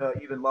to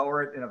even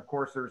lower it. And of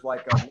course, there's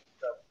like I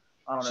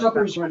don't know.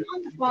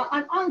 Well,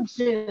 I'm on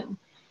Zoom.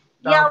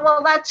 Yeah,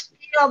 well, that's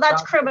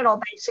criminal,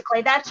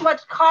 basically. That's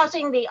what's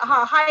causing the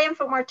high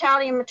infant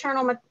mortality and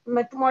maternal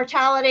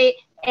mortality,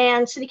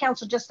 and City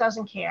Council just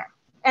doesn't care,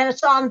 and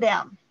it's on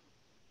them.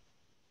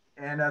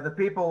 And the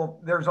people,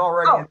 there's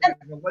already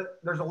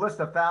there's a list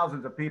of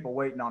thousands of people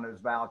waiting on those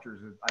vouchers.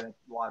 I think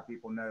a lot of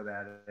people know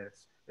that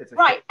it's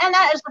right, and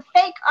that is the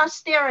fake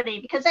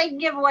austerity, because they can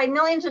give away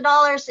millions of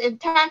dollars in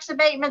tax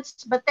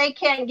abatements, but they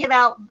can't give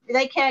out.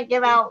 They can't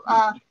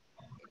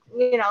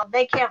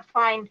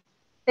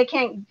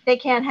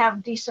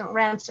have decent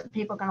rents that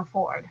people can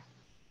afford.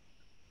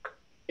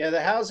 Yeah,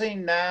 the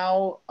Housing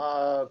Now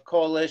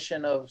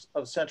coalition of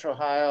Central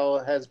Ohio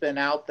has been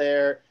out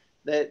there.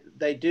 That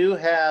they do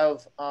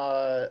have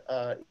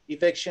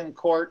eviction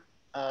court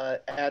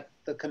at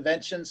the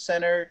convention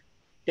center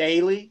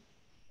daily,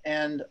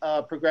 and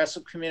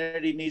progressive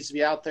community needs to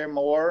be out there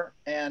more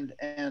and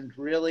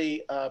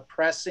really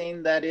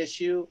pressing that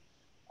issue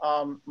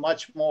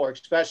much more,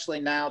 especially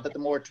now that the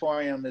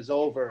moratorium is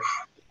over.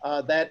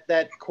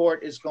 That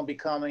court is going to be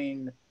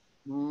becoming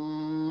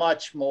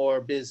much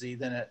more busy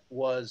than it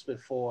was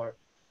before.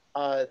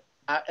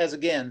 As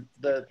again,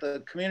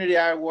 the community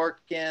I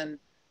work in,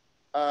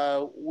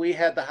 we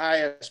had the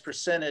highest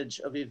percentage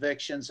of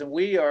evictions, and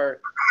we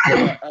are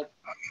a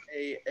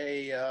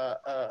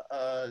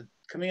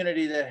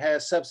community that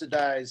has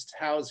subsidized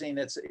housing.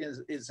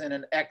 Is in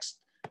an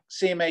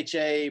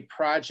ex-CMHA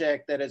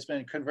project that has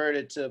been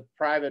converted to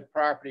private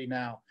property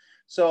now.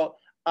 So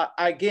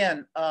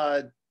again,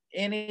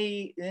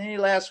 any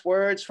last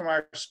words from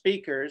our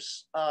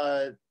speakers?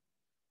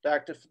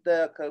 Dr.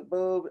 Fadhel,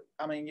 Kaboub,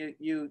 I mean,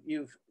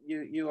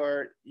 you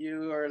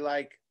are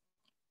like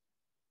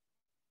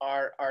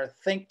our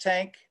think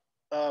tank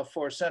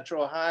for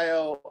Central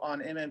Ohio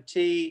on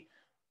MMT.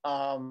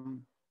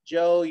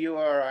 Joe, you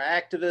are our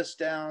activist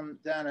down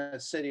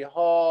at City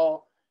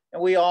Hall,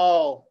 and we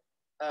all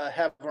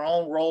have our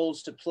own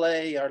roles to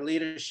play, our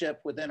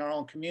leadership within our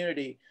own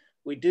community.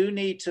 We do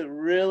need to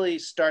really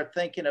start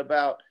thinking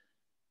about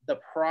the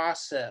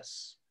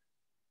process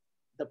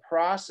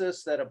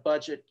that a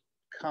budget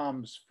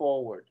comes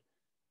forward,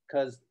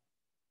 because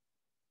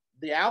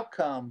the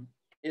outcome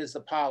is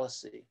the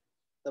policy.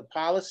 The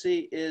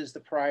policy is the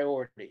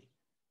priority.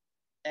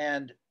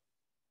 And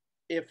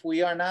if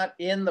we are not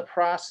in the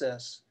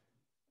process,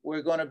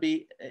 we're going to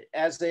be,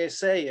 as they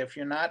say, if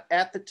you're not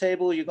at the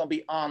table, you're going to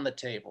be on the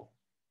table.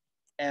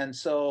 And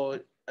so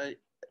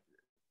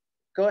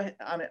go ahead.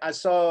 I mean, I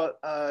saw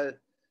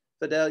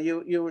Fadhel,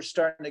 you were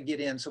starting to get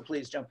in, so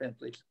please jump in,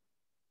 please.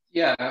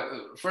 Yeah,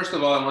 first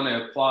of all, I want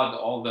to applaud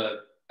all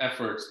the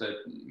efforts that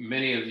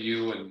many of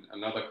you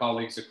and other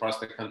colleagues across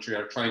the country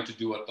are trying to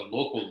do at the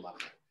local level.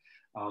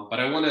 But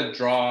I want to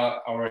draw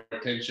our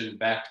attention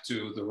back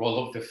to the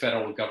role of the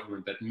federal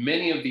government, that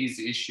many of these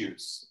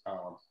issues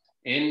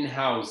in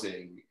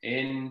housing,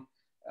 in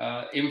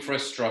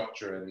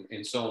infrastructure,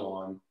 and so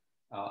on,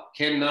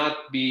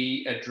 cannot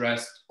be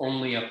addressed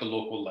only at the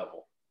local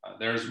level.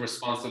 There's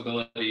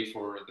responsibility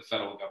for the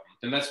federal government.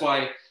 And that's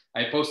why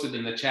I posted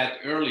in the chat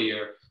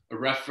earlier a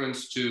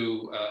reference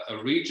to a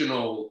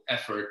regional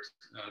effort.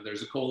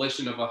 There's a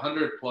coalition of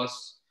 100+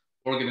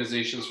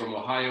 organizations from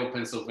Ohio,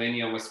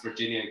 Pennsylvania, West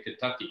Virginia, and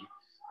Kentucky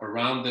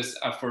around this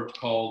effort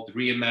called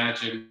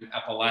Reimagine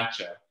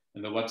Appalachia.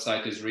 And the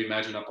website is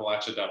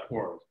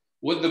reimagineappalachia.org,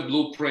 with the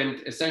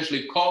blueprint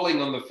essentially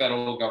calling on the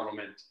federal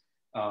government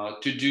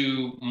to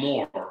do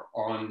more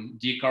on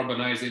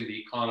decarbonizing the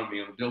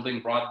economy, on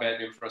building broadband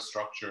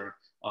infrastructure,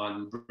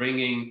 on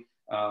bringing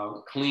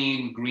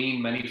clean,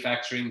 green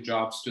manufacturing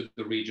jobs to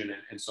the region,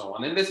 and so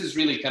on. And this is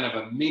really kind of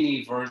a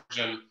mini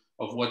version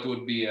of what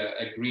would be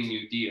a Green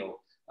New Deal.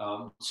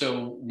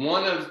 So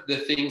one of the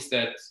things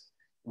that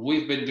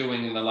we've been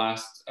doing in the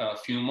last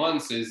few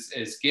months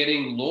is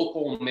getting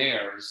local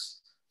mayors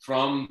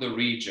from the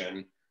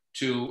region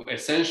to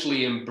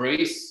essentially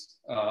embrace,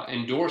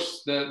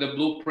 endorse the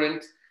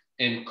blueprint,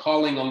 and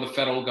calling on the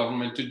federal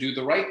government to do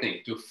the right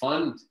thing, to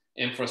fund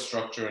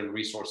infrastructure and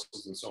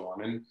resources and so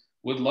on. And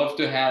would love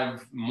to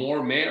have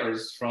more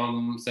mayors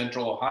from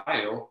Central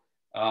Ohio,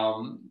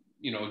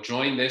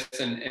 join this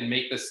and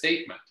make the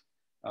statement.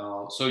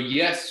 So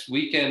yes,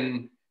 we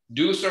can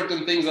do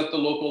certain things at the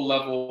local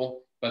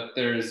level, but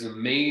there's a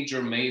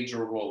major,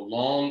 major role,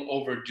 long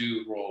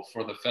overdue role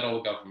for the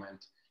federal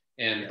government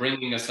in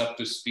bringing us up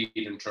to speed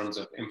in terms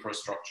of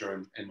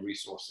infrastructure and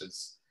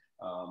resources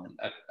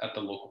at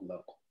the local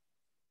level.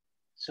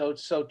 So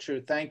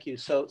true. Thank you.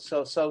 So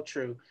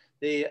true.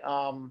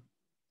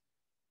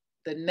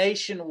 The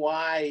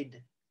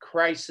nationwide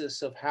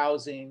crisis of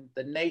housing,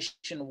 the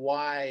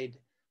nationwide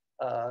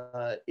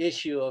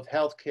issue of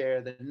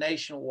healthcare, the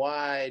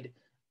nationwide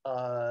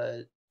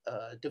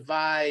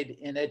divide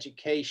in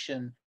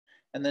education,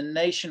 and the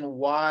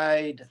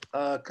nationwide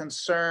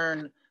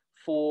concern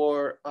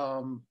for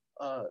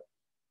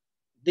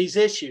these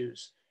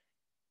issues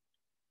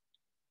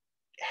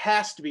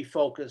has to be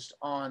focused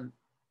on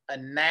a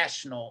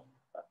national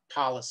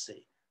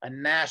policy, a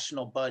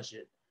national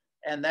budget.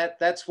 And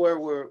that's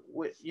where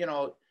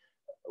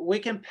we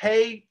can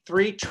pay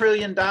 $3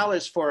 trillion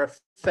for a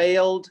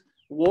failed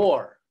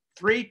war.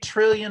 $3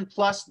 trillion+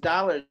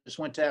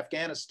 went to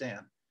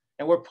Afghanistan,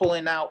 and we're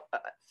pulling out.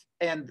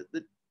 And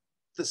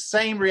the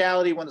same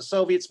reality when the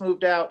Soviets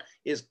moved out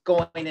is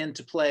going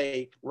into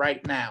play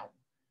right now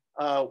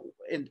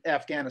in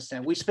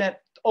Afghanistan. We spent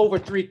over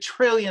 $3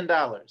 trillion.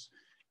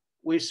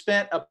 We've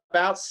spent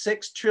about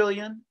 $6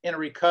 trillion in a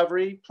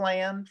recovery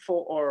plan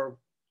or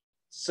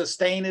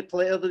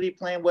sustainability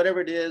plan,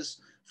 whatever it is,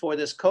 for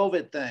this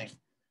COVID thing.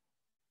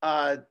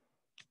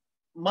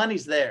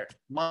 Money's there.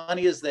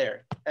 Money is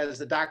there. As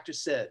the doctor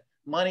said,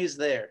 money's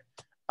there.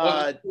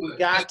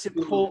 Got to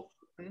pull.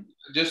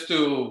 Just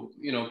to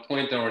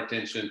point our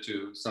attention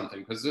to something,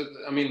 because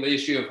I mean the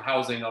issue of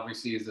housing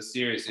obviously is a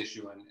serious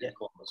issue in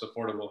Columbus,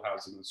 affordable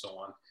housing and so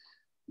on.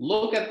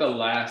 Look at the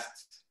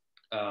last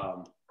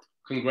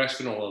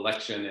congressional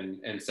election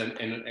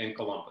in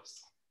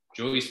Columbus.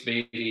 Joyce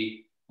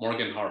Beatty,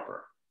 Morgan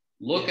Harper.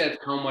 Look at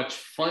how much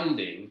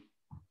funding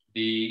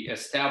the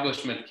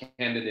establishment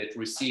candidate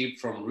received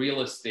from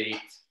real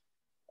estate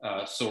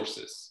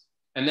sources.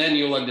 And then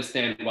you'll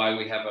understand why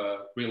we have a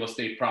real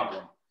estate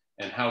problem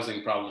and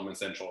housing problem in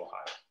Central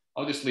Ohio.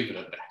 I'll just leave it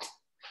at that.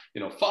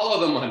 You know, follow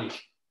the money.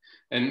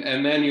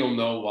 And then you'll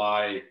know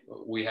why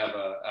we have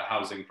a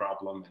housing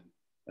problem and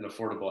an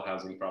affordable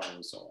housing problem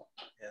and so on.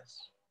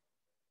 Yes.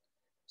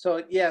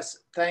 So yes,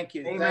 thank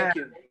you, thank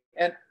you.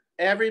 And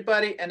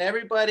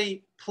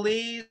everybody,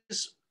 please,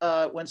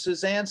 when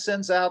Suzanne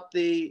sends out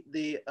the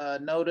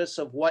notice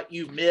of what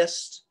you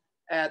missed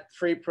at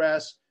Free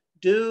Press,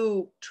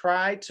 do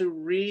try to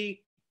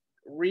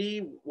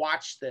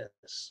re-watch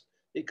this,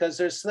 because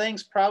there's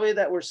things probably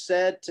that were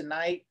said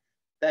tonight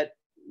that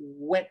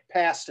went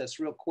past us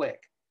real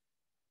quick.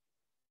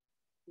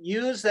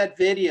 Use that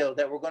video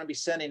that we're going to be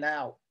sending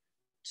out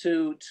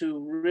to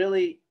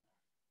really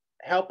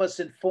help us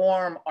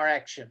inform our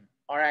action,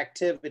 our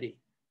activity,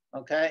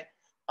 okay?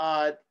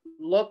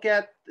 Look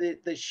at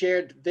the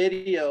shared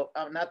video,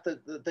 not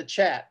the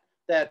chat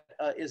that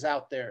is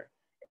out there.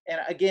 And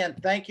again,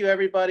 thank you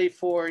everybody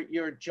for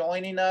your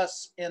joining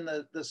us in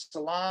the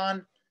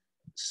salon.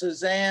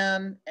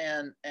 Suzanne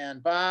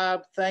and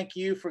Bob, thank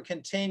you for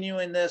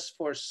continuing this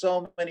for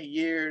so many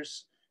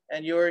years,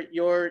 and your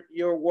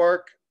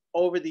work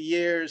over the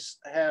years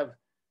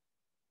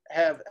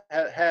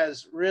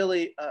has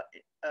really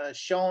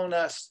shown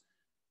us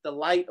the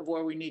light of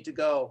where we need to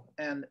go,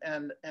 and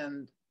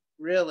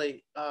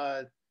really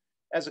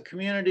as a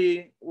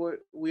community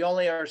we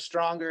only are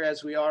stronger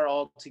as we are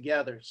all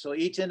together. So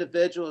each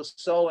individual is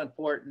so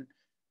important.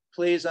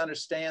 Please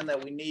understand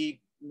that we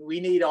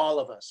need all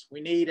of us.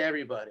 We need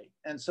everybody.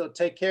 And so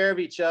take care of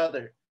each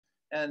other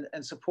and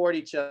support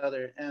each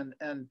other. And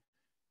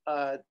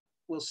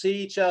we'll see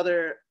each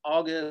other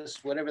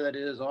August, whatever that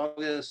is,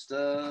 August,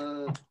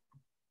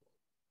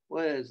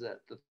 what is that?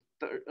 The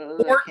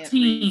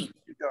 14th.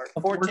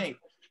 14th.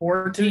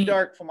 14th. Too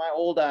dark for my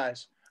old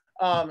eyes.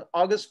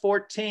 August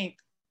 14th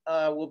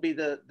will be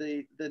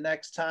the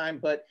next time.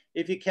 But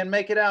if you can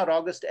make it out,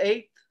 August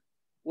 8th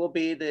will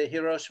be the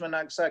Hiroshima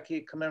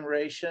Nagasaki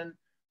commemoration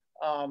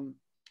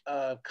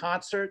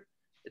concert.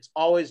 It's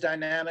always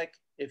dynamic.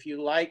 If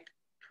you like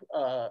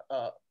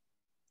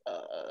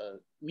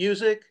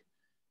music,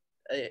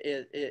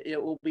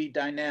 it will be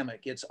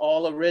dynamic. It's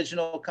all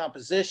original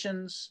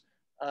compositions.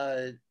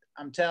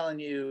 I'm telling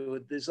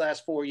you, these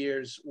last 4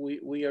 years,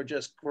 we are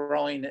just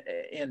growing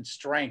in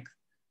strength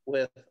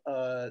with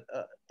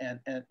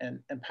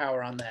and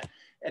power on that.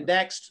 And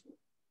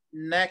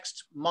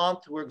next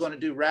month, we're going to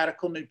do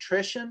radical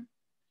nutrition.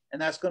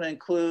 And that's going to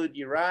include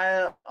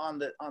Eriyah on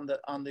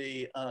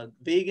the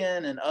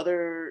vegan and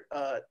other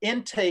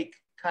intake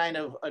kind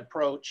of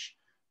approach.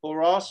 But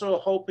we're also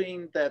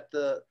hoping that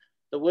the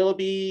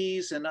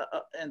Willoughbys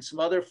and some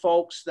other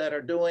folks that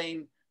are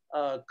doing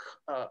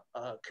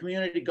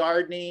community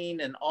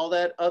gardening and all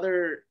that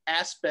other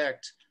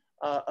aspect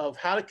of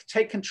how to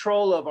take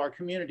control of our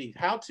community,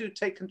 how to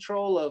take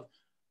control of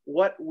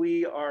what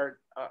we are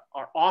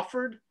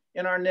offered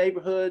in our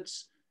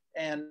neighborhoods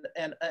and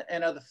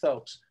other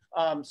folks.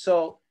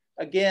 So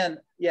again,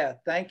 yeah,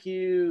 thank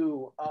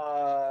you,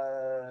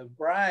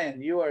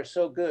 Brian. You are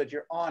so good.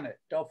 You're on it.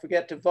 Don't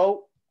forget to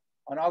vote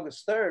on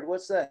August 3rd.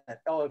 What's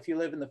that? Oh, if you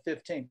live in the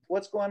 15th.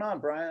 What's going on,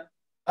 Brian?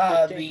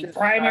 The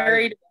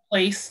primary to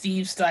replace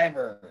Steve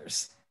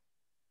Stivers.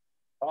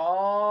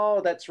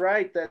 Oh, that's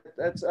right.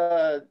 That's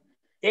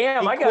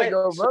damn, I gotta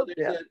go vote.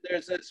 So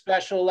there's a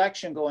special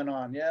election going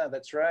on. Yeah,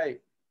 that's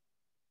right.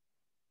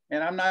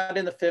 And I'm not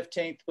in the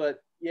 15th,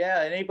 but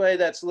yeah, anybody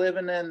that's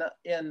living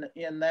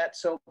in that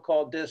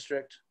so-called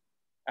district,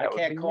 I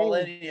can't call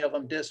any of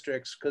them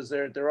districts because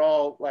they're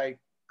all like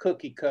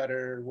cookie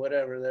cutter or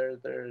whatever.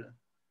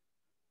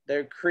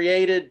 They're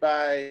created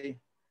by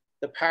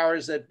the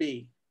powers that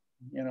be,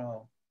 you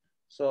know.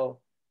 So,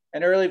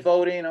 and early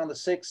voting on the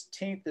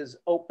 16th is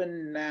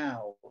open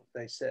now,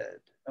 they said.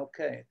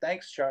 Okay,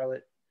 thanks,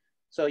 Charlotte.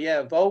 So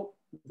yeah, vote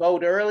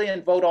early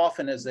and vote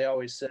often, as they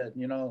always said,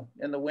 you know,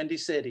 in the Windy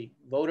City.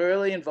 Vote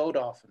early and vote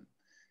often.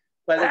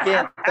 But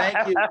again,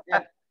 thank you.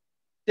 And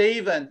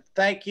Stephen,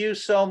 thank you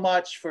so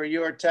much for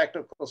your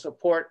technical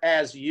support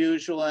as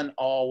usual and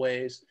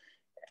always.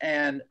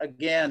 And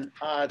again,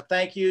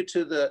 thank you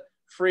to the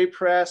Free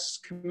Press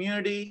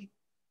community.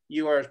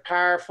 You are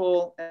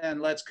powerful,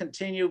 and let's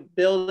continue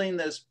building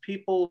this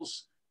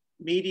People's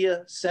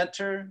Media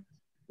Center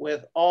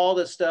with all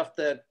the stuff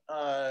that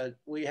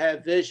we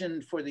have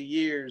visioned for the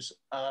years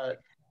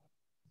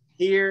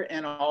here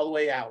and all the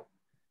way out.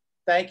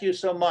 Thank you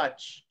so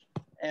much,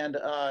 and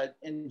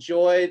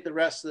enjoy the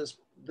rest of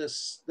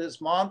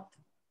this month.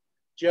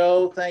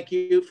 Joe, thank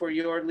you for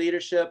your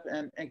leadership,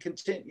 and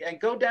continue, and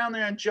go down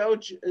there and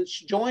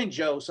join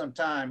Joe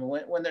sometime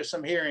when there's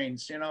some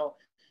hearings. You know,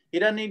 he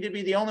doesn't need to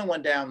be the only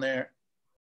one down there.